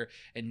over here,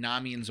 and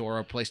Nami and Zoro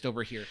are placed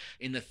over here.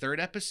 In the third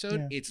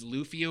episode, Yeah. it's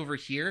Luffy over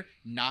here,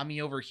 Nami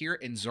over here,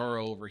 and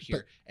Zoro over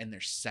here, and they're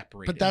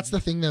separated. But that's the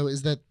thing, though,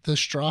 is that the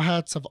Straw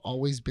Hats have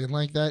always been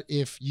like that.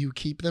 If you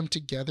keep them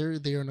together,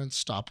 they are an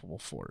unstoppable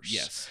force.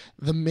 yes,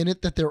 The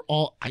minute that they're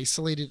all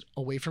isolated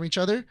away from each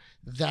other,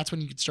 that's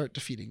when you can start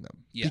defeating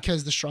them. Yeah.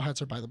 Because the Straw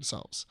Hats are by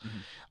themselves.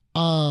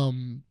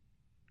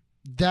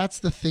 That's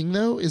the thing,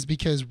 though, is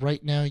because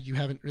right now you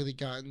guys haven't really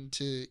gotten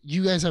to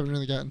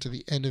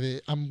the end of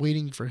it. I'm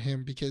waiting for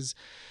him, because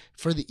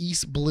for the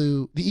East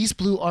Blue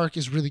arc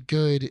is really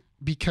good,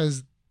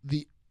 because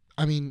you've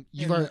already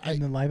in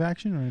the live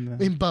action or in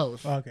the in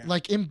both. Okay.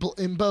 Like in both,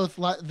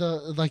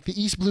 the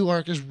East Blue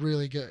arc is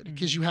really good,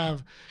 because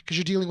Mhm.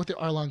 you're dealing with the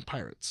Arlong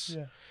pirates,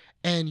 Yeah.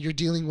 and you're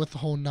dealing with the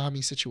whole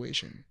Nami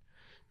situation.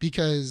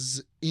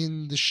 Because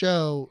in the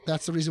show,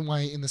 that's the reason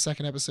why in the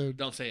second episode,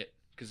 don't say it,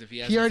 because if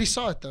he he already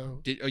saw it though.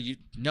 did, you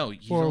no,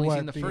 he's For only what?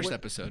 seen the The- first what-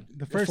 episode.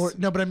 The first.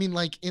 No, but I mean,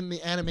 like in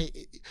the anime,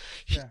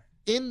 Yeah.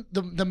 in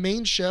the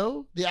main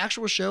show, the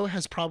actual show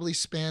has probably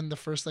spanned the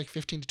first like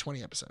 15 to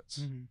 20 episodes.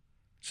 Mhm.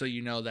 So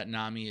you know that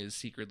Nami is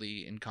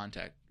secretly in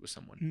contact with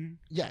someone. Mhm.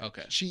 Yeah.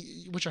 Okay.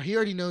 He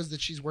already knows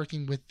that she's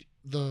working with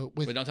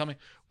Wait, don't tell me.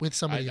 with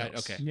somebody I-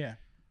 else. okay. Yeah.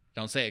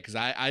 Don't say it, because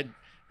I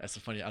that's the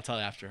funny. I'll tell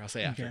you after. I'll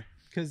say after. Okay.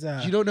 Because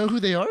You don't know who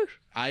they are?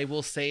 I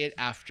will say it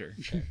after.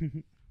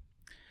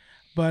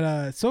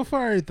 but so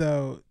far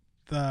though,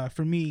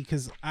 for me,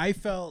 because I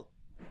felt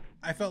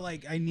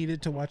like I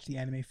needed to watch the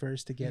anime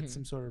first to get Mhm.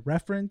 some sort of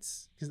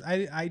reference, because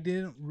I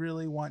didn't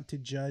really want to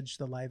judge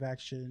a live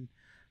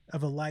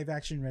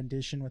action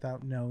rendition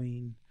without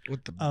knowing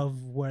What the?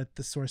 of what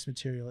the source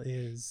material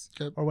is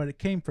Okay. or what it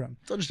came from.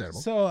 It's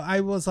understandable. So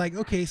I was like,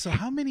 okay, so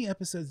how many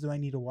episodes do I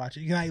need to watch?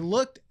 And I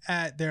looked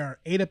at, there are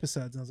 8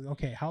 episodes, and I was like,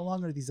 okay, how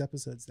long are these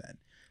episodes then?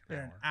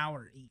 They're an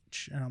hour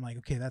each. And I'm like,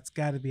 okay, that's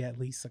got to be at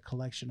least a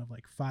collection of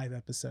like 5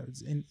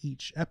 episodes in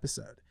each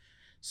episode.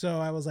 So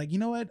I was like, you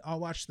know what? I'll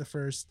watch the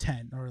first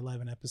 10 or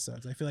 11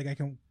 episodes. I feel like I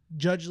can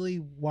judgely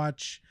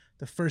watch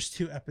the first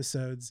 2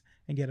 episodes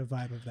and get a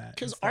vibe of that.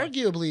 Because instead.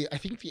 arguably, I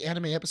think the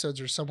anime episodes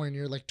are somewhere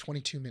near like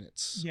 22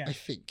 minutes. Yeah. I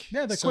think.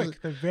 Yeah, they're So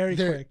quick. They're very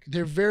they're, quick.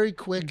 They're very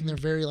quick, Mhm. and they're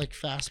very like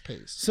fast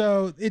paced.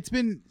 So it's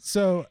been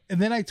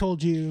and then I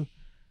told you,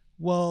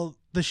 well,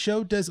 the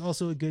show does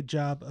also a good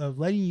job of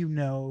letting you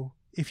know,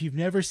 if you've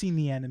never seen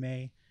the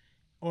anime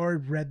or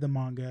read the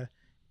manga,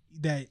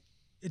 that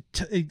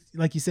it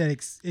like you said,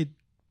 it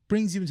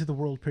brings you into the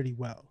world pretty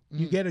well.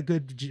 You Mhm. get a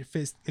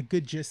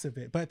good gist of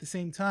it. But at the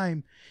same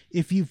time,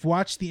 if you've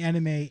watched the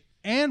anime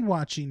and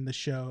watching the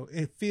show,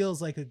 it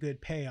feels like a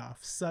good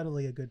payoff,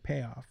 subtly a good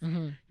payoff.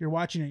 You're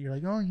watching it, you're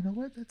like, oh, you know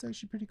what? That's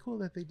actually pretty cool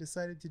that they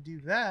decided to do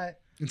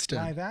that Instead,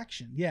 live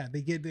action. Yeah,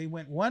 they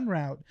went one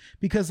route,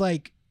 because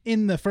like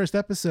in the first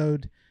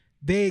episode,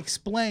 they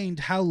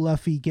explained how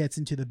Luffy gets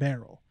into the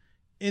barrel.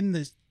 In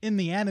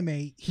the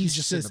anime, he's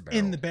just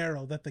in the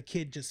barrel that the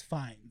kid just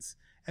finds.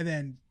 And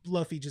then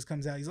Luffy just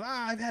comes out. He's like,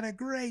 I've had a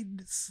great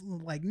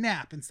like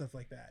nap and stuff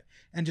like that,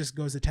 and just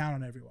goes to town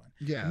on everyone.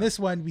 yeah. In this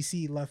one, we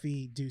see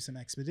Luffy do some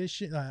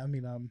expedition.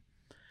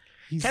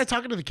 He's Kind of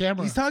talking to the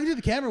camera. he's talking to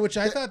the camera, which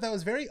I thought that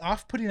was very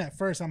off-putting at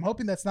first. I'm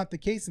hoping that's not the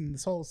case in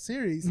this whole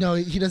series. No,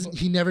 he doesn't.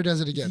 He never does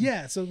it again.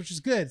 Yeah, so which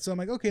is good. So I'm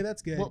like, okay,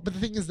 that's good. Well, but the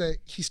thing is that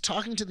he's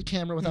talking to the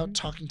camera without Mhm.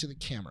 talking to the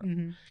camera,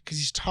 Mhm. because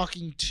he's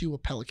talking to a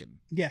pelican.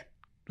 Yeah.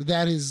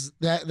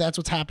 That's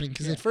what's happening.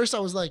 Because Yeah. at first I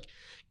was like,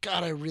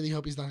 God, I really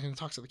hope he's not going to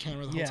talk to the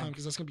camera the whole Yeah. time,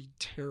 because that's going to be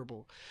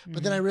terrible.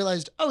 But then I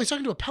realized, oh, he's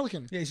talking to a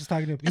pelican. Yeah, he's just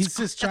talking to. That's He's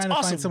just cool. trying That's to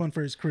awesome. find someone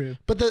for his crew.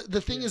 But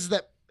the thing Yeah. is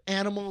that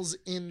animals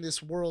in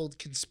this world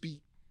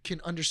can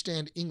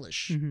understand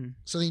English. Mm-hmm.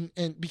 So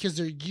because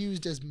they're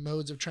used as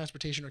modes of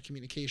transportation or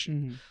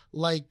communication, Mm-hmm.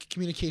 like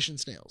communication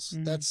snails.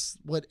 Mhm. That's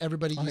what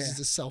everybody Oh, uses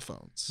yeah. as cell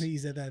phones. He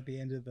said that at the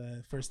end of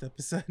the first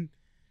episode.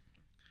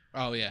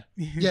 Oh yeah.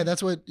 Yeah,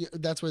 that's what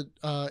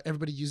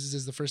everybody uses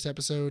as the first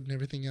episode and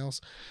everything else.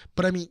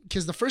 But I mean,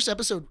 because the first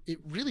episode, it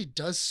really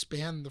does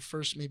span the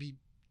first maybe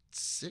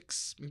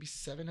 6, maybe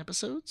 7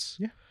 episodes.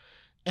 Yeah.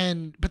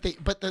 But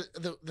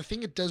the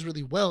thing it does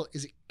really well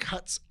is it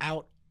cuts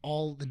out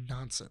all the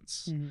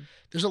nonsense. Mhm.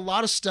 There's a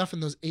lot of stuff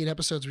in those 8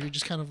 episodes where you're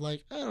just kind of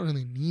like, I don't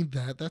really need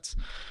that. That's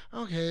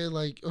okay.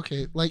 Like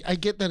I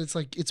get that it's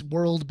like it's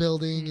world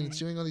building and it's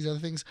doing all these other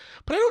things,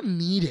 but I don't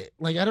need it.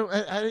 Like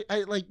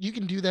I like, you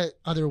can do that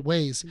other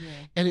ways. Yeah.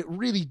 And it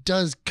really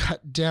does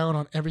cut down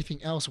on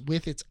everything else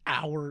with its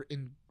hour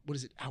and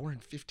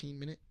 15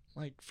 minute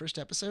like first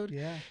episode.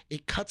 Yeah.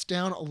 It cuts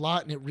down a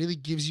lot, and it really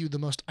gives you the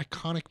most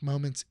iconic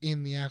moments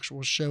in the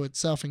actual show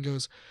itself and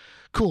goes,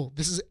 cool,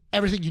 this is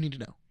everything you need to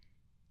know.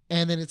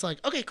 And then it's like,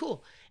 okay,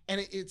 cool.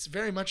 it's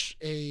very much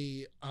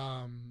a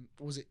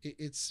what was it?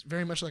 It's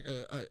very much like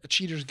a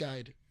cheater's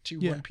guide to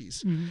Yeah. One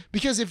Piece. Mhm.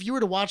 Because if you were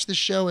to watch this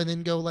show and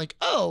then go like,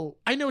 oh,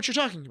 I know what you're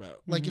talking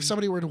about. Like if Mhm.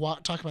 somebody were to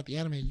talk about the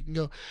anime, you can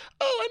go,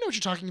 oh, I know what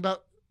you're talking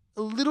about.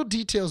 Little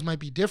details might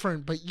be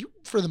different, but you,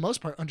 for the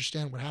most part,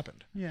 understand what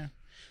happened. Yeah.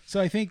 So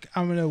I think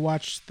I'm gonna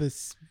watch the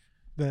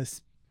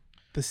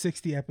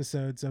 60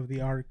 episodes of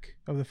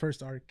the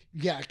first arc,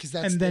 Yeah, because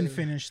that's and then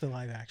finish the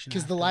live action.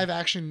 because the live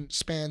action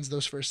spans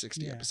those first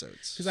 60 Yeah.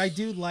 episodes. Because I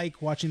do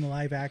like watching the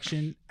live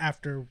action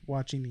after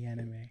watching the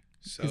anime.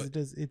 So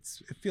Because it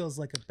feels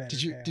like a better.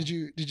 Did you payoff. did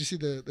you see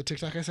the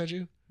TikTok I sent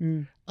you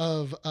Mm.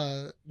 of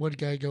one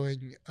guy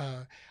going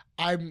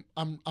I'm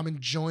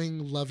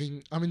enjoying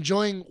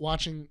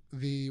watching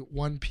the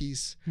One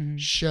Piece Mhm.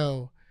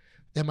 show,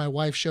 and my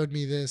wife showed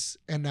me this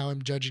and now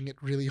I'm judging it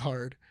really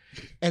hard.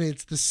 And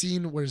it's the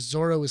scene where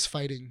Zoro is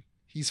fighting.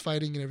 He's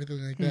fighting and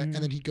everything like that, Mhm.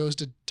 and then he goes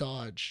to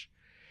dodge.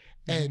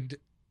 Mhm. And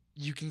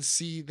you can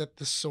see that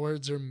the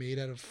swords are made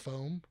out of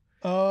foam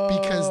Oh,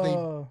 because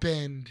they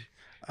bend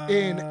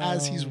in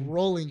as he's Oh.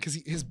 rolling because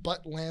his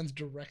butt lands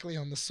directly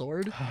on the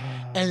sword.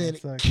 Ah, And then that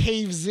it sucks.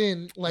 caves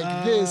in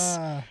like this,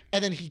 Ah.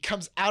 and then he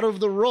comes out of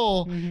the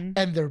roll, Mhm.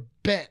 and they're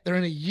bent. They're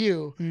in a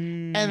U,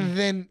 Mm. and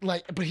then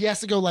but he has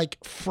to go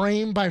like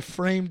frame by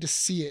frame to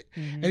see it.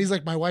 Mhm. And he's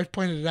like, my wife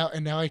pointed it out,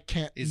 and now I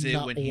can't. is it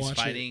not when he's watch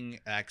it. fighting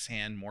Axe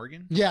Hand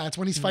Morgan? Yeah, it's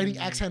when he's fighting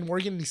Mm. Axe Hand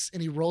Morgan,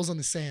 and he rolls on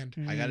the sand.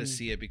 I got to Mm.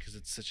 see it because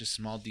it's such a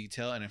small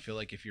detail, and I feel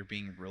like if you're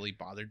being really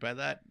bothered by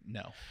that,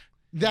 no.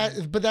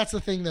 But that's the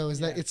thing though,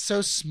 is that Yeah. it's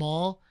so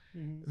small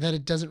Mhm. that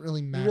it doesn't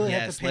really matter. really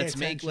have Yes, to pay let's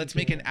make attention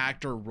an to it.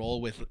 actor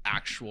roll with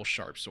actual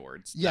sharp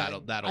swords. Yeah,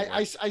 that'll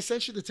I work.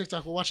 sent you the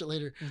TikTok. We'll watch it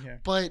later. Okay.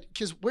 But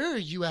because where are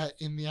you at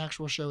in the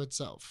actual show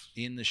itself?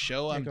 In the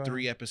show, Yeah, I'm go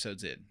 3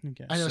 episodes in.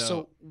 Okay. I know. So,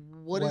 So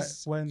what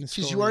is? what in the Because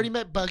you story? already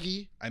met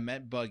Buggy. I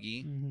met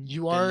Buggy. Mhm.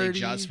 You Then already they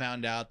just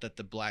found out that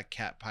the Black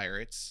Cat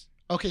pirates.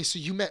 okay. So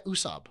you met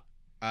Usopp.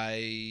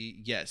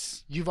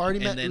 Yes. You've already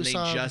met And then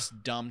Usopp. they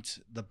just dumped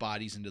the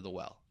bodies into the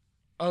well.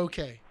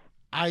 Okay,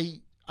 I'm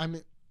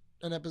an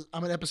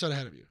episode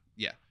ahead of you.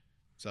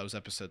 So that was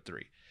episode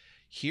 3.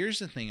 Here's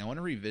the thing. I want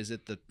to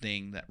revisit the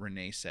thing that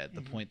Renee said.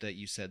 The Mhm. point that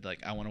you said,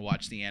 like, I want to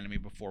watch the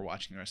anime before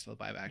watching the rest of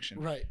the live action.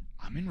 Right.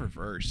 I'm in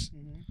reverse.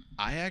 Mhm.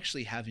 I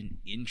actually have an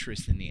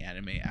interest in the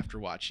anime after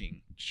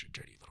watching. You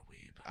dirty little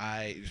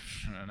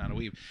weeb. Not a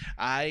weeb.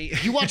 I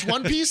You watch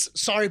One Piece?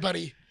 Sorry,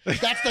 buddy.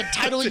 That's the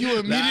title you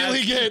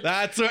immediately get.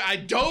 That's where I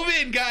dove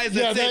in, guys.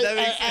 Yeah, That's it. That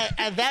makes sense.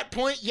 at that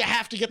point, you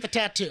have to get the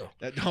tattoo.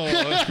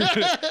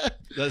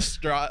 The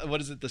straw. What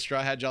is it? The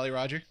Straw Hat Jolly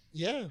Roger.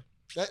 Yeah,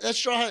 that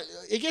straw.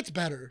 It gets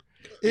better.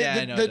 Yeah,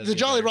 I know it does The get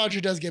Jolly better.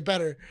 Roger does get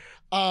better.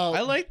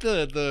 I like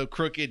the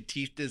crooked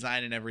teeth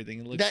design and everything.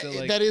 It looks that. so,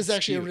 like, That is it's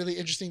actually cute. really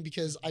interesting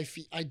because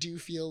I do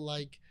feel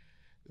like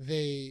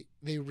they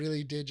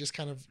really did just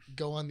kind of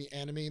go on the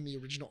anime and the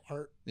original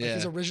art, like Yeah.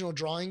 his original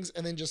drawings,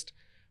 and then just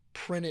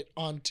print it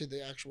onto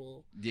the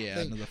actual Yeah,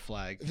 thing. under the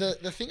flag.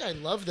 The thing I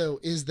love though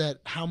is that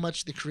how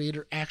much the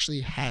creator actually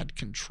had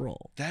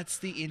control. That's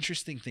the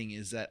interesting thing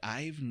is that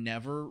I've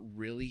never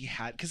really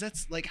had, because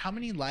that's like, how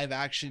many live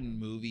action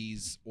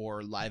movies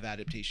or live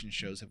adaptation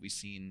shows have we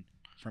seen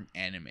from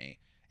anime?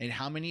 And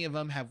how many of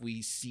them have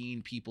we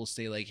seen people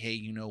say like, hey,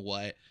 you know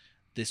what?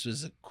 This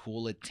was a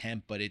cool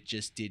attempt, but it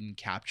just didn't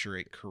capture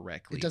it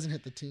correctly. It doesn't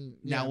hit the team.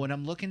 Now, when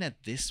I'm looking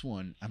at this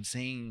one, I'm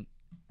saying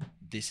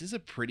this is a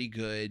pretty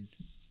good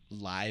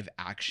live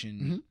action.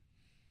 Mhm.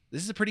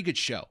 This is a pretty good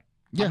show.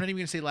 Yeah. I'm not even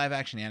gonna say live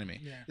action anime.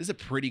 Yeah. This is a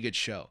pretty good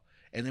show.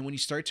 And then when you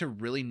start to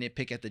really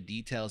nitpick at the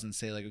details and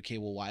say like, okay,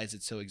 well, why is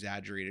it so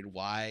exaggerated?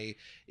 Why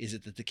is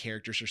it that the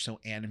characters are so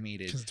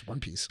animated? because it's One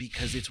Piece.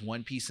 Because it's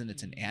One Piece and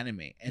it's an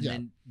anime. And Yeah.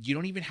 then you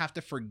don't even have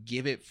to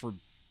forgive it for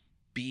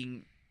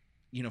being,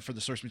 for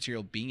the source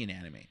material being an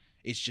anime.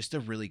 It's just a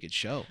really good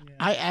show. Yeah.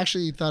 I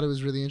actually thought it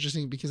was really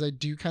interesting because I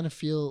do kind of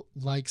feel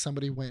like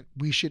somebody went,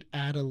 we should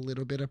add a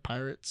little bit of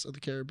Pirates of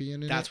the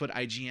Caribbean in That's it. what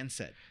IGN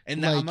said.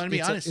 And Like, I'm gonna be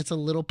it's honest. it's a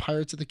little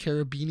Pirates of the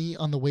Caribbean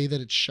on the way that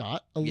it's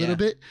shot a Yeah. little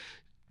bit.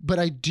 But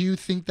I do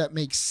think that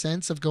makes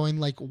sense of going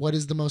like, what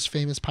is the most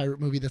famous pirate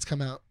movie that's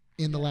come out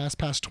in the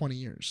past 20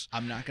 years?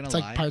 I'm not gonna It's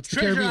lie. like Pirates of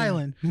the Treasure Caribbean.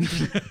 Island.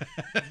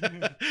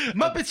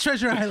 Muppets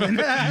Treasure Island.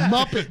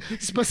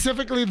 Muppet,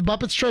 specifically the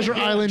Muppets Treasure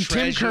Island, Tim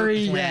Treasure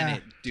Curry.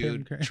 Planet, Yeah. dude.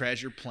 Tim Curry.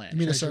 Treasure Planet. You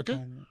mean Treasure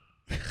Ahsoka?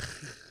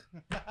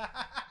 Planet.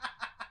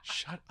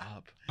 Shut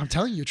up. I'm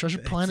telling you, Treasure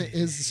It's- Planet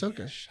is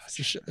Ahsoka. Shut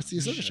It's the, it's the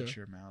Ahsoka show. Shut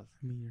your mouth.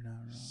 I mean, you're not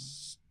wrong.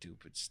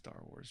 Stupid Star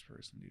Wars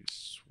person, dude.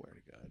 Swear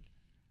to God.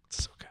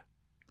 It's Ahsoka.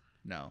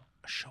 No.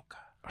 Ashoka.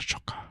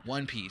 Ashoka.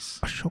 One Piece.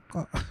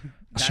 Ashoka.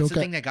 That's Ahsoka, the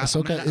thing that got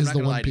Ahsoka I'm is not the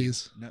gonna One lie to you.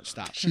 Piece. No,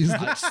 stop. She's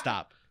the-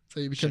 Stop. That's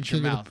how you become Shut your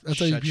king of mouth. the, that's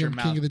how you Shut your become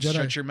mouth. king of the Jedi.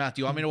 Shut your mouth.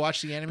 Do you want me to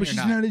watch the anime But or she's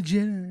not? not a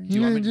Jedi. Do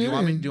you want me? Yeah, Do you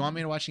want me? Jedi. Do you want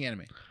me to watch the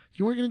anime?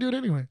 You weren't gonna do it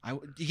anyway.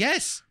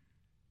 Yes.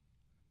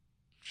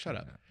 Shut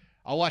up.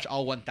 I'll watch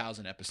all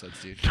 1,000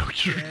 episodes, dude.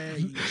 Challenge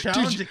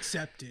Dude,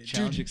 accepted.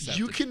 Challenge Dude, accepted.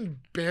 you can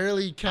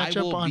barely catch I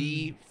up will on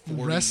be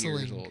 40 wrestling.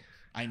 years old.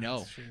 I know.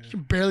 That's true. You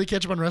can barely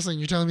catch up on wrestling.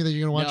 You're telling me that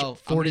you're gonna watch No,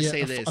 40, I'm gonna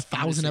say this.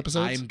 1,000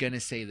 episodes? I'm gonna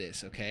say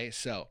this. Okay,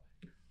 so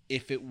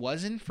if it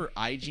wasn't for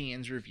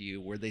IGN's review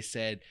where they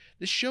said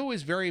the show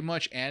is very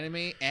much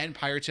anime and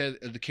Pirates of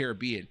the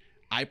Caribbean,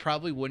 I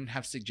probably wouldn't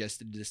have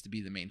suggested this to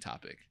be the main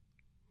topic.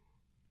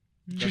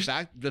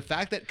 The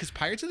fact that because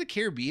Pirates of the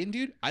Caribbean,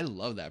 dude, I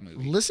love that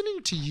movie.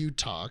 Listening to you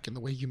talk and the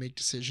way you make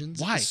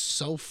decisions Why? is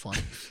so fun.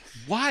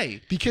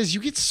 Why? Because you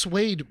get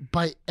swayed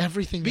by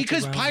everything. that's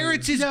Because around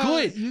Pirates you. is No,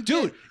 good, you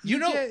dude. get- you you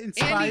know, get Andy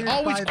inspired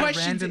always by the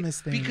questions it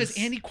randomest because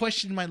things. Andy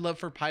questioned my love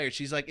for Pirates.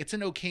 She's like, "It's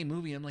an okay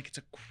movie." I'm like, "It's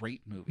a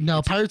great movie." No,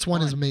 It's Pirates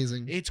 1 is fun.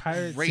 amazing. It's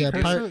Pirates, great. Yeah,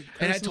 dude. Pirates-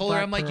 And I Curse of told her,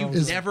 Black I'm like, Pearl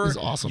Is- never, is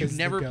awesome. you've is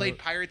the never goat. played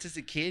Pirates as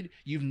a kid.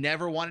 You've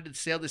never wanted to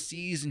sail the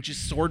seas and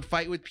just sword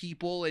fight with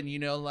people, and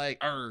like,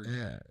 arg.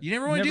 Yeah. You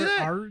never want to do Never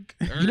that. arg.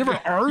 You never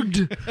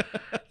argued?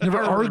 Never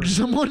argued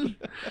someone?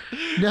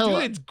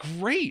 No. Dude, it's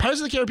great. Pirates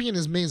of the Caribbean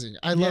is amazing.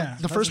 I love Yeah,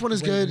 the that's first a one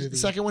is great good. movie. The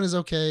second one is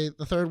okay.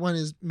 The third one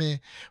is meh.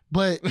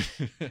 But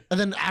and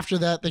then after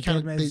that they kind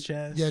Dead of Man's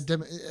Chest. Dead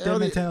Man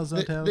they, Tales, No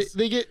they, Tales.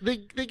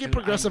 they get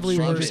progressively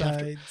love worse it.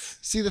 after. Sides.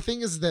 See, the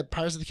thing is that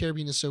Pirates of the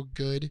Caribbean is so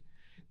good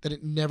that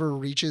it never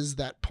reaches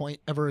that point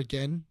ever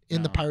again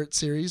in the No. Pirate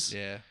series.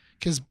 Yeah,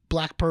 Because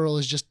Black Pearl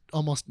is just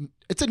almost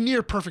it's a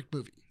near perfect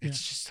movie.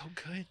 it's just so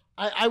good.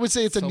 I would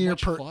say it's a So near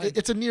much fun.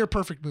 it's a near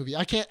perfect movie.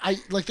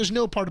 There's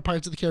no part of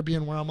Pirates of the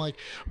Caribbean where I'm like,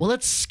 well,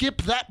 let's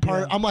skip that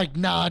part. Yeah. I'm like,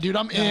 nah, dude,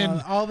 I'm in.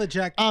 All the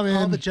Jack I'm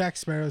in. Jack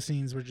Sparrow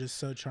scenes were just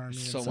so charming.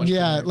 and So much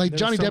Yeah, better. like They were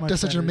Johnny so Depp much does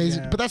such an better,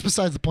 amazing, yeah. but that's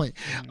besides the point.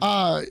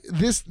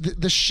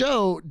 The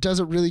show does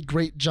a really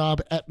great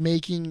job at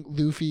making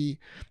Luffy,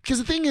 because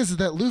the thing is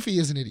that Luffy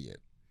is an idiot.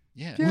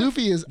 Yeah,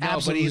 Luffy is no, but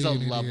absolutely he's a an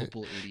idiot.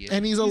 lovable idiot.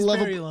 And he's a He's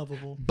lovable. very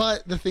lovable.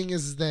 But the thing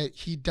is that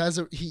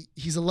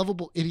he's a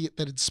lovable idiot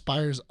that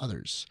inspires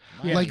others,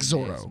 My like name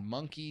Zoro. is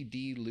Monkey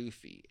D.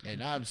 Luffy,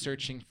 and I'm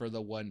searching for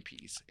the One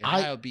Piece, and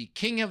I- I'll be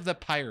king of the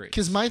pirates.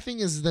 Because my thing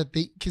is that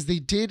they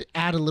did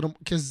add a little,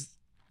 because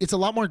it's a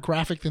lot more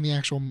graphic than the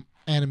actual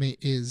anime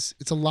is.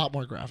 It's a lot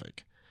more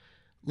graphic.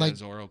 Like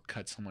Zoro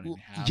cut someone in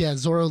half. yeah,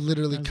 Zoro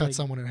literally Sounds cut like-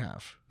 someone in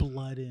half.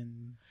 Blood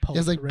and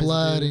There's like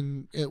blood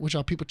residue. and which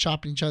are people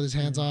chopping each other's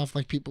hands off,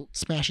 like people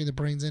smashing their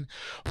brains in.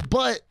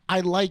 But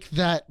I like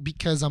that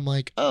because I'm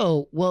like,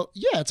 oh well,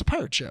 yeah, it's a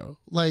pirate show.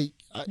 Like,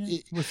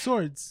 with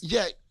swords.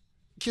 yeah,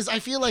 because I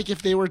feel like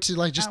if they were to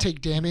like just Ow.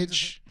 take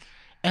damage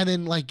and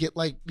then like get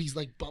like these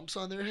like bumps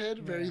on their head,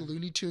 very Yeah.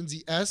 Looney Tunes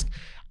esque,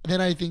 then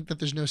I think that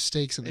there's no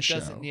stakes in the It show.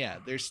 doesn't. Yeah,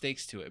 there's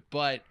stakes to it,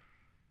 but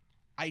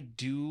I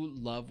do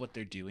love what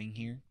they're doing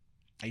here.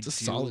 It's a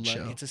solid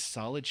show. It's a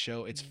solid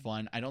show. It's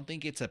fun. I don't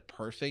think it's a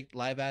perfect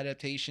live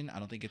adaptation. I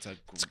don't think it's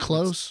It's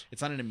close.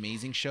 It's not an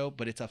amazing show,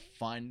 but it's a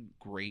fun,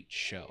 great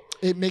show.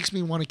 It makes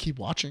me want to keep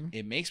watching.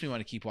 It makes me want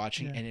to keep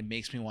watching, Yeah. and it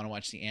makes me want to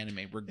watch the anime,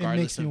 It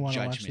regardless makes me of want to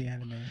watch the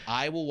judgment. anime.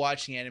 I will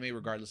watch the anime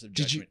regardless of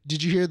judgment.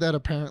 Did you hear that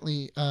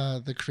apparently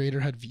the creator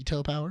had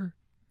veto power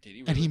Did he?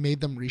 and he Really?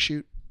 made them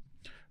reshoot?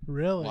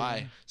 Really?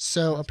 Why?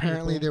 So That's pretty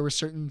apparently cool. there were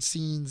certain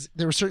scenes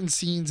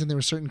and there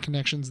were certain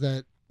connections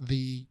that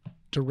the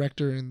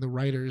director and the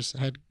writers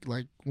had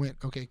like went,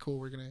 okay, cool,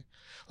 we're gonna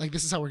like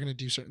this is how we're gonna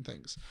do certain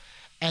things.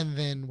 And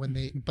then when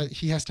they but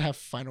he has to have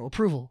final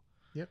approval.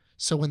 Yep.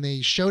 So when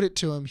they showed it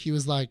to him, he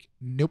was like,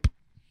 nope,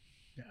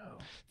 No.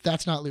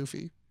 that's not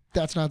Luffy.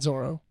 That's not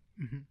Zoro.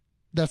 Mhm.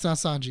 That's not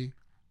Sanji.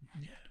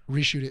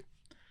 Reshoot it.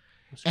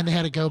 And they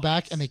had to go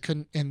back and they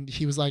couldn't and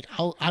he was like,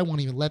 I won't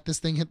even let this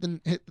thing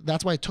hit.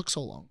 That's why it took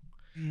so long.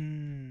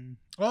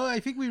 Well, I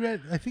think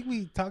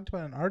we talked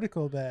about an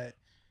article that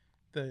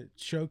the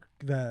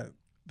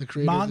The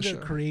creator of the manga show.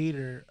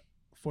 creator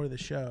for the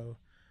show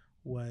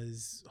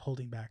was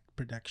holding back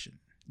production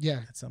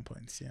Yeah. at some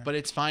points. Yeah. But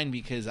it's fine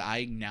because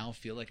I now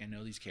feel like I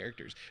know these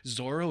characters.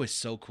 Zoro is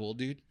so cool,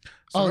 dude.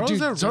 Oh, Zoro's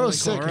dude, a Zoro's really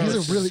sick. cool- He's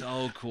a Zoro's really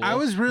so cool. I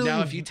was really-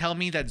 now. If you tell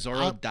me that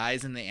Zoro I-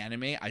 dies in the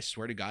anime, I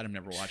swear to God, I'm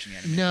never watching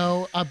anime.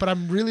 no, but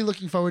I'm really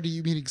looking forward to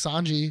you meeting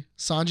Sanji.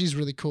 Sanji's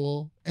really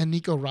cool, and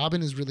Nico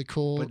Robin is really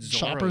cool. But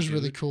Zoro, Chopper's dude.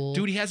 really cool.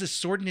 Dude, he has a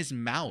sword in his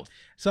mouth.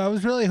 So I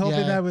was really hoping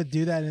Yeah. that would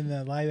do that in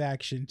the live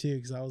action too,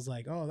 because I was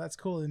like, oh, that's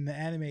cool. In the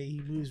anime,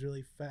 he moves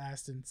really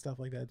fast and stuff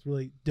like that. It's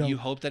really dope. You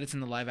hope that it's in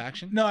the live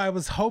action? No, I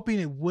was hoping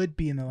it would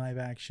be in the live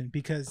action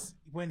because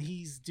when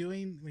he's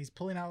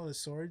pulling out all the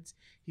swords,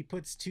 he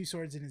puts two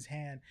swords in his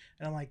hand,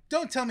 and I'm like,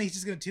 don't tell me he's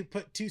just gonna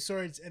put two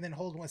swords and then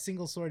hold one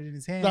single sword in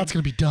his hand. That's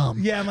gonna be dumb.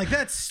 Yeah, I'm like,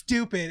 that's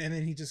stupid. And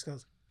then he just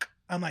goes,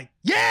 I'm like,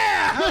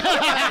 yeah!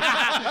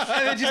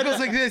 And then just goes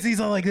like this. He's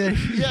all like this.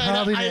 Yeah,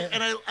 holding and, I, it.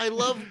 and I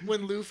love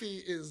when Luffy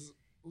is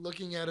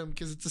looking at him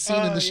because it's a scene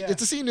Oh, in the yeah.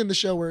 it's a scene in the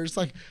show where it's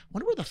like, I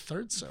wonder where the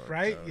third sword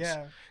Right? goes.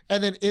 Yeah.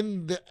 And then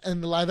in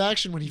the live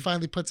action when he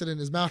finally puts it in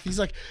his mouth, he's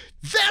like,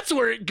 that's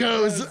where it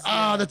goes. Yes,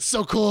 Ah, yeah. that's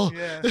so cool.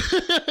 Yeah.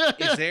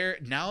 Is there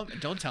now?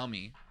 Don't tell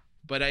me,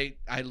 but I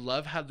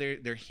love how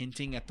they're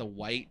hinting at the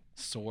white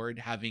sword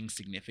having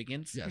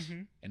significance. Yes.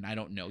 Mhm. And I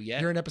don't know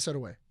yet. You're an episode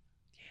away.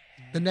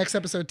 The next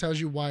episode tells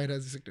you why it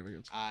has a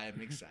significance.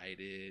 I'm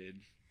excited.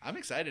 I'm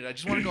excited. I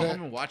just want to go That-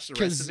 home and watch the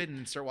 'cause- rest of it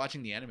and start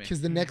watching the anime.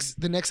 Because the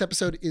next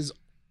episode is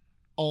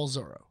all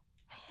Zoro.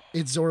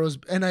 It's Zoro's,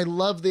 and I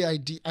love the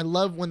idea. I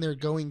love when they're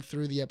going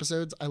through the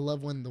episodes. I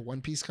love when the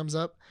One Piece comes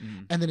up,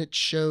 and then it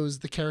shows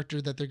the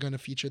character that they're going to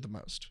feature the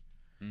most.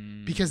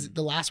 Because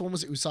the last one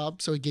was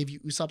Usopp, so it gave you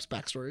Usopp's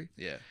backstory.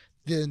 Yeah.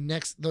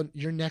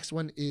 Your next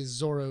one is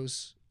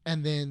Zoro's,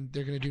 and then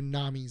they're gonna do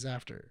Nami's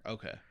after.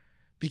 Okay.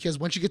 Because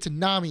once you get to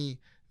Nami,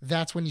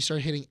 that's when you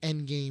start hitting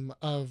endgame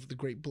of the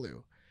Great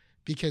Blue,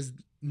 because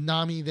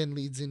Nami then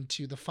leads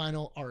into the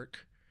final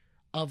arc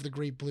of the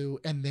Great Blue,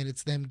 and then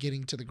it's them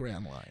getting to the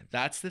Grand Line.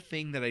 That's the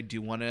thing that I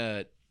do want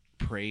to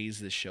praise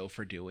the show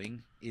for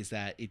doing, is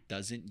that it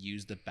doesn't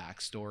use the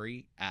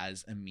backstory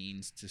as a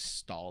means to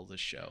stall the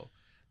show.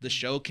 The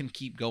show can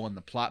keep going.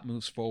 The plot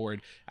moves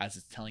forward as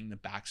it's telling the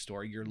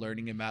backstory. You're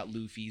learning about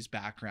Luffy's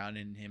background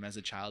and him as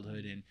a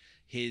childhood, and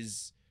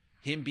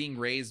him being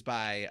raised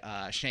by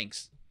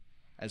Shanks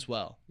as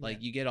well.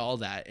 Like, you get all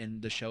that,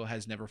 and the show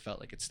has never felt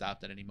like it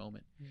stopped at any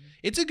moment.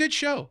 It's a good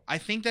show. I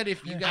think that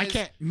if you guys,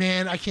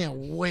 I can't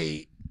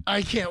wait.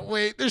 I can't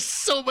wait. There's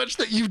so much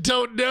that you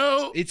don't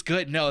know. it's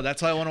good. No,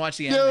 that's why I want to watch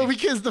the anime. No,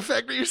 because the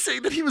fact that you're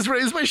saying that he was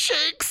raised by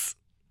Shanks.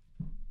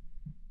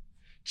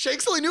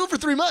 Shanks only knew him for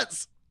 3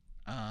 months.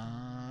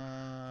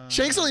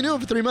 Shanks only knew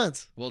him for 3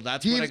 months. Well,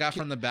 that's what I got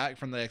from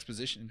the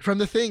exposition. From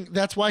the thing.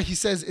 That's why he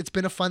says it's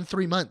been a fun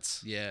 3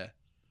 months. Yeah.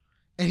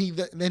 And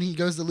then he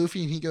goes to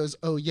Luffy and he goes,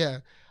 "Oh yeah,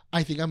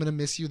 I think I'm gonna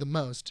miss you the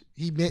most."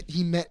 He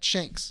met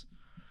Shanks.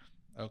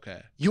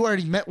 Okay. You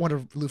already met one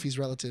of Luffy's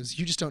relatives.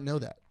 You just don't know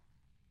that,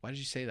 Why did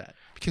you say that?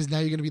 because now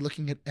you're gonna be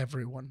looking at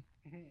everyone.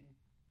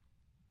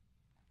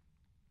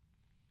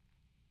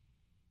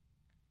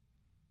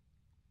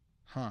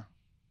 Huh.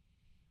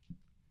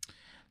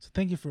 So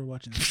thank you for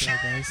watching this show,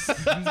 guys.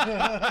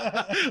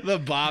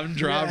 The bomb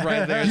drop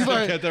right there. You've So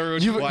already- kept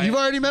everyone You've quiet.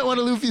 already met one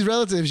of Luffy's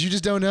relatives. You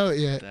just don't know it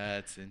yet.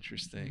 That's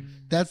interesting.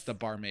 That's The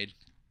barmaid.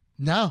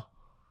 No.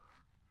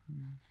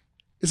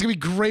 It's gonna be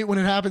great when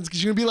it happens,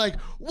 because you're gonna be like,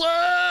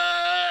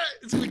 "What?"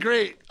 It's gonna be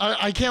great.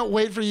 I can't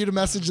wait for you to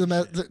message to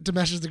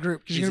message the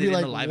group, because you're Is gonna be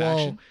it in like, the live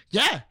 "Whoa, action?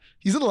 yeah,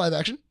 he's in the live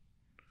action.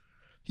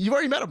 You've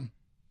already met him.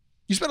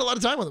 You spent a lot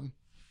of time with him.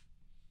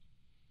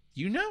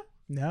 You know?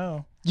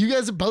 No. You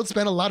guys have both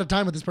spent a lot of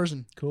time with this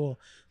person. Cool.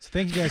 So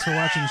thank you guys for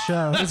watching the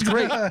show. It's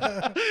great.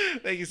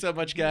 Thank you so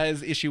much,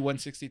 guys. Issue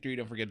 163.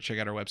 Don't forget to check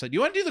out our website. You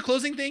want to do the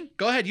closing thing?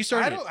 Go ahead. You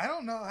started it. I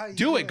don't know how you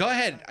Do it. Go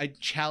ahead. I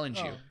challenge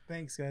you. Oh,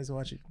 thanks, guys, for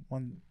watching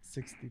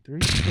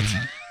 163.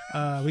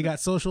 We got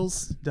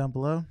socials down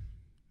below.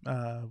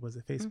 Was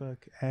it Facebook,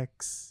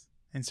 X,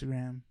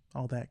 Instagram,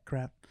 all that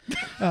crap.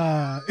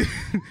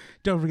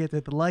 Don't forget to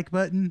hit the like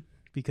button,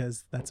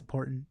 because that's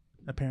important,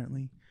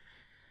 apparently.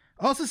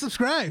 Also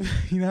subscribe,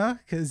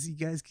 because you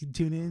guys can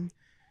tune in,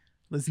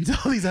 listen to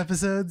all these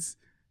episodes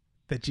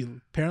that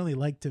you apparently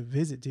like to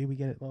visit, dude. We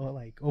get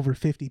like over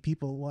 50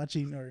 people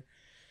watching, or,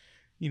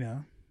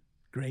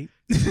 great.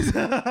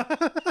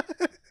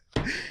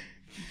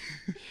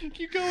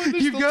 Keep going.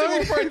 Keep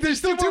going. There's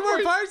still two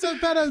more parts. I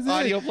thought I was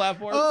Audio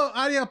platform. Oh,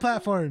 audio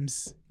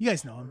platforms. You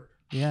guys know them.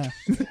 Yeah.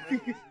 You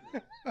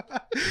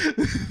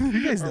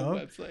guys know Our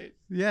 'em. website.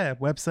 Yeah,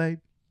 website.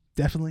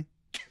 Definitely.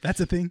 That's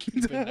a thing.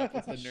 Keeping up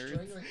with the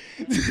nerds.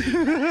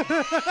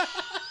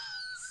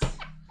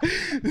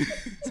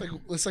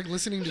 It's like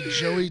listening to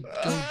Joey go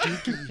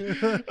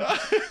dookie.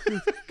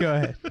 Go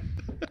ahead.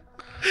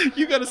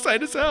 You got to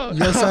sign us out. You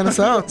gotta sign us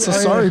out. So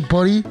sorry,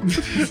 buddy.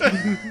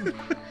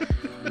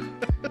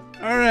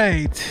 All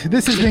right.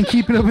 This has been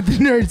Keeping Up with the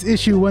Nerds,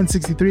 issue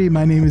 163.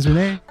 My name is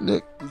Renee.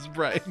 Nick. This is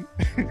Brian.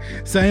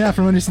 Signing out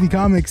from Undercity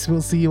Comics.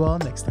 We'll see you all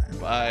next time.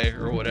 Bye,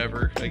 or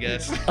whatever, I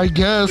guess. I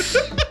guess.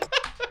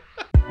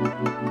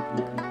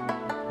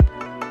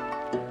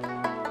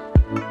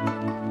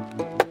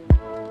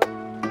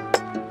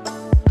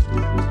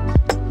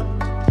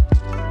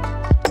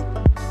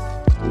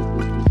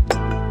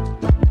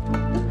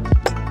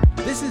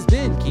 This has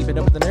been Keeping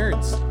Up with the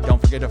Nerds.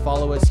 Don't forget to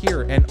follow us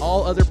here and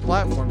all other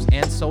platforms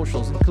and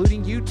socials,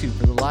 including YouTube,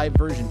 for the live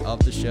version of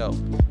the show.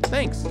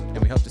 Thanks, and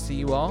we hope to see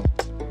you all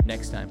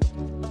next time.